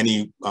are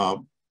many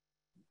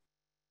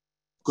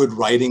good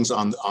writings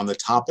on the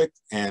topic,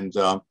 and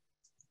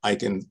I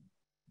can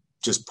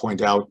just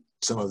point out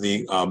some of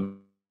the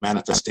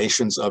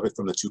manifestations of it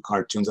from the two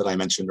cartoons that I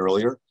mentioned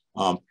earlier,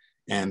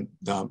 and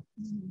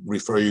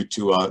refer you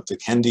to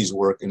Kendi's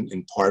work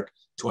in part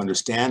to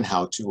understand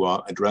how to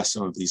address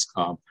some of these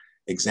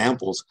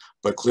examples.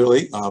 But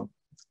clearly,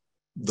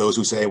 those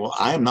who say, well,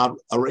 I am not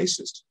a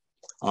racist,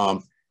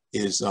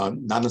 is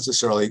not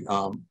necessarily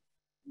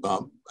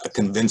a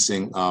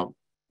convincing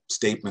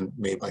statement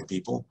made by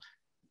people.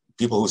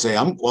 People who say,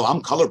 I'm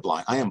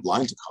colorblind, I am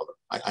blind to color,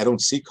 I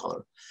don't see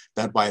color.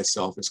 That by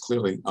itself is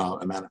clearly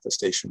a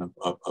manifestation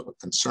of a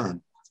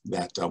concern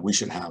that we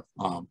should have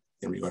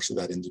in regards to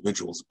that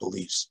individual's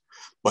beliefs.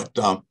 But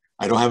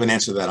I don't have an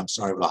answer to that, I'm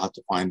sorry, but I'll have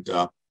to find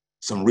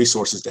some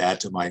resources to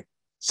add to my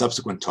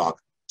subsequent talk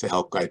to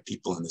help guide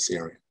people in this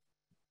area.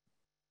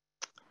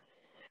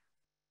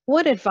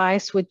 What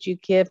advice would you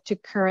give to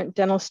current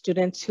dental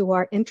students who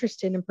are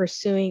interested in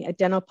pursuing a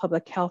dental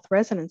public health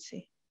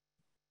residency?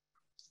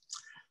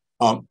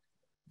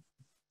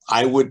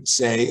 I would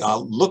say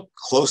look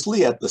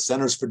closely at the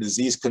Centers for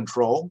Disease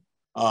Control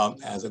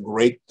as a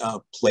great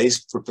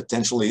place for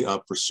potentially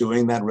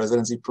pursuing that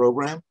residency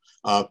program.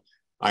 I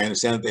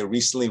understand that they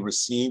recently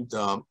received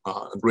a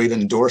great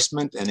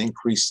endorsement and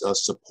increased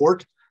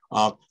support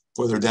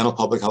for their dental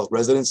public health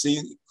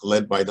residency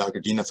led by Dr.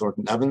 Gina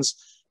Thornton Evans.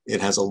 It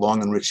has a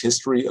long and rich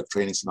history of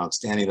training some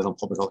outstanding dental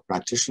public health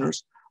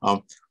practitioners.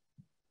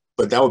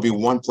 But that would be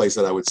one place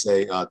that I would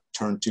say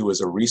turn to as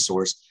a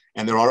resource.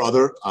 And there are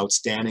other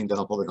outstanding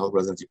dental public health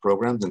residency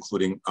programs,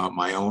 including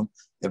my own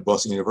at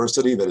Boston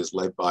University that is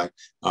led by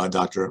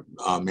Dr.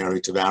 Mary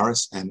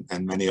Tavares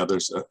and many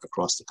others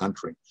across the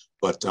country.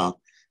 But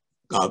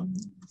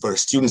for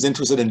students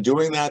interested in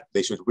doing that,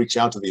 they should reach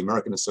out to the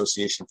American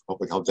Association for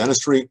Public Health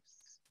Dentistry.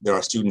 There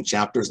are student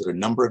chapters at a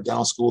number of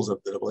dental schools of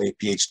the AA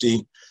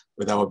PhD,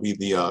 but that would be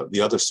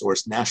the other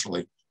source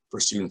nationally for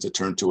students to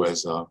turn to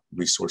as a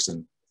resource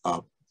in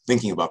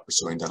thinking about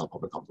pursuing dental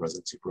public health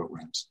residency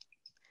programs.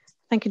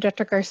 Thank you,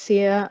 Dr.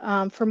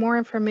 Garcia. For more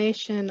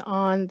information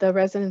on the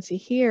residency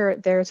here,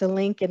 there's a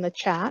link in the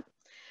chat.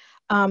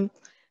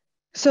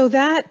 So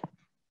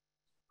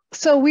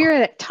we're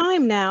at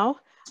time now.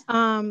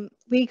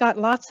 We got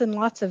lots and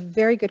lots of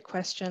very good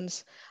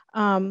questions.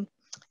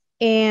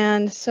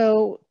 And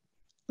so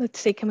let's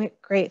see,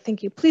 great,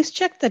 thank you. Please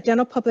check the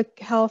Dental Public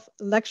Health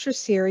Lecture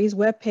Series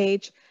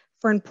webpage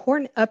for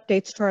important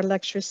updates to our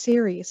lecture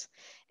series,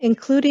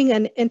 including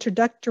an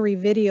introductory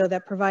video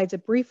that provides a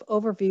brief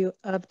overview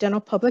of dental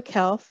public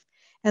health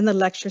and the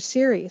lecture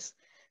series.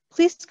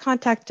 Please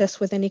contact us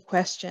with any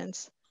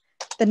questions.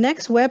 The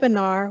next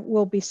webinar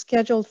will be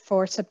scheduled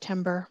for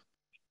September.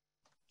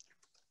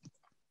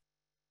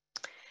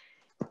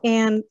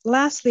 And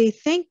lastly,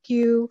 thank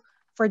you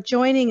for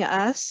joining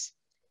us.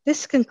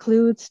 This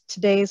concludes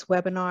today's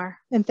webinar.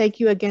 And thank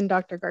you again,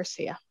 Dr.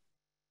 Garcia.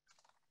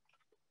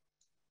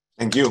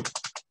 Thank you.